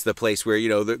 and it's the place where,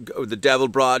 the devil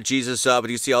brought Jesus up,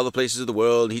 and you see all the places of the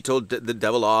world, and he told the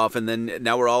devil off, and then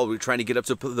now we're trying to get up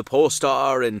to the pole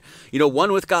star, and,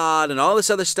 one with God, and all this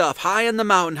other stuff, high in the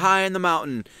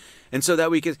mountain. And so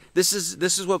that we could, this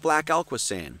is what Black Elk was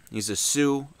saying. He's a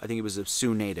Sioux, I think he was a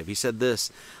Sioux native. He said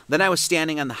this, "Then I was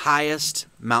standing on the highest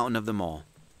mountain of them all,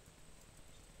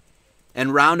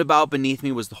 and round about beneath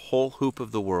me was the whole hoop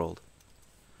of the world.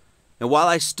 And while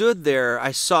I stood there,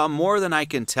 I saw more than I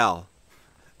can tell.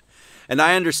 And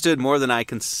I understood more than I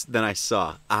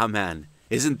saw." Amen.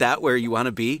 Isn't that where you want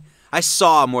to be? I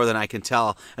saw more than I can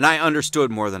tell, and I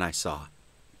understood more than I saw.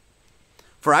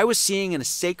 For I was seeing in a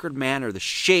sacred manner the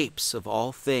shapes of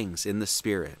all things in the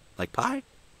Spirit, like pi,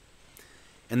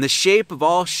 and the shape of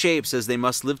all shapes as they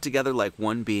must live together like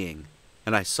one being.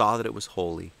 And I saw that it was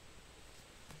holy.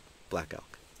 Black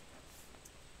Elk.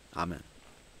 Amen.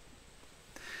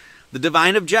 The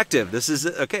divine objective. This is,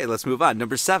 okay, let's move on.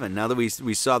 Number 7. Now that we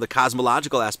saw the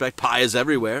cosmological aspect, pi is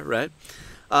everywhere, right?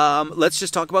 Let's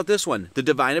just talk about this one. The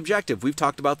divine objective. We've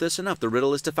talked about this enough. The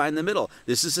riddle is to find the middle.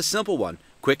 This is a simple one.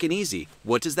 Quick and easy.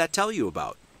 What does that tell you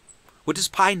about? What does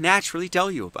pi naturally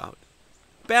tell you about?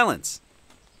 Balance.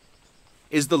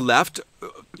 Is the left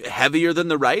heavier than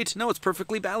the right? No, it's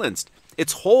perfectly balanced.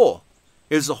 It's whole.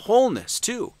 It's a wholeness,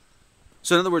 too.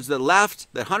 So in other words, the left,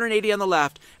 the 180 on the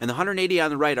left and the 180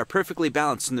 on the right are perfectly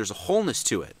balanced, and there's a wholeness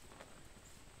to it.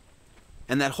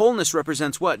 And that wholeness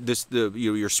represents what?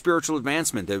 Your spiritual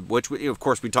advancement, which of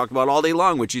course we talked about all day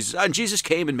long, which is Jesus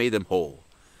came and made them whole.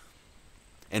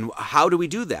 And how do we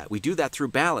do that? We do that through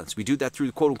balance. We do that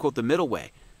through, quote unquote, the middle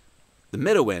way. The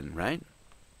middle-win, right?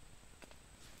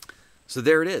 So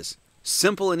there it is.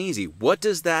 Simple and easy. What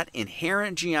does that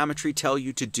inherent geometry tell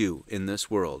you to do in this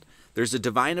world? There's a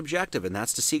divine objective, and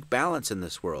that's to seek balance in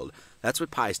this world. That's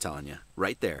what pi's telling you,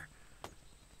 right there.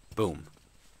 Boom.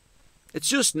 It's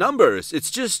just numbers.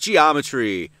 It's just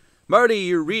geometry. Marty,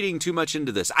 you're reading too much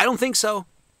into this. I don't think so.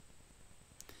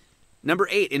 Number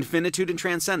 8, infinitude and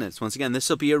transcendence. Once again, this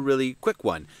will be a really quick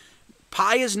one.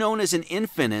 Pi is known as an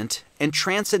infinite and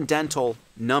transcendental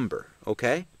number,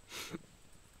 okay?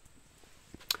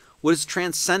 What does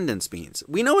transcendence means?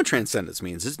 We know what transcendence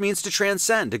means. It means to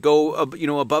transcend, to go,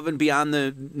 above and beyond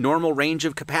the normal range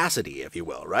of capacity, if you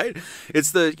will, right?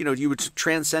 It's the, you would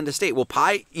transcend a state. Well,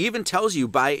 pi even tells you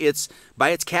by its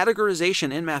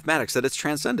categorization in mathematics that it's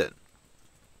transcendent.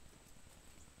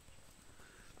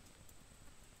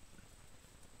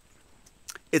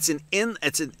 It's an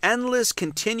endless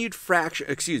continued fraction.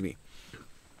 Excuse me.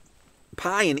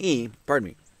 Pi and e. Pardon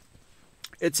me.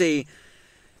 It's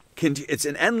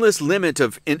an endless limit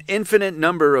of an infinite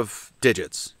number of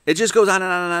digits. It just goes on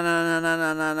and on and on and on and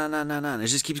on and on and on and on. It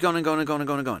just keeps going and going and going and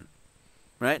going and going.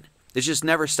 Right? It just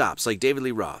never stops. Like David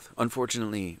Lee Roth.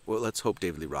 Unfortunately, well, let's hope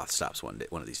David Lee Roth stops one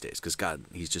of these days, because God,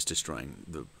 he's just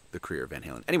destroying the career of Van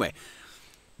Halen. Anyway,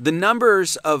 the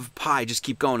numbers of pi just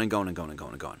keep going and going and going and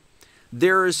going and going.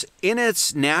 There's, in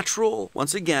its natural,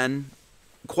 once again,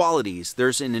 qualities,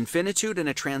 there's an infinitude and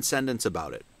a transcendence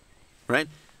about it. Right?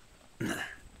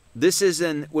 This is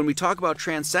when we talk about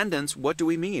transcendence, what do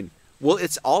we mean? Well,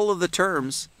 it's all of the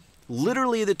terms,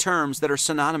 literally the terms that are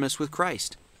synonymous with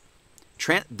Christ.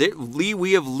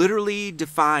 We have literally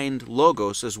defined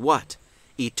logos as what?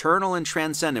 Eternal and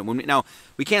transcendent. Now,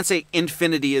 we can't say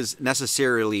infinity is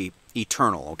necessarily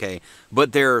eternal, okay?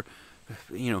 But they're,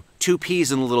 two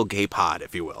peas in a little gay pod,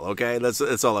 if you will, okay?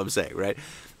 That's all I'm saying, right?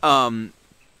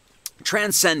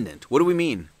 Transcendent, what do we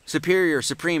mean? Superior,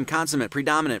 supreme, consummate,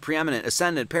 predominant, preeminent,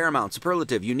 ascendant, paramount,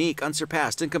 superlative, unique,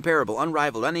 unsurpassed, incomparable,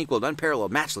 unrivaled, unequaled, unparalleled,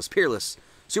 matchless, peerless,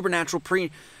 supernatural,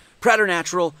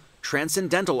 preternatural,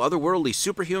 transcendental, otherworldly,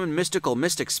 superhuman, mystical,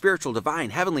 mystic, spiritual, divine,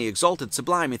 heavenly, exalted,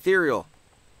 sublime, ethereal.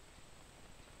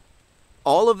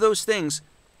 All of those things,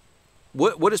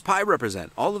 what does pi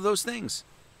represent? All of those things.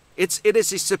 It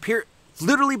is a superior,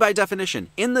 literally by definition,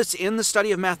 in the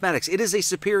study of mathematics, it is a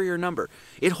superior number.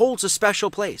 It holds a special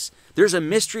place. There's a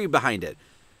mystery behind it.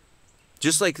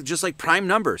 Just like prime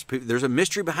numbers, there's a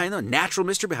mystery behind them, natural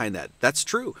mystery behind that. That's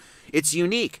true. It's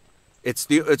unique.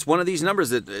 It's one of these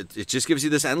numbers that it just gives you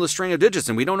this endless string of digits,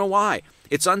 and we don't know why.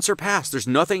 It's unsurpassed. There's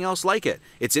nothing else like it.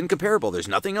 It's incomparable. There's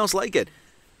nothing else like it.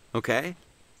 Okay?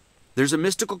 There's a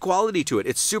mystical quality to it.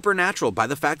 It's supernatural by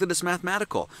the fact that it's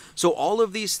mathematical. So all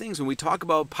of these things, when we talk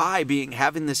about pi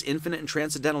having this infinite and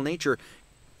transcendental nature,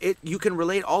 you can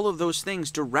relate all of those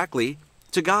things directly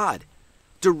to God,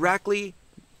 directly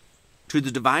to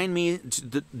the divine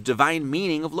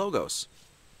meaning of logos.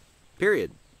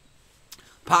 Period.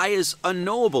 Pi is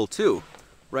unknowable too,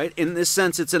 right? In this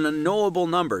sense, it's an unknowable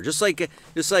number. Just like when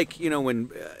it's like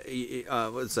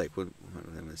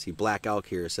when see Black Elk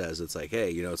here says, it's like,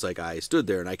 hey, it's like I stood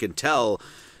there and I can tell,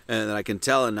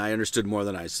 and I understood more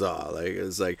than I saw. Like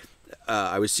it's like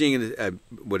I was seeing it.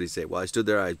 What did he say? Well, I stood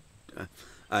there.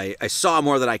 I saw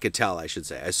more than I could tell. I should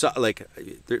say. I saw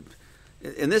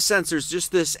in this sense, there's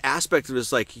just this aspect of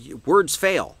this, like words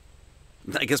fail.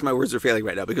 I guess my words are failing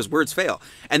right now because words fail.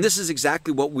 And this is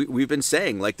exactly what we've been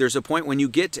saying. Like there's a point when you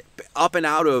get up and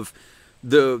out of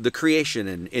the creation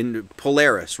and in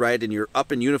Polaris, right? And you're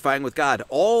up and unifying with God,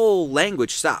 all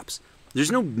language stops.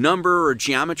 There's no number or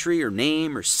geometry or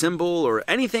name or symbol or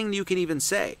anything you can even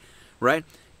say, right?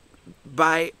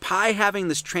 By pi having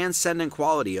this transcendent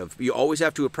quality of you always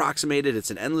have to approximate it,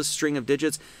 it's an endless string of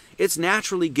digits, it's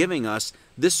naturally giving us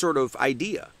this sort of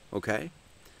idea, okay?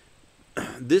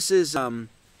 This is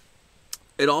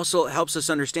It also helps us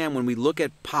understand when we look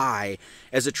at pi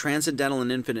as a transcendental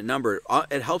and infinite number,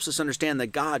 it helps us understand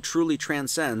that God truly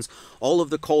transcends all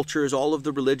of the cultures, all of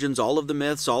the religions, all of the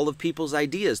myths, all of people's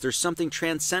ideas. There's something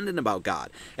transcendent about God.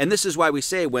 And this is why we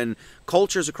say when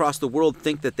cultures across the world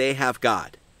think that they have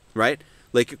God, right?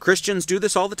 Like Christians do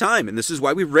this all the time, and this is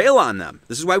why we rail on them.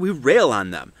 This is why we rail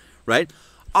on them, right?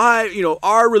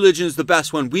 Our religion is the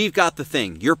best one. We've got the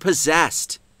thing. You're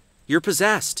possessed. You're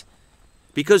possessed.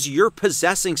 Because you're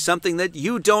possessing something that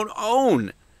you don't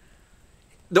own.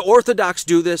 The Orthodox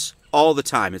do this all the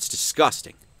time. It's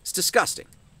disgusting. It's disgusting.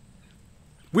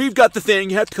 We've got the thing.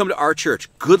 You have to come to our church.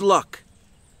 Good luck.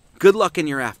 Good luck in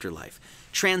your afterlife.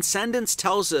 Transcendence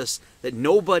tells us that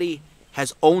nobody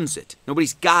owns it.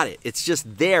 Nobody's got it. It's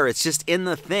just there. It's just in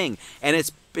the thing. And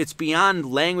it's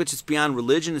beyond language. It's beyond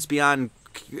religion. It's beyond,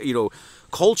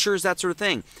 cultures, that sort of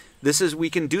thing. We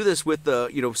can do this with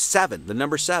the, 7, the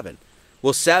number 7.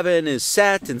 Well, 7 is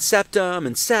set and septum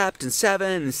and sept and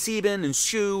 7 and sieben and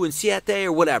shu and siete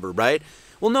or whatever, right?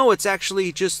 Well, no, it's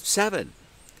actually just 7.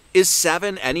 Is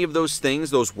 7 any of those things,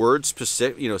 those words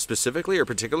specifically or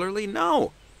particularly?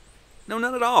 No. No,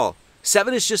 not at all.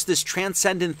 7 is just this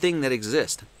transcendent thing that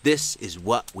exists. This is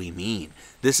what we mean.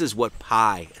 This is what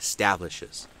pi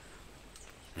establishes.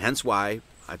 Hence why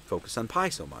I focus on pi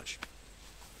so much.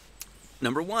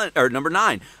 Number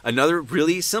 9, another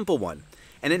really simple one.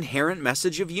 An inherent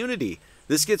message of unity.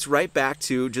 This gets right back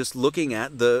to just looking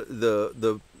at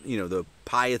the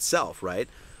pi itself, right?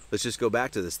 Let's just go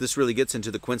back to this. This really gets into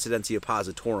the coincidentia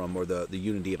positorum, or the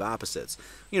unity of opposites.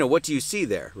 What do you see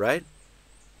there, right?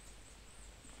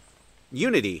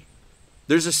 Unity.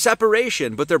 There's a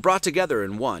separation, but they're brought together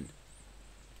in one.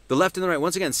 The left and the right,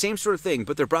 once again, same sort of thing,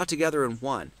 but they're brought together in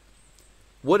one.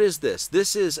 What is this?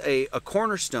 This is a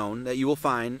cornerstone that you will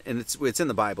find, and it's in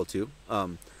the Bible too.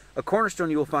 A cornerstone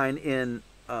you will find in,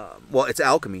 it's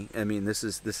alchemy. I mean, this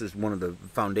is one of the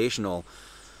foundational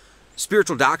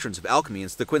spiritual doctrines of alchemy.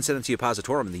 It's the coincidentia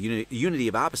positorum, the unity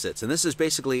of opposites. And this is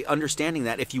basically understanding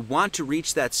that if you want to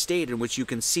reach that state in which you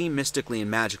can see mystically and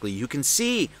magically, you can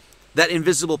see that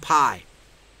invisible pi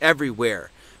everywhere,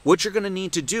 what you're going to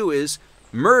need to do is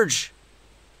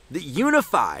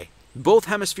unify both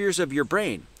hemispheres of your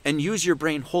brain and use your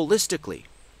brain holistically.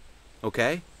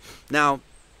 Okay? Now,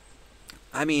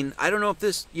 I mean, I don't know if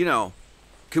this,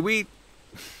 could we...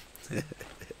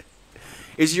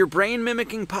 Is your brain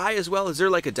mimicking pi as well? Is there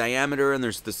like a diameter and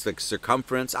there's this like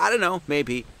circumference? I don't know.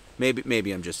 Maybe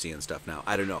I'm just seeing stuff now.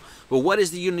 I don't know. But what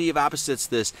is the unity of opposites,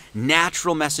 this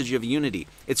natural message of unity?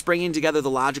 It's bringing together the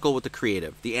logical with the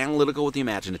creative, the analytical with the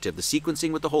imaginative, the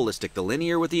sequencing with the holistic, the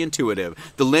linear with the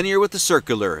intuitive, the linear with the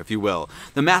circular, if you will,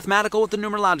 the mathematical with the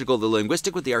numerological, the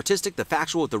linguistic with the artistic, the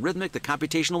factual with the rhythmic, the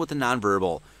computational with the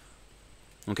nonverbal.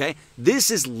 Okay? This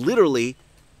is literally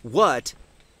what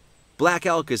Black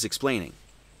Elk is explaining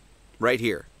right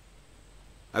here.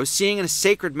 I was seeing in a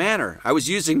sacred manner. I was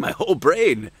using my whole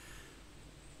brain.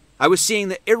 I was seeing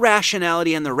the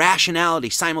irrationality and the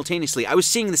rationality simultaneously. I was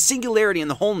seeing the singularity and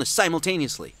the wholeness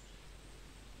simultaneously.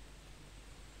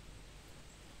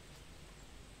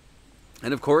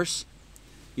 And of course,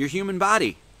 your human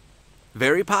body,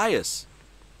 very pious.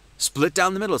 Split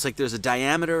down the middle. It's like there's a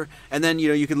diameter, and then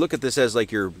you can look at this as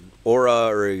like your aura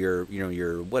or your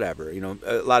your whatever.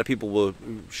 A lot of people will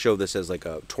show this as like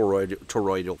a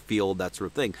toroidal field, that sort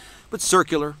of thing, but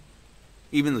circular.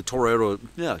 Even the toroidal,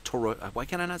 why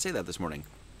can't I not say that this morning?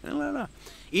 I don't know.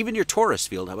 Even your torus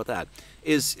field, how about that?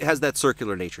 Has that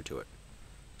circular nature to it.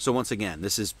 So once again,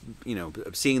 this is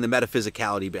seeing the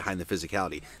metaphysicality behind the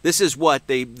physicality. This is what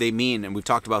they mean, and we've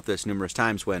talked about this numerous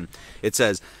times when it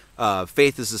says.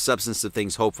 Faith is the substance of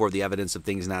things hoped for, the evidence of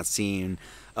things not seen.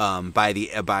 By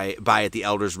it, the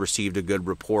elders received a good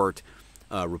report,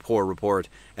 and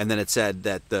then it said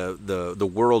that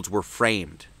the worlds were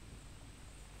framed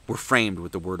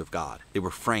with the Word of God. They were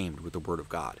framed with the Word of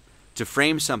God. To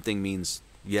frame something means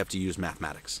you have to use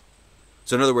mathematics.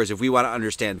 So in other words, if we want to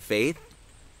understand faith,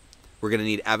 we're going to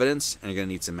need evidence, and you're going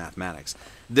to need some mathematics.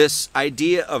 This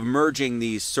idea of merging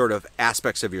these sort of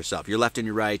aspects of yourself, your left and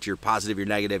your right, your positive, your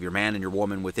negative, your man and your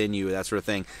woman within you, that sort of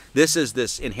thing. This is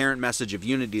this inherent message of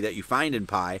unity that you find in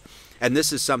pi, and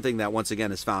this is something that, once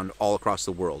again, is found all across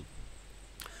the world.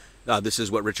 This is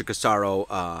what Richard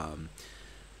Casaro,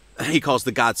 he calls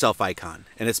the God-Self icon.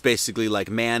 And it's basically like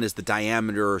man is the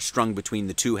diameter strung between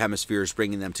the two hemispheres,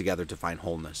 bringing them together to find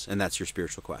wholeness. And that's your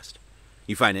spiritual quest.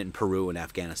 You find it in Peru and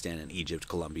Afghanistan and Egypt,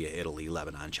 Colombia, Italy,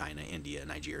 Lebanon, China, India,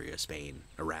 Nigeria, Spain,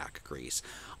 Iraq, Greece.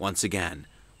 Once again,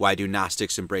 why do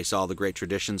Gnostics embrace all the great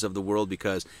traditions of the world?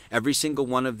 Because every single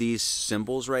one of these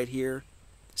symbols right here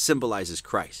symbolizes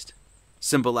Christ.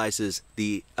 symbolizes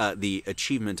the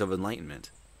achievement of enlightenment.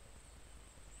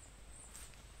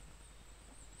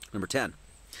 Number 10,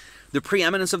 the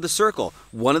preeminence of the circle.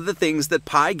 One of the things that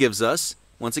pi gives us,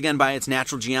 once again by its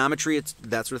natural geometry, it's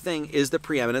that sort of thing, is the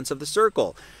preeminence of the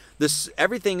circle.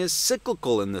 Everything is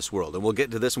cyclical in this world, and we'll get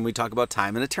to this when we talk about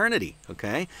time and eternity,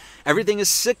 okay? Everything is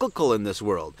cyclical in this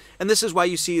world, and this is why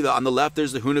you see on the left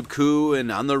there's the Hunab Ku,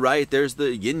 and on the right there's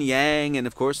the Yin Yang, and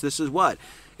of course this is what?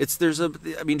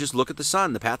 Just look at the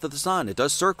sun, the path of the sun. It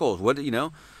does circles. What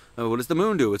does the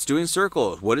moon do? It's doing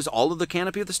circles. What is all of the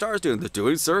canopy of the stars doing? They're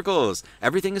doing circles.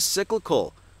 Everything is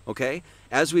cyclical, okay?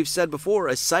 As we've said before,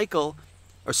 a circle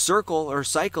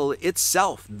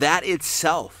itself, that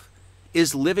itself,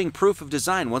 is living proof of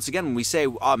design. Once again, when we say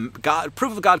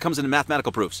proof of God comes into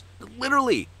mathematical proofs.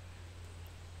 Literally.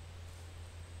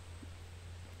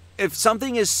 If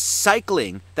something is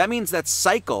cycling, that means that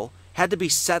cycle had to be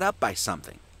set up by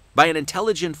something, by an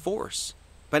intelligent force,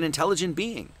 by an intelligent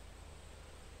being.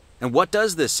 And what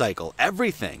does this cycle?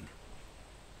 Everything.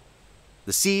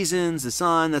 The seasons, the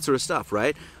sun, that sort of stuff,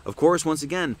 right? Of course, once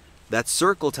again, that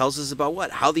circle tells us about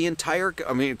what? How the entire,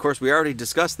 of course, we already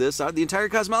discussed this, how the entire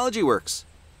cosmology works.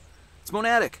 It's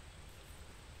monadic.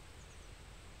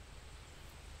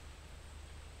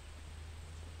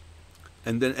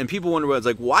 And people wonder, it's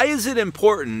like, why is it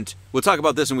important? We'll talk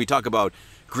about this when we talk about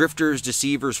grifters,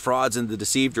 deceivers, frauds, and the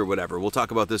deceived or whatever. We'll talk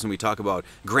about this when we talk about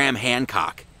Graham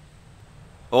Hancock.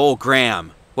 Oh,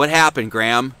 Graham. What happened,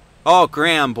 Graham? Oh,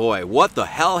 Graham, boy. What the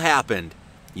hell happened?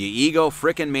 You ego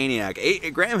frickin' maniac.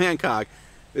 Graham Hancock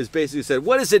has basically said,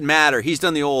 what does it matter? He's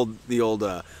done the old,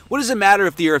 what does it matter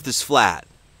if the earth is flat?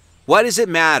 Why does it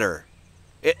matter?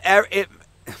 Well,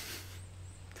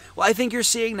 I think you're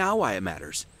seeing now why it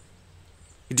matters.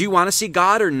 Do you want to see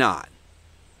God or not?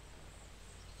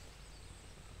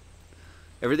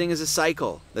 Everything is a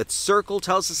cycle. That circle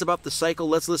tells us about the cycle.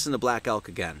 Let's listen to Black Elk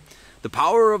again. The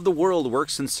power of the world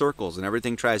works in circles, and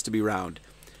everything tries to be round.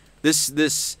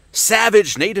 This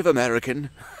savage Native American,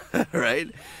 right?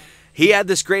 He had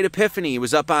this great epiphany. He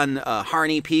was up on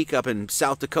Harney Peak up in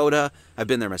South Dakota. I've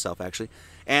been there myself, actually.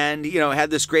 And, had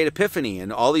this great epiphany.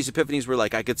 And all these epiphanies were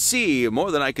like, I could see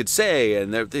more than I could say.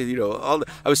 And,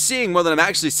 I was seeing more than I'm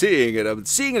actually seeing. And I'm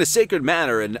seeing in a sacred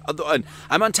manner. And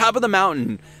I'm on top of the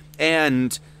mountain.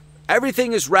 And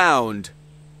everything is round.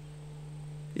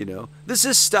 This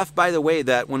is stuff, by the way,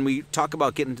 that when we talk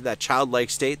about getting to that childlike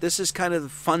state, this is kind of the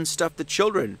fun stuff that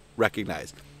children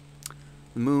recognize.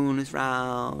 The moon is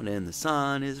round and the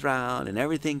sun is round and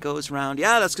everything goes round.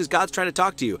 Yeah, that's because God's trying to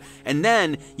talk to you. And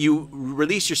then you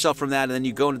release yourself from that, and then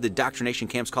you go into the indoctrination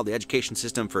camps called the education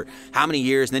system for how many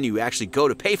years, and then you actually go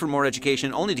to pay for more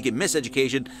education only to get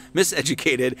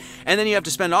miseducated, and then you have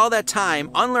to spend all that time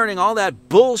unlearning all that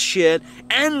bullshit,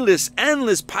 endless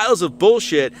piles of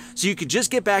bullshit, so you could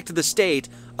just get back to the state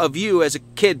of you as a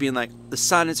kid being like, the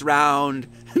sun is round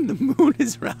and the moon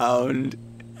is round.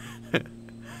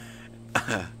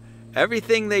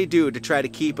 Everything they do to try to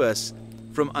keep us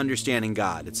from understanding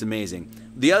God. It's amazing.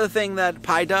 The other thing that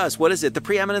pi does, what is it? The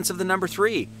preeminence of the number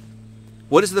 3.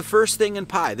 What is the first thing in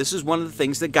pi? This is one of the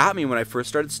things that got me when I first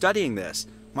started studying this.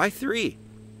 Why 3?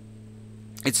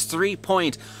 It's 3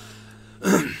 point...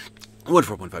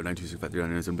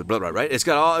 1.4.5926539 blah blah, right? It's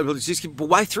got all... But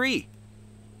why 3?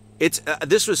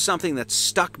 This was something that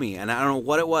stuck me, and I don't know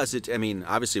what it was.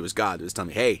 Obviously it was God. It was telling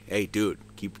me, hey, dude,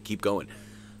 keep going.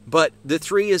 But the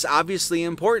 3 is obviously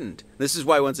important. This is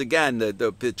why, once again,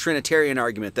 the Trinitarian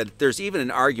argument, that there's even an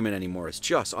argument anymore, is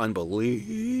just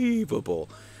unbelievable.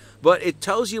 But it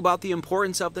tells you about the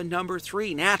importance of the number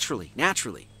 3, naturally.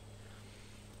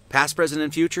 Past, present,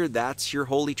 and future, that's your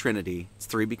Holy Trinity. It's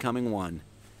 3 becoming 1,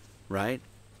 right?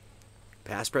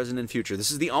 Past, present, and future.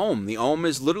 This is the Om. The Om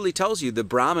literally tells you the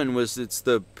Brahman it's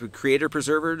the creator,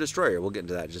 preserver, destroyer. We'll get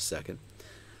into that in just a second.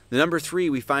 The number 3,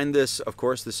 we find this, of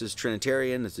course, this is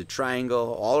Trinitarian. It's a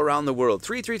triangle all around the world.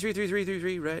 3, 3, 3, 3, 3, 3,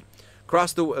 3, right?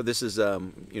 Across this is,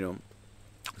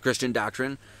 Christian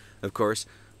doctrine, of course.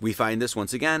 We find this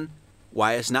once again.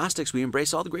 Why, as Gnostics, we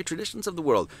embrace all the great traditions of the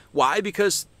world. Why?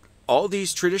 Because all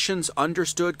these traditions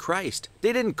understood Christ.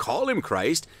 They didn't call him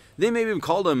Christ. They maybe even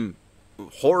called him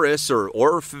Horus or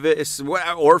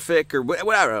Orphic or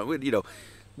whatever,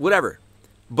 whatever.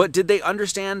 But did they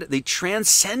understand the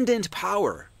transcendent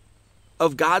power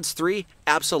of God's 3?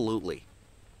 Absolutely.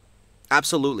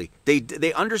 Absolutely.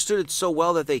 They understood it so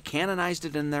well that they canonized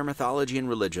it in their mythology and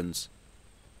religions.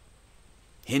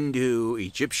 Hindu,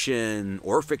 Egyptian,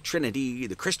 Orphic Trinity,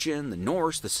 the Christian, the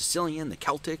Norse, the Sicilian, the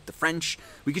Celtic, the French.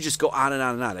 We could just go on and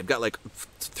on and on. I've got like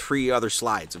 3 other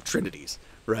slides of trinities,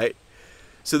 right?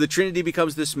 So the Trinity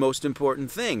becomes this most important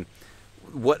thing.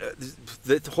 what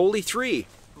the Holy Three,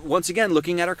 once again,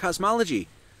 looking at our cosmology.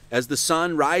 As the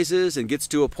sun rises and gets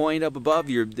to a point up above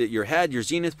your head, your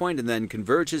zenith point, and then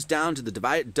converges down to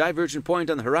the divergent point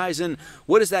on the horizon,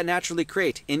 what does that naturally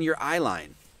create in your eye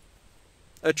line?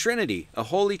 A trinity, a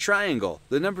holy triangle,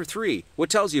 the number 3. What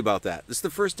tells you about that? This is the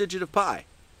first digit of pi.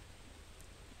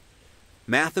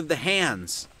 Math of the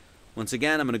hands. Once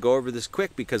again, I'm going to go over this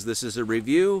quick because this is a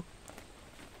review.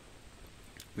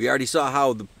 We already saw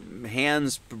how the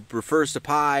hands refers to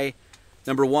pi.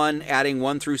 Number 1, adding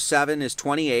 1 through 7 is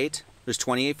 28. There's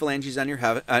 28 phalanges on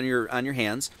your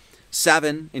hands.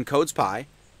 7 encodes pi.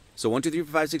 So 1, 2, 3,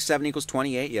 4, 5, 6, 7 equals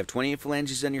 28. You have 28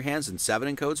 phalanges on your hands, and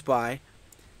 7 encodes pi.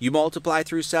 You multiply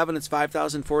through 7, it's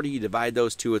 5,040. You divide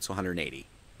those two, it's 180.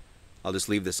 I'll just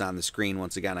leave this on the screen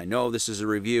once again. I know this is a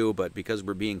review, but because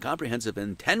we're being comprehensive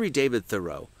and Henry David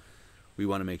Thoreau, we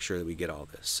want to make sure that we get all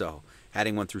this. So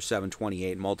adding 1 through 7,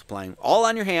 28, multiplying all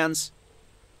on your hands.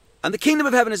 And the kingdom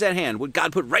of heaven is at hand, what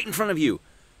God put right in front of you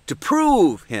to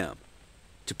prove him.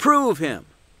 To prove him.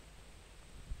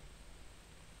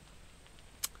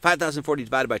 5,040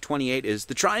 divided by 28 is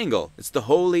the triangle. It's the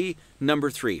holy number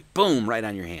 3. Boom, right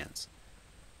on your hands.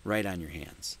 Right on your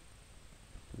hands.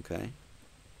 Okay.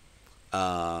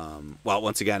 Well,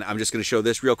 once again, I'm just going to show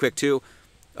this real quick too.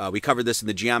 We covered this in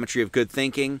the geometry of good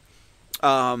thinking.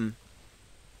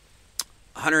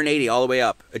 180 all the way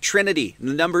up. A trinity.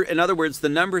 The number, in other words, the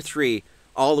number 3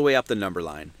 all the way up the number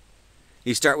line.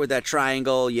 You start with that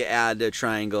triangle, you add a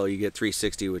triangle, you get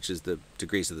 360, which is the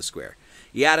degrees of the square.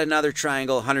 You add another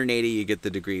triangle, 180, you get the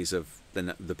degrees of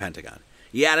the pentagon.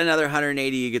 You add another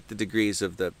 180, you get the degrees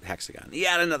of the hexagon. You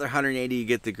add another 180, you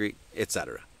get the degree,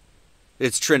 etc.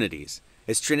 It's trinities.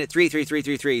 It's 3, 3, 3, 3,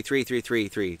 3, 3, 3, 3, 3,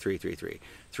 3, 3, 3, 3,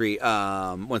 3.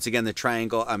 Once again, the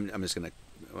triangle, I'm just going to,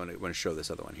 I want to show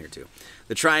this other one here too.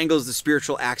 The triangle is the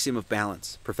spiritual axiom of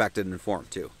balance, perfected and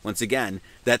formed too. Once again,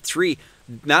 that 3,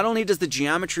 not only does the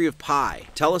geometry of pi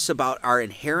tell us about our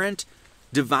inherent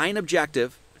divine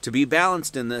objective to be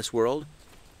balanced in this world,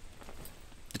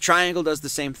 the triangle does the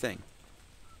same thing.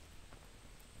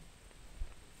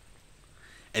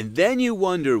 And then you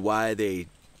wonder why they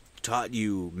taught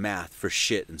you math for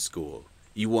shit in school.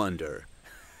 You wonder,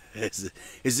 is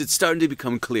it starting to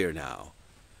become clear now?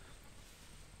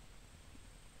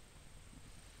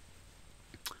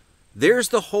 There's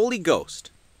the Holy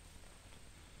Ghost.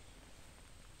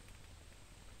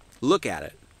 Look at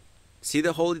it. See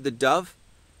the dove?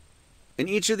 In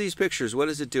each of these pictures, what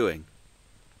is it doing?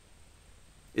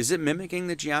 Is it mimicking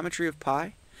the geometry of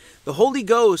pi? The Holy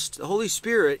Ghost, the Holy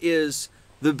Spirit, is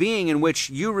the being in which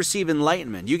you receive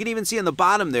enlightenment. You can even see in the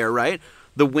bottom there, right?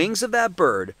 The wings of that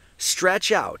bird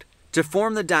stretch out to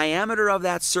form the diameter of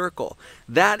that circle.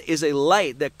 That is a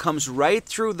light that comes right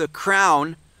through the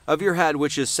crown of your head,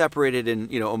 which is separated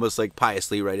in, almost like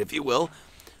piously, right, if you will,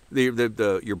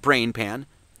 your brain pan.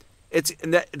 It's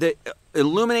the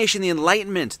illumination, the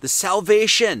enlightenment, the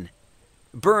salvation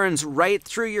burns right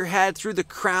through your head, through the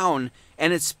crown,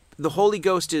 and the Holy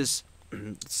Ghost is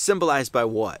symbolized by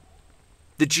what?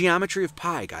 The geometry of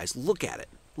pi, guys. Look at it.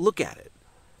 Look at it.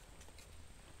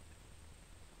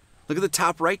 Look at the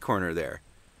top right corner there.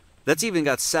 That's even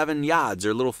got 7 yods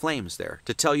or little flames there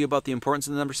to tell you about the importance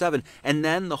of the number 7. And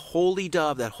then the Holy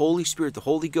Dove, that Holy Spirit, the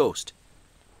Holy Ghost,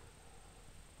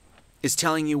 is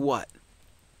telling you what?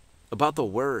 About the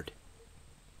Word.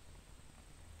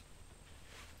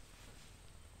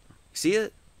 See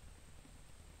it?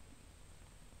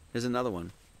 Here's another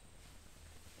one.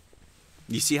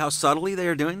 You see how subtly they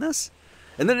are doing this?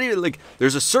 And then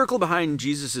there's a circle behind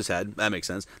Jesus' head. That makes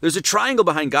sense. There's a triangle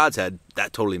behind God's head.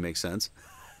 That totally makes sense.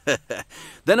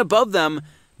 Then above them,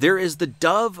 there is the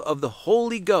dove of the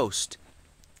Holy Ghost,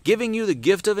 giving you the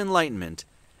gift of enlightenment.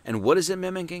 And what is it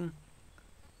mimicking?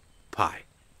 Pi.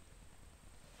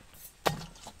 I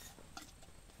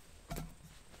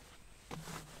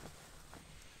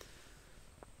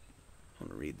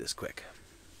want to read this quick.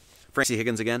 Francie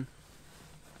Higgins again.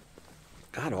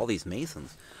 God, all these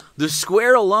Masons. The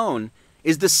square alone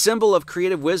is the symbol of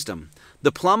creative wisdom,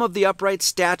 the plumb of the upright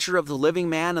stature of the living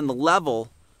man, and the level,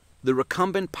 the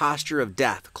recumbent posture of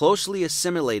death, closely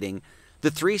assimilating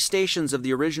the 3 stations of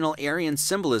the original Aryan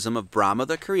symbolism of Brahma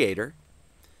the creator,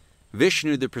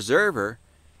 Vishnu the preserver,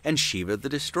 and Shiva the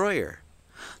destroyer.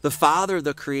 The Father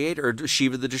the creator, or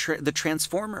Shiva the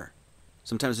transformer.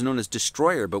 Sometimes known as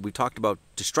destroyer, but we talked about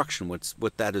destruction,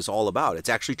 what that is all about. It's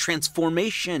actually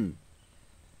transformation.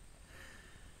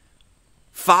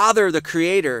 Father the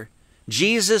creator,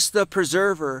 Jesus the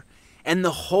preserver, and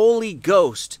the Holy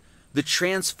Ghost the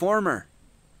transformer.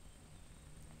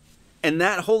 And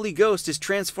that Holy Ghost is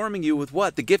transforming you with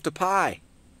what? The gift of pi.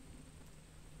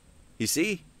 You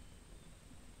see?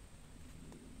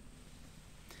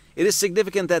 It is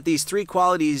significant that these three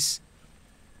qualities,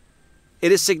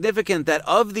 it is significant that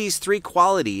of these three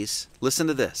qualities, listen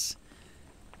to this.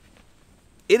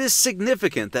 It is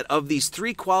significant that of these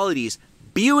three qualities,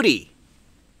 beauty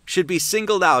should be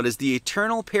singled out as the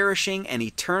eternal perishing and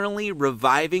eternally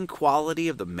reviving quality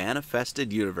of the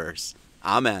manifested universe.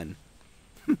 Amen.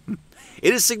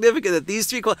 It is significant that these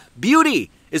three qualities, beauty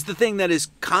is the thing that is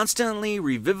constantly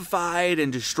revivified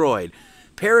and destroyed,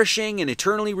 perishing and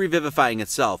eternally revivifying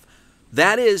itself.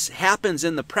 That happens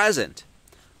in the present.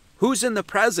 Who's in the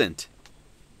present?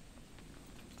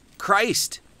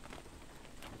 Christ.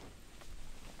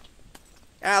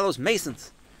 Those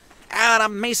Masons. The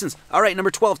Masons. All right,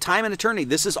 number 12, time and eternity.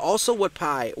 This is also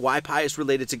why pi is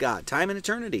related to God. Time and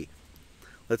eternity.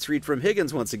 Let's read from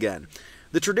Higgins once again.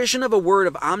 The tradition of a word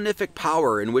of omnific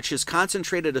power in which is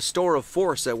concentrated a store of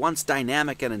force at once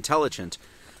dynamic and intelligent,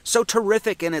 so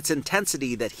terrific in its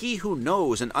intensity that he who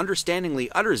knows and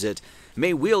understandingly utters it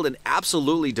may wield an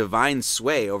absolutely divine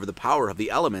sway over the power of the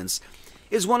elements,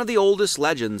 is one of the oldest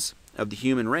legends of the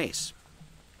human race.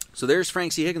 So there's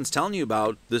Frank C. Higgins telling you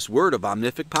about this word of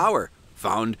omnific power,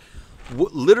 found,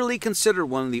 literally considered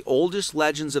one of the oldest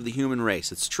legends of the human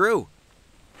race. It's true.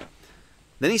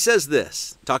 Then he says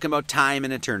this, talking about time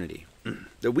and eternity,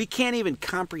 that we can't even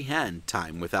comprehend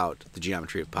time without the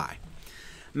geometry of pi.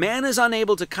 Man is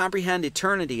unable to comprehend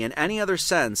eternity in any other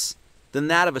sense than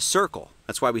that of a circle.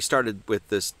 That's why we started with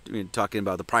this, talking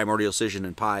about the primordial scission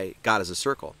and pi, God as a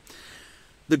circle.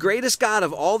 The greatest god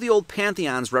of all the old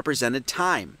pantheons represented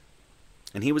time,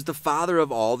 and he was the father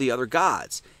of all the other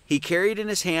gods. He carried in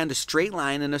his hand a straight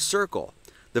line and a circle.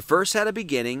 The first had a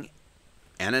beginning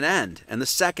and an end, and the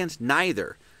second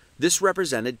neither. This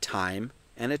represented time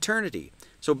and eternity.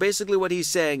 So basically what he's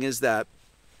saying is that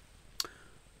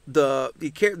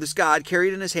this God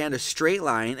carried in his hand a straight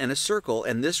line and a circle,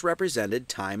 and this represented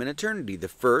time and eternity. The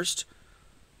first,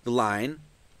 the line,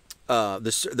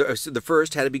 the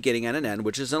first had a beginning and an end,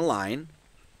 which is a line,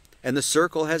 and the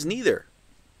circle has neither.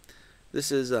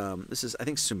 This is I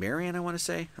think Sumerian, I want to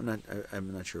say.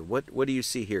 I'm not sure. What do you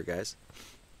see here, guys?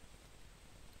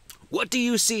 What do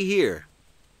you see here?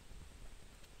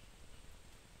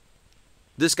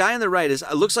 This guy on the right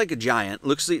looks like a giant.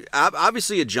 Looks like,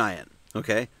 obviously a giant,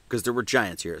 okay? Because there were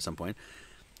giants here at some point.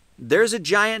 There's a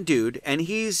giant dude, and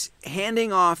he's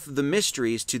handing off the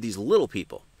mysteries to these little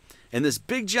people. And this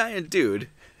big giant dude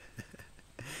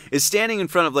is standing in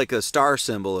front of like a star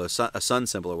symbol, a sun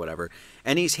symbol or whatever,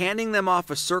 and he's handing them off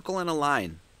a circle and a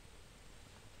line.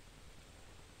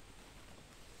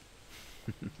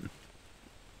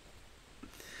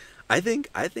 I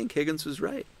think Higgins was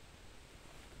right.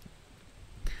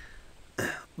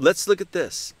 Let's look at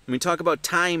this. We talk about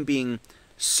time being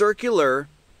circular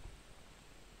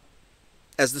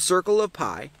as the circle of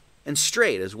pi and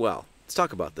straight as well. Let's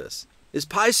talk about this. Is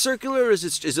pi circular or is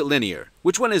it linear?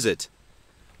 Which one is it?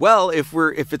 Well, if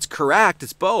it's correct,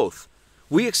 it's both.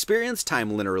 We experience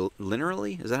time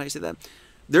linearly. Is that how you say that?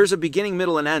 There's a beginning,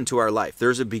 middle, and end to our life.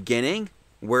 There's a beginning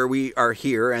where we are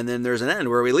here, and then there's an end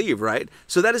where we leave, right?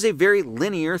 So that is a very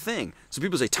linear thing. So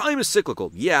people say, time is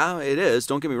cyclical. Yeah, it is.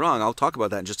 Don't get me wrong. I'll talk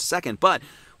about that in just a second. But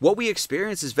what we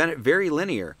experience is very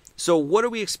linear. So what are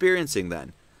we experiencing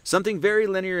then? Something very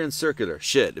linear and circular.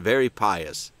 Shit, very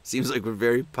pious. Seems like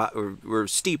we're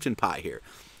steeped in pi here.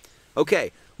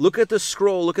 Okay, look at the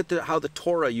scroll. Look at how the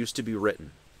Torah used to be written.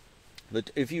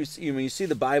 If you see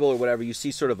the Bible or whatever, you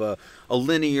see sort of a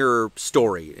linear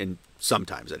story, and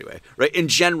sometimes anyway, right? In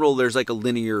general, there's like a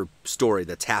linear story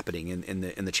that's happening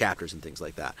in the chapters and things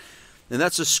like that. And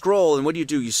that's a scroll. And what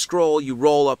do? You scroll, you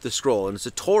roll up the scroll, and it's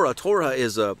a Torah. Torah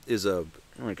is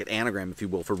like an anagram, if you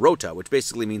will, for rota, which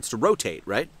basically means to rotate,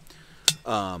 right?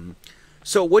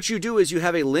 So what you do is you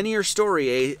have a linear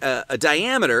story, a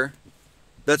diameter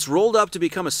that's rolled up to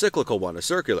become a cyclical one, a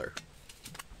circular.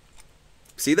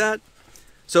 See that?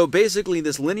 So basically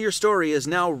this linear story is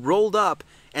now rolled up,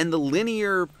 and the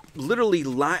linear, literally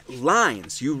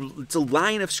lines, it's a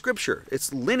line of scripture,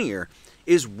 it's linear,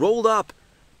 is rolled up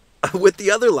with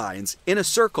the other lines in a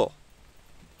circle.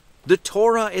 The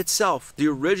Torah itself, the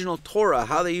original Torah,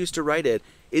 how they used to write it,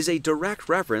 is a direct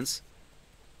reference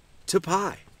to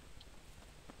pi.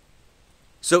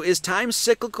 So is time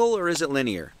cyclical or is it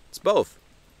linear? It's both.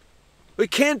 It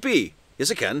can't be.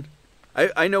 Yes, it can.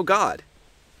 I know God.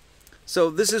 So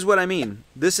this is what I mean.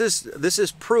 This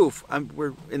is proof.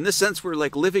 We're in this sense we're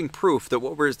like living proof that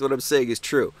what I'm saying is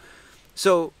true.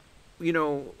 So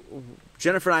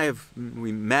Jennifer and I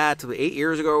we met 8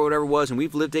 years ago or whatever it was, and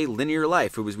we've lived a linear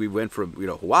life. We went from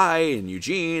Hawaii and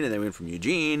Eugene, and then we went from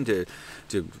Eugene to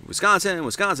Wisconsin,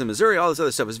 Missouri, all this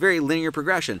other stuff. It's very linear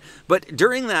progression. But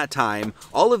during that time,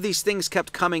 all of these things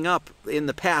kept coming up in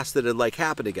the past that had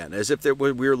happened again, as if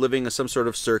we were living in some sort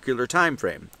of circular time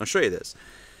frame. I'll show you this.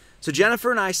 So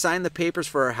Jennifer and I signed the papers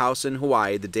for our house in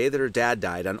Hawaii the day that her dad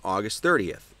died on August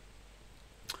 30th.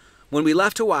 When we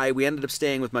left Hawaii, we ended up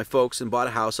staying with my folks and bought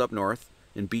a house up north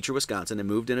in Beecher, Wisconsin, and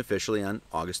moved in officially on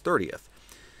August 30th.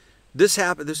 This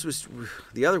was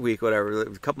the other week, whatever,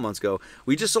 a couple months ago.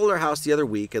 We just sold our house the other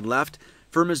week and left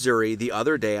for Missouri the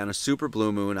other day on a super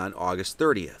blue moon on August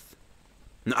 30th.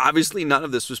 Now, obviously, none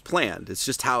of this was planned. It's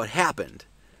just how it happened,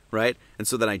 right? And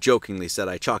so then I jokingly said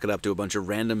I chalk it up to a bunch of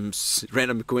random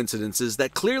coincidences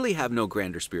that clearly have no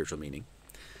grander spiritual meaning.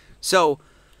 So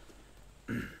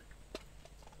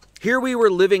here we were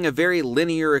living a very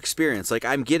linear experience.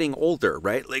 I'm getting older,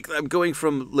 right? I'm going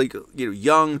from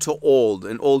young to old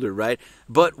and older, right?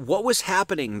 But what was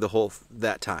happening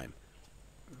that time?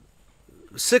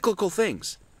 Cyclical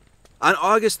things. On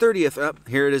August 30th,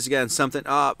 here it is again, something,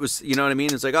 it was, you know what I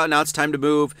mean? It's now it's time to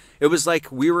move. It was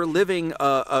like we were living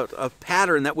a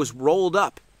pattern that was rolled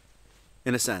up,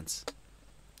 in a sense.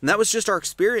 And that was just our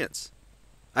experience.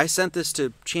 I sent this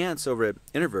to Chance over at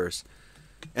Interverse.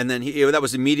 And then that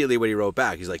was immediately what he wrote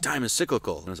back. He's like, time is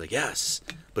cyclical. And I was like, yes,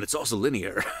 but it's also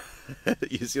linear.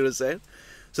 You see what I'm saying?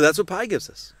 So that's what pi gives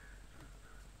us.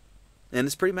 And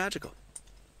it's pretty magical.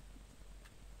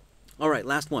 All right,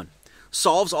 last one.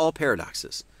 Solves all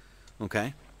paradoxes.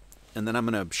 Okay? And then I'm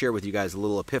going to share with you guys a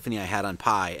little epiphany I had on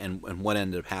pi and what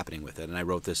ended up happening with it. And I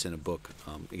wrote this in a book.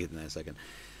 I'll get to that in a second.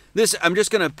 I'm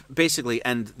just going to basically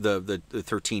end the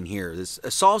 13 here. This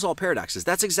solves all paradoxes.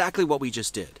 That's exactly what we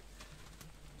just did.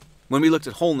 When we looked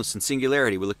at wholeness and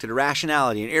singularity, we looked at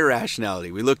irrationality and irrationality.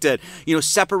 We looked at,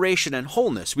 separation and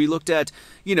wholeness. We looked at,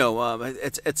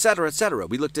 et cetera, et cetera.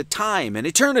 We looked at time and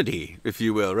eternity, if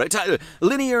you will, right?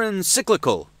 Linear and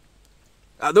cyclical.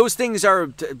 Those things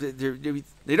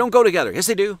they don't go together. Yes,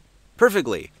 they do.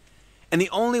 Perfectly. And the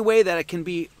only way that it can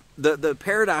be, the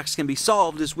paradox can be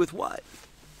solved is with what?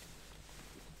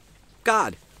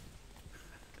 God.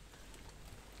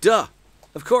 Duh.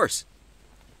 Of course.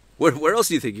 Where else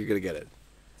do you think you're going to get it?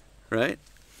 Right?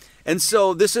 And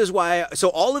so this is why,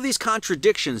 all of these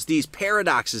contradictions, these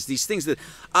paradoxes, these things that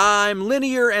I'm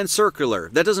linear and circular,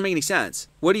 that doesn't make any sense.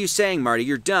 What are you saying, Marty?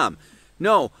 You're dumb.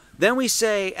 No. Then we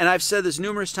say, and I've said this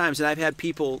numerous times, and I've had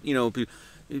people,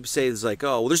 say it's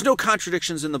there's no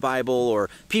contradictions in the Bible,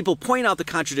 or people point out the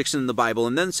contradiction in the Bible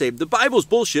and then say, the Bible's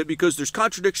bullshit because there's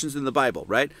contradictions in the Bible,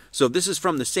 right? So this is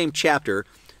from the same chapter.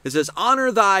 It says,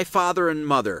 honor thy father and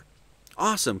mother.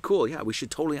 Awesome, cool, yeah, we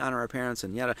should totally honor our parents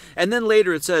and yada. And then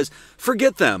later it says,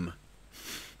 forget them.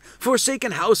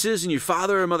 Forsaken houses and your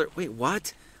father and mother. Wait,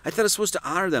 what? I thought I was supposed to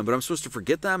honor them, but I'm supposed to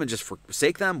forget them and just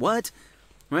forsake them? What?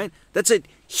 Right? That's a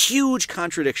huge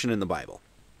contradiction in the Bible.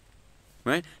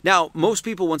 Right? Now, most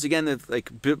people, once again,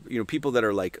 people that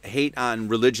are hate on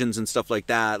religions and stuff like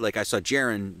that, I saw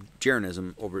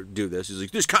Jaronism do this. He's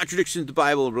like, there's contradictions in the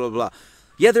Bible, blah, blah, blah.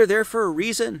 Yeah, they're there for a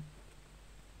reason.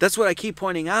 That's what I keep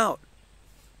pointing out.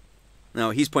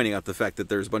 Now, he's pointing out the fact that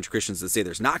there's a bunch of Christians that say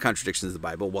there's not contradictions in the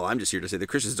Bible. Well, I'm just here to say the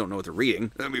Christians don't know what they're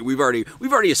reading. I mean, we've already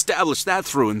established that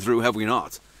through and through, have we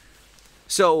not?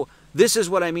 So this is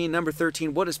what I mean, number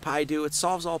 13. What does pi do? It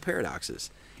solves all paradoxes.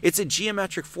 It's a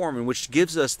geometric form in which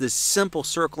gives us this simple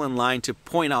circle and line to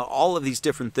point out all of these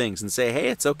different things and say, hey,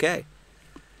 it's okay.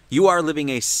 You are living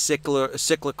a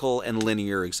cyclical and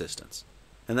linear existence.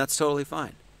 And that's totally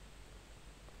fine.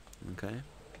 Okay?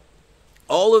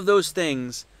 All of those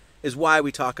things is why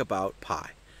we talk about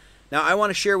pi. Now, I want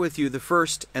to share with you the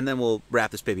first, and then we'll wrap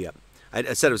this baby up.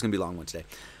 I said it was going to be a long one today.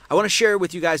 I want to share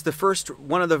with you guys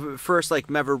one of the first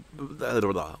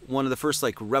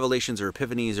revelations or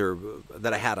epiphanies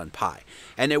that I had on pi,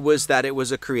 and it was that it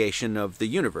was a creation of the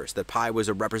universe. That pi was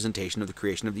a representation of the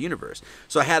creation of the universe.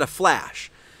 So I had a flash,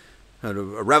 a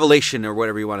revelation, or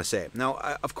whatever you want to say. Now,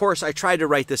 of course, I tried to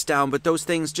write this down, but those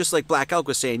things, just like Black Elk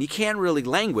was saying, you can't really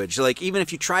language. Even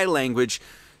if you try to language,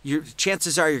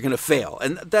 chances are you're going to fail.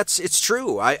 And it's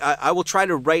true. I will try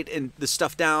to write this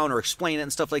stuff down or explain it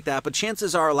and stuff like that, but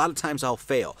chances are a lot of times I'll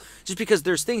fail. Just because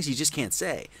there's things you just can't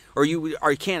say, or you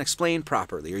can't explain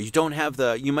properly, or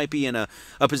you might be in a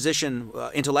position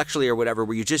intellectually or whatever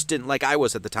where you just didn't, like I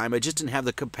was at the time, I just didn't have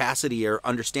the capacity or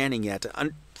understanding yet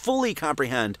to fully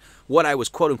comprehend what I was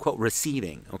quote unquote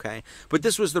receiving, okay? But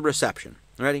this was the reception.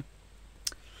 Ready?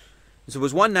 So it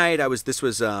was one night. This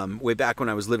was way back when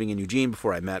I was living in Eugene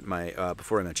before I met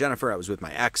Jennifer. I was with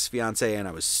my ex-fiance, and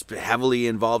I was heavily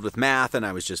involved with math, and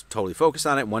I was just totally focused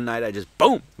on it. One night, I just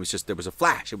boom! There was a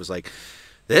flash. It was like,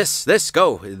 this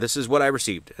go. This is what I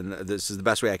received, and this is the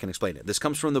best way I can explain it. This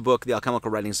comes from the book, The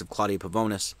Alchemical Writings of Claudia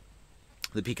Pavonis,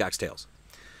 The Peacock's Tales.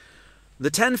 The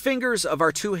 10 fingers of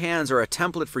our 2 hands are a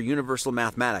template for universal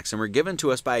mathematics and were given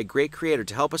to us by a great creator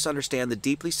to help us understand the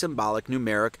deeply symbolic,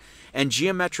 numeric, and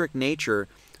geometric nature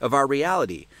of our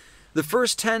reality. The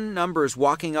first 10 numbers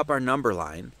walking up our number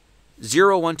line,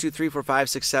 0, 1, 2, 3, 4, 5,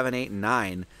 6, 7, 8, and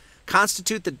 9,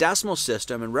 constitute the decimal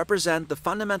system and represent the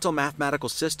fundamental mathematical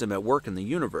system at work in the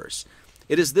universe.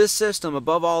 It is this system,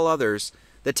 above all others,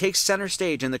 that takes center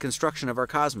stage in the construction of our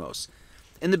cosmos.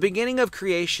 In the beginning of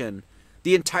creation,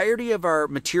 the entirety of our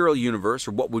material universe,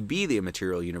 or what would be the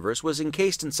material universe, was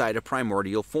encased inside a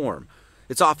primordial form.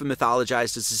 It's often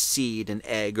mythologized as a seed, an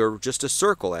egg, or just a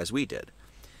circle, as we did.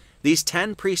 These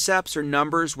 10 precepts or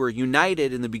numbers were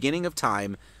united in the beginning of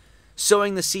time,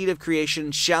 sowing the seed of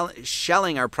creation,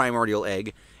 shelling our primordial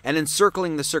egg, and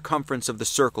encircling the circumference of the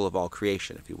circle of all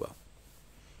creation, if you will.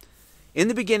 In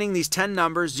the beginning, these 10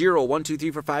 numbers, 0, 1, 2,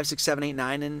 3, 4, 5, 6, 7, 8,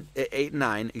 9, and 8 and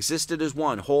 9, existed as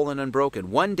one, whole and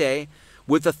unbroken. One day,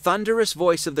 with the thunderous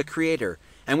voice of the Creator,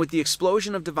 and with the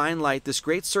explosion of divine light, this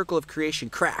great circle of creation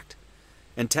cracked,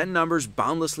 and 10 numbers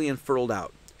boundlessly unfurled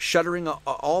out, shuttering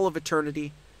all of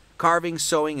eternity, carving,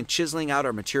 sewing, and chiseling out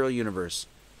our material universe.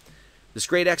 This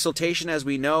great exaltation, as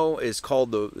we know, is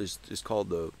called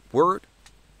the Word,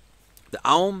 the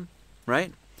Aum,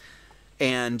 right?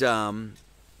 And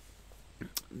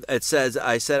it says,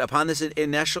 I said, upon this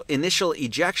initial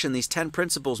ejection, these 10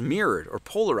 principles mirrored or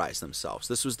polarized themselves.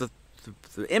 This was the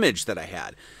image that I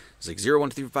had. It's like 0,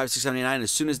 1, 2, 3, 4, 5, 6, 7, 8, 9.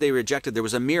 As soon as they were ejected, there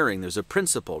was a mirroring. There's a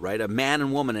principle, right? A man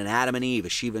and woman, an Adam and Eve, a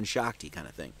Shiva and Shakti kind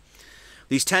of thing.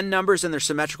 These 10 numbers and their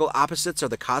symmetrical opposites are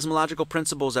the cosmological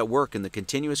principles at work in the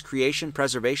continuous creation,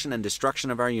 preservation, and destruction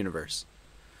of our universe.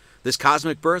 This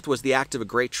cosmic birth was the act of a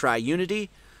great triunity,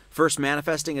 first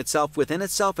manifesting itself within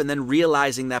itself and then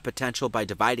realizing that potential by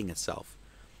dividing itself.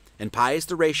 And pi is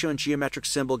the ratio and geometric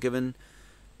symbol given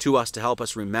to us to help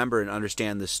us remember and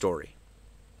understand this story.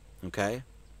 Okay?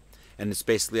 And it's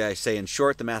basically, I say in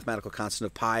short, the mathematical constant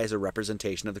of pi is a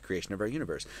representation of the creation of our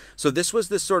universe. So this was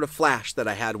this sort of flash that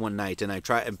I had one night, and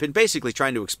I've been basically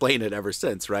trying to explain it ever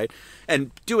since, right?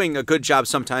 And doing a good job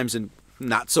sometimes and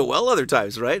not so well other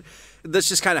times, right? That's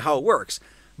just kind of how it works.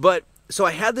 But so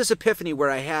I had this epiphany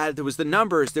where there was the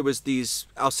numbers, there was these,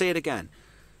 I'll say it again.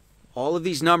 All of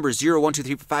these numbers, 0, 1, 2,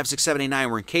 3, 4, 5, 6, 7, 8, 9,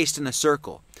 were encased in a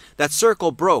circle. That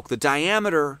circle broke. The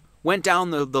diameter went down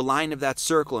the line of that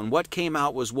circle, and what came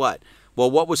out was what? Well,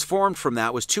 what was formed from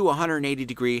that was 2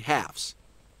 180-degree halves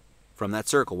from that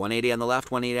circle, 180 on the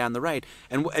left, 180 on the right.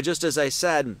 And just as I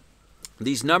said,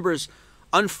 these numbers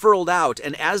unfurled out,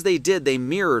 and as they did, they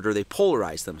mirrored or they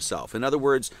polarized themselves. In other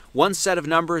words, one set of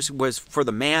numbers was for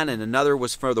the man and another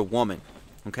was for the woman.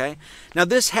 Okay? Now,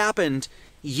 this happened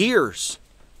years.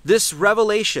 This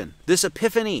revelation, this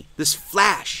epiphany, this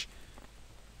flash,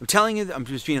 I'm telling you, I'm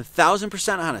just being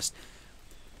 1,000% honest,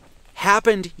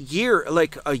 happened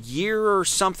like a year or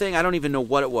something, I don't even know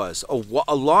what it was,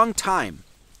 a long time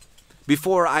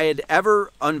before I had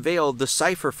ever unveiled the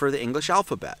cipher for the English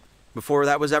alphabet, before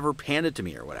that was ever handed to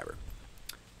me or whatever.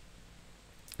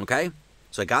 Okay?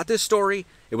 So I got this story.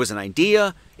 It was an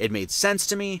idea. It made sense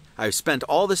to me. I spent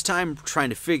all this time trying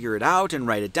to figure it out and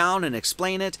write it down and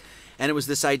explain it. And it was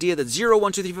this idea that 0,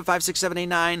 1, 2, 3, 4, 5, 6, 7, 8,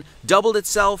 9 doubled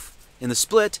itself in the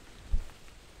split.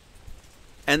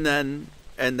 And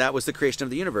that was the creation of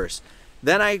the universe.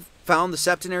 Then I found the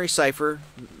septenary cipher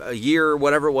a year or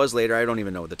whatever it was later. I don't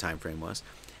even know what the time frame was.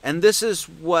 And this is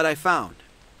what I found.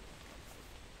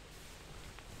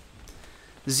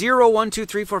 0, 1, 2,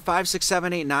 3, 4, 5, 6,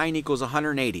 7, 8, 9 equals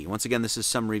 180. Once again, this is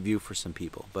some review for some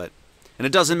people. And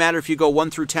it doesn't matter if you go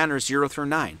 1 through 10 or 0 through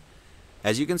 9.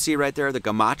 As you can see right there, the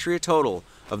gematria total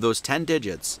of those 10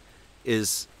 digits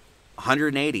is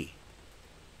 180.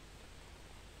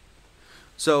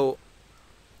 So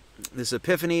this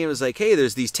epiphany, it was like, hey,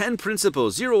 there's these 10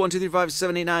 principles, 0, 1, 2, 3, 4, 5, 6,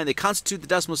 7, 8, 9. They constitute the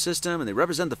decimal system, and they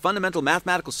represent the fundamental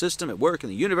mathematical system at work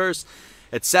in the universe,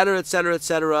 etc., etc.,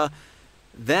 etc.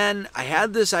 Then I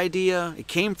had this idea. It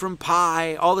came from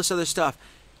pi, all this other stuff.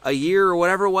 A year or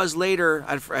whatever it was later,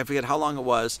 I forget how long it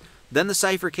was, then the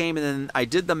cipher came, and then I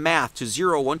did the math to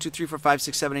 0, 1, 2, 3, 4, 5,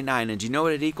 6, 7, 8, 9. And do you know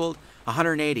what it equaled?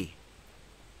 180.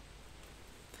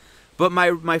 But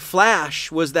my flash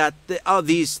was that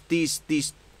these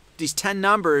 10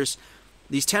 numbers,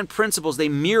 these 10 principles, they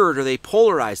mirrored or they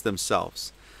polarized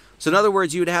themselves. So in other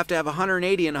words, you would have to have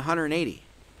 180 and 180.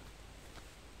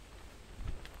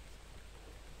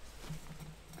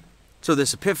 So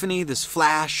this epiphany, this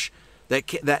flash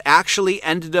that actually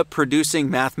ended up producing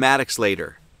mathematics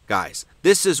later, guys.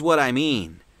 This is what I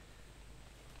mean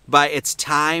by it's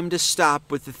time to stop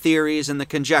with the theories and the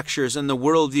conjectures and the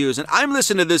worldviews. And I'm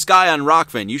listening to this guy on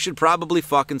Rockfin. You should probably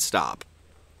fucking stop.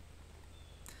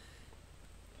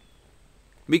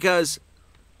 Because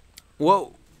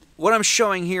what I'm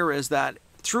showing here is that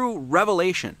through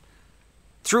revelation,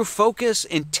 through focus,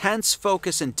 intense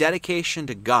focus and dedication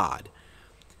to God,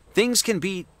 things can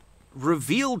be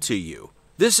revealed to you.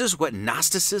 This is what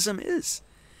Gnosticism is.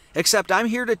 Except I'm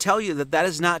here to tell you that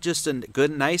is not just a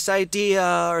good, nice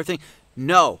idea or thing.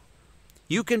 No.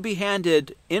 You can be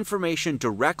handed information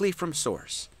directly from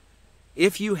source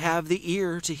if you have the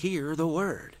ear to hear the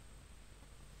word.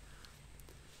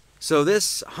 So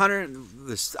this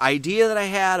idea that I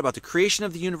had about the creation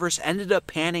of the universe ended up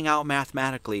panning out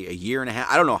mathematically a year and a half.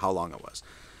 I don't know how long it was.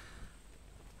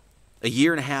 A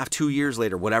year and a half, 2 years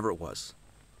later, whatever it was.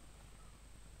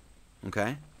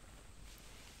 Okay?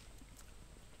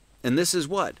 And this is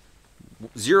what?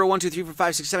 0, 1, 2, 3, 4,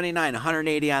 5, 6, 7, 8, 9,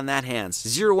 180 on that hands.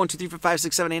 0, 1, 2, 3, 4, 5,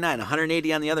 6, 7, 8, 9,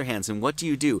 180 on the other hands. And what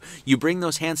do? You bring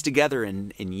those hands together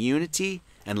in unity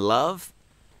and love.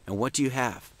 And what do you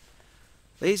have?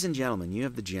 Ladies and gentlemen, you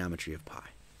have the geometry of pi.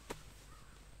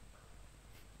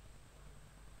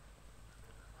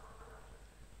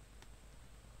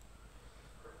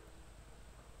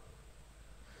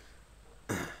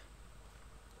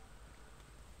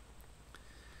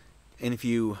 And if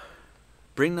you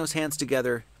bring those hands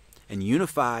together and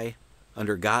unify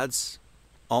under God's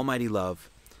almighty love,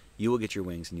 you will get your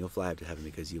wings and you'll fly up to heaven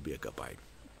because you'll be a good-bard.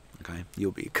 Okay?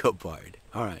 You'll be a good-bard.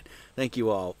 All right. Thank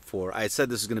you all for... I said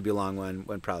this was going to be a long one.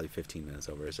 Went probably 15 minutes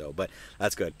over or so, but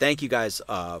that's good. Thank you guys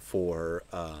for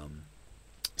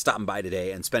stopping by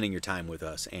today and spending your time with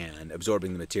us and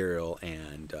absorbing the material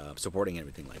and supporting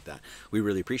everything like that. We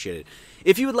really appreciate it.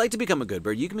 If you would like to become a good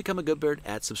bird, you can become a good bird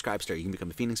at Subscribestar. You can become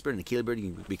a Phoenix bird and a Keeler bird.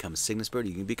 You can become a Cygnus bird.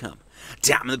 You can become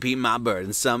Tom of the Pete my bird.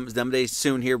 And someday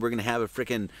soon here we're gonna have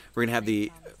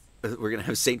we're gonna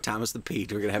have St. Thomas the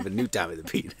Pete. We're gonna have a new Tommy the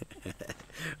Pete.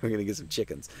 We're gonna get some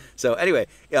chickens. So anyway,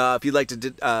 if you'd like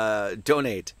to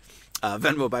donate.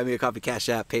 Venmo, Buy Me a Coffee, Cash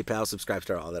App, PayPal,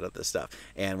 Subscribestar, all that other stuff.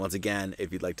 And once again,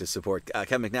 if you'd like to support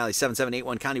Kevin McNally,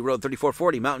 7781 County Road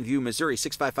 3440, Mountain View, Missouri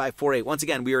 65548. Once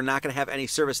again, we are not going to have any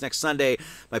service next Sunday.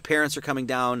 My parents are coming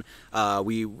down.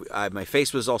 My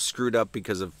face was all screwed up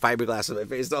because of fiberglass on my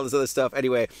face and all this other stuff.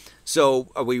 Anyway, so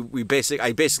I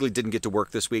basically didn't get to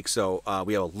work this week. So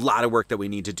we have a lot of work that we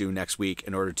need to do next week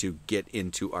in order to get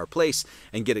into our place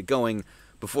and get it going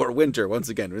before winter. Once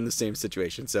again, we're in the same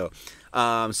situation. So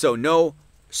no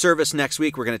service next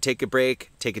week. We're going to take a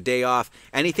break, take a day off.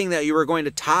 Anything that you were going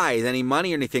to tithe, any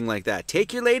money or anything like that,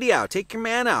 take your lady out, take your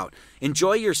man out.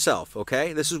 Enjoy yourself,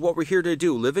 okay? This is what we're here to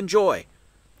do. Live and joy,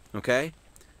 okay?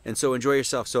 And so enjoy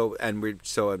yourself. So I'm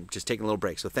just taking a little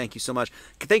break. So thank you so much.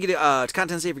 Thank you to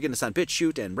Content Safe for getting us on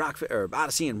BitChute and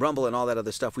Odyssey and Rumble and all that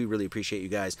other stuff. We really appreciate you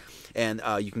guys. And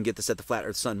you can get this at the Flat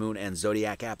Earth, Sun, Moon, and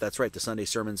Zodiac app. That's right. The Sunday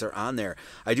sermons are on there.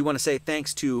 I do want to say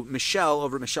thanks to Michelle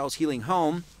over at Michelle's Healing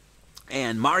Home,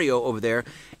 and Mario over there,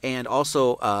 and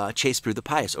also Chase Brew the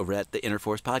Pious over at the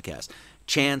Interforce Podcast.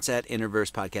 Chance at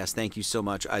Interverse Podcast. Thank you so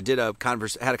much. I had a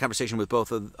conversation with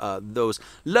both of those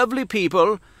lovely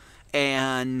people.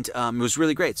 And it was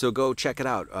really great. So go check it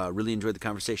out. Really enjoyed the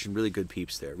conversation. Really good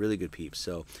peeps there. Really good peeps.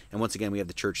 So, and once again, we have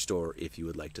the church store if you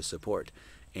would like to support,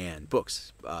 and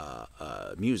books,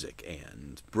 music,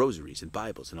 and rosaries, and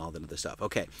Bibles, and all that other stuff.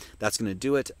 Okay, that's going to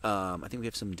do it. I think we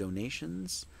have some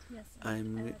donations. Yes.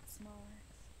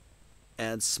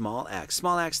 Add small acts.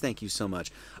 Small acts. Thank you so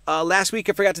much. Last week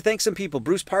I forgot to thank some people: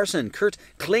 Bruce Parson, Kurt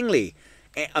Klingley,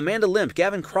 Amanda Limp,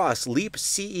 Gavin Cross, Leap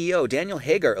CEO, Daniel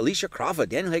Hager, Alicia Crawford.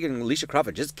 Daniel Hager and Alicia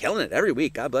Crawford just killing it every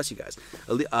week. God bless you guys.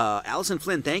 Allison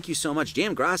Flynn, thank you so much.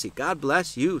 Jam Grassi, God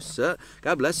bless you, sir.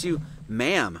 God bless you,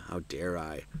 ma'am. How dare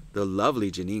I? The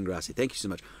lovely Janine Grassi, thank you so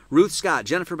much. Ruth Scott,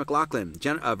 Jennifer McLaughlin,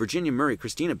 Virginia Murray,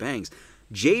 Christina Bangs,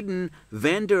 Jaden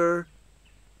Vander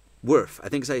Worf, I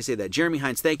think is how you say that. Jeremy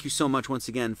Hines, thank you so much once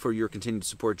again for your continued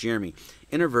support, Jeremy.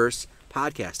 Interverse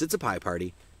Podcast, it's a pie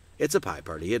party. It's a pie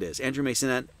party. It is. Andrew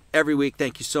Masonette, every week,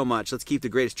 thank you so much. Let's keep the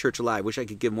greatest church alive. Wish I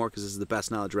could give more because this is the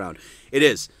best knowledge around. It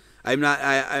is. I'm not...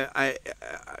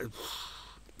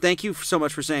 Thank you so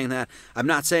much for saying that. I'm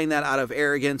not saying that out of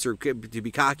arrogance or to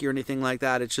be cocky or anything like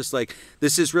that. It's just like,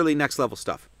 this is really next level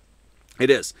stuff.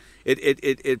 It is.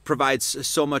 It provides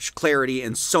so much clarity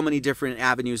in so many different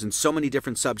avenues and so many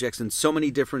different subjects and so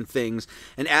many different things.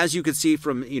 And as you can see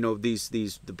from,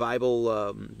 the Bible,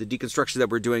 the deconstruction that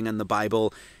we're doing on the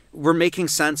Bible, we're making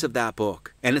sense of that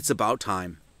book, and it's about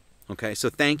time. Okay, so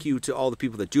thank you to all the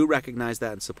people that do recognize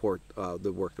that and support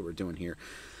the work that we're doing here.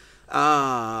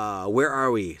 Where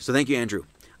are we? So thank you, Andrew.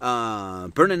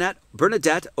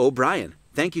 Bernadette O'Brien.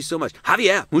 Thank you so much.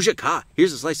 Javier Mujaka.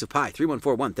 Here's a slice of pie.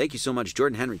 3141. Thank you so much.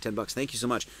 Jordan Henry, $10. Thank you so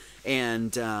much.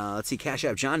 And let's see, Cash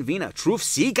App. John Vina. Truth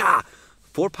Siga.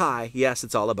 For pie. Yes,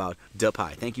 it's all about the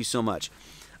pie. Thank you so much.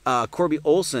 Corby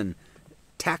Olson.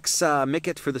 Tax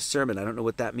Mickett for the sermon. I don't know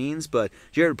what that means, but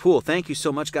Jared Poole, thank you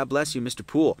so much. God bless you, Mr.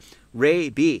 Poole. Ray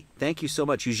B, thank you so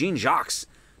much. Eugene Jacques,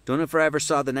 don't know if I ever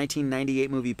saw the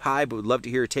 1998 movie Pi, but would love to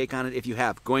hear your take on it if you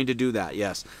have. Going to do that,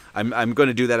 yes. I'm going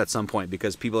to do that at some point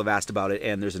because people have asked about it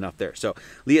and there's enough there. So,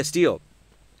 Leah Steele,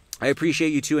 I appreciate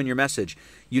you too and your message.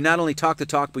 You not only talk the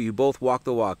talk, but you both walk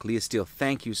the walk. Leah Steele,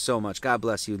 thank you so much. God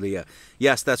bless you, Leah.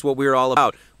 Yes, that's what we're all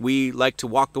about. We like to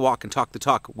walk the walk and talk the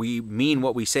talk. We mean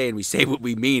what we say and we say what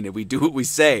we mean and we do what we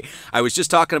say. I was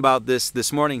just talking about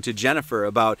this morning to Jennifer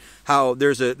about how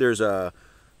there's a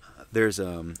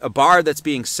bar that's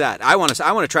being set. I want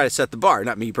to try to set the bar,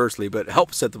 not me personally, but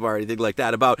help set the bar, anything like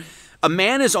that, about a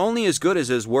man is only as good as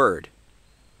his word.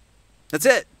 That's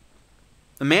it.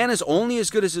 A man is only as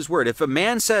good as his word. If a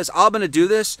man says, I'm going to do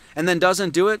this, and then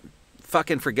doesn't do it,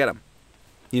 fucking forget him.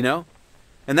 You know?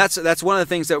 And that's one of the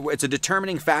things that it's a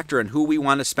determining factor in who we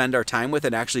want to spend our time with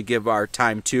and actually give our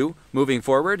time to moving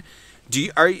forward.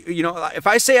 If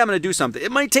I say I'm going to do something,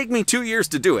 it might take me 2 years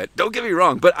to do it. Don't get me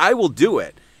wrong, but I will do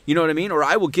it. You know what I mean? Or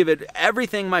I will give it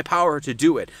everything my power to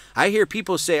do it. I hear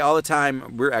people say all the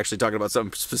time, we're actually talking about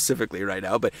something specifically right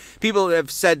now, but people have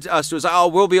said to us, oh,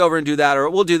 we'll be over and do that, or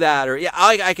we'll do that, or yeah,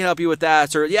 I can help you with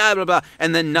that, or yeah, blah, blah,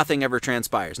 and then nothing ever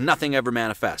transpires. Nothing ever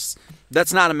manifests.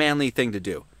 That's not a manly thing to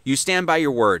do. You stand by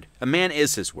your word. A man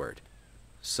is his word.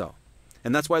 So,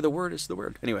 and that's why the word is the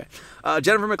word. Anyway,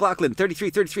 Jennifer McLaughlin, 33.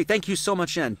 Thank you so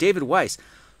much, Jen. David Weiss,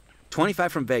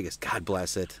 25 from Vegas. God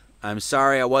bless it. I'm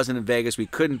sorry I wasn't in Vegas. We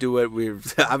couldn't do it. We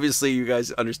obviously, you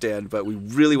guys understand, but we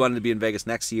really wanted to be in Vegas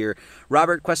next year.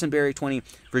 Robert Questenberry, 20.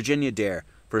 Virginia Dare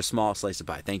for a small slice of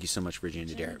pie. Thank you so much,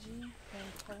 Virginia Dare.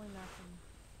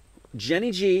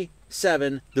 Jenny G,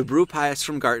 7. The Brew Pious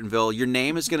from Gartenville. Your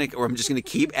name is going to, or I'm just going to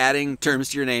keep adding terms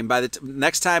to your name. By the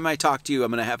next time I talk to you, I'm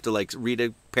going to have to read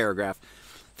a paragraph.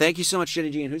 Thank you so much,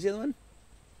 Jenny G. And who's the other one?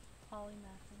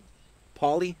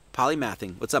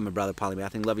 Polymathing. What's up, my brother,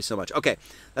 Polymathing? Love you so much. Okay,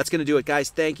 that's going to do it, guys.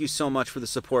 Thank you so much for the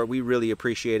support. We really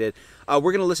appreciate it.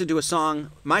 We're going to listen to a song,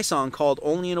 my song, called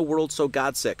Only in a World So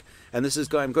Godsick. And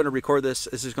I'm going to record this.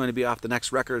 This is going to be off the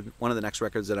next record, one of the next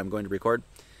records that I'm going to record.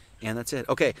 And that's it.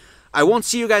 Okay, I won't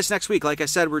see you guys next week. Like I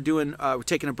said, we're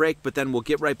taking a break, but then we'll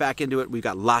get right back into it. We've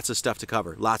got lots of stuff to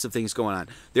cover, lots of things going on.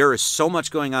 There is so much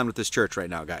going on with this church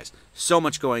right now, guys. So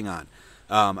much going on.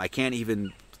 I can't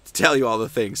even tell you all the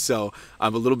things, so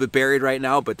I'm a little bit buried right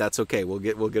now, but that's okay. We'll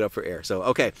get up for air. So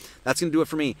okay, that's gonna do it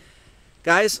for me,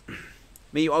 guys.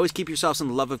 May you always keep yourselves in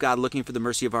the love of God, looking for the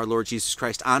mercy of our Lord Jesus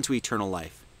Christ unto eternal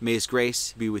life. May His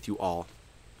grace be with you all.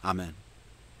 Amen.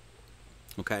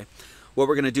 Okay, what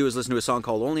we're gonna do is listen to a song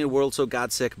called Only in a World So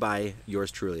Godsick by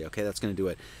yours truly. Okay, that's gonna do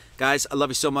it, guys. I love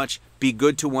you so much. Be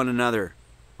good to one another.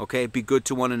 Okay, be good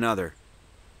to one another.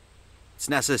 It's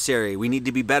necessary. We need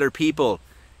to be better people.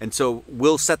 And so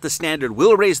we'll set the standard.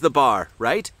 We'll raise the bar,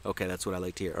 right? Okay, that's what I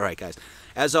like to hear. All right, guys.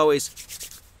 As always,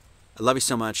 I love you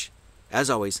so much. As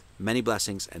always, many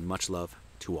blessings and much love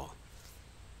to all.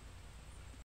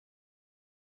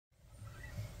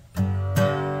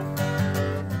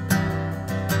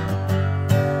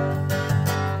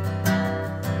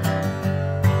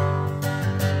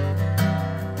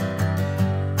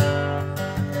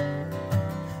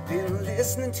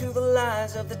 Listening to the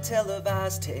lies of the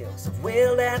televised tales, have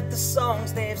wailed at the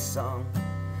songs they've sung,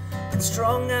 and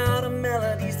strung out of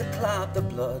melodies that clot the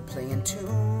blood, playing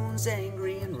tunes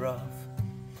angry and rough.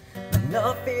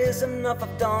 Enough is enough,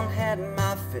 I've done had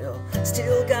my fill,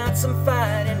 still got some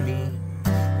fight in me.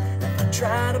 If I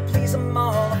try to please them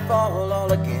all, I fall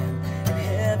all again, and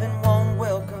heaven won't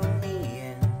welcome me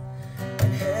in,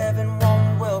 and heaven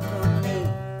won't welcome me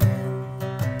in.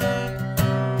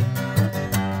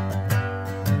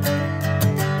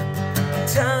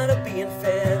 Tired of being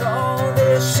fed all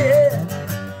this shit.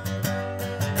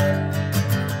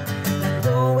 I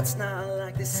know it's not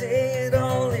like they say it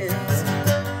all is.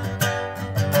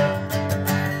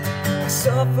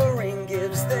 Suffering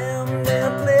gives them their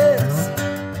bliss,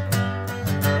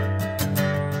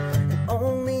 and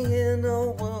only in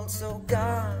a world so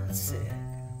godsick.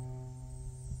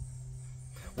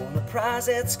 Won a prize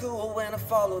at school when I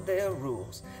followed their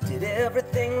rules, did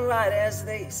everything right as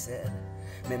they said.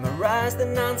 Memorized the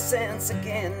nonsense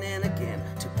again and again,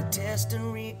 took the test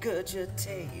and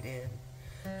regurgitated.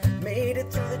 Made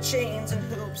it through the chains and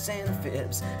hoops and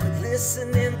fibs, quit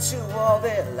listening to all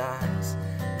their lies.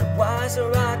 The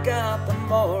wiser I got, the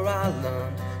more I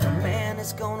learned. A man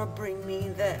is gonna bring me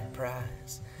that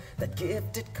prize. That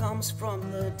gift, it comes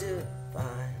from the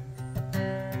divine.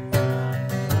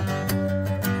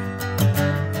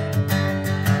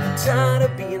 I'm tired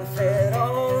of being fed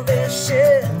all this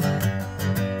shit.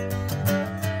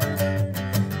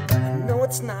 I know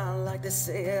it's not like they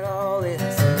say it all is.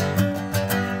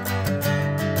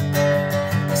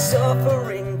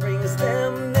 Suffering brings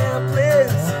them their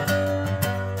bliss.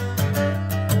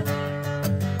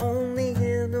 Only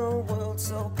in a world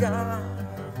so God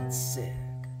sick.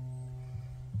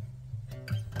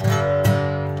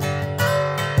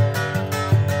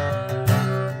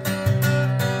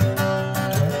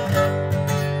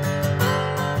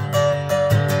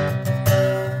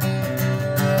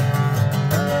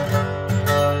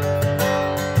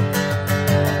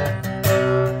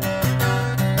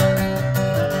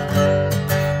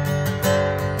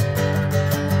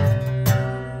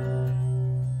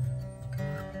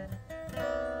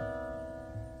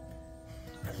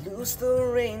 Loose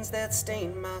the reins that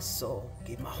stained my soul,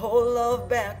 gave my whole love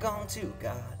back onto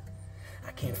God.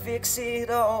 I can't fix it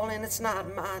all and it's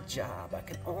not my job. I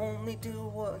can only do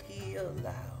what He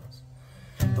allows.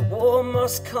 The war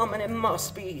must come and it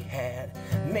must be had.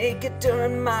 Make it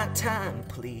during my time,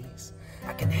 please.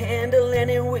 I can handle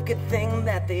any wicked thing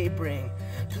that they bring.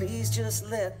 Please just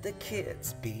let the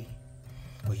kids be,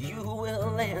 or you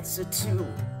will answer to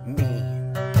me.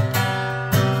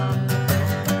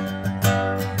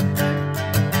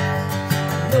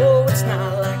 No, it's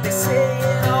not like they say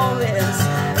it all is.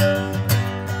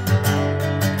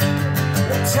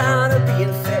 I'm tired of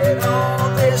being fed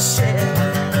all this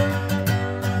shit.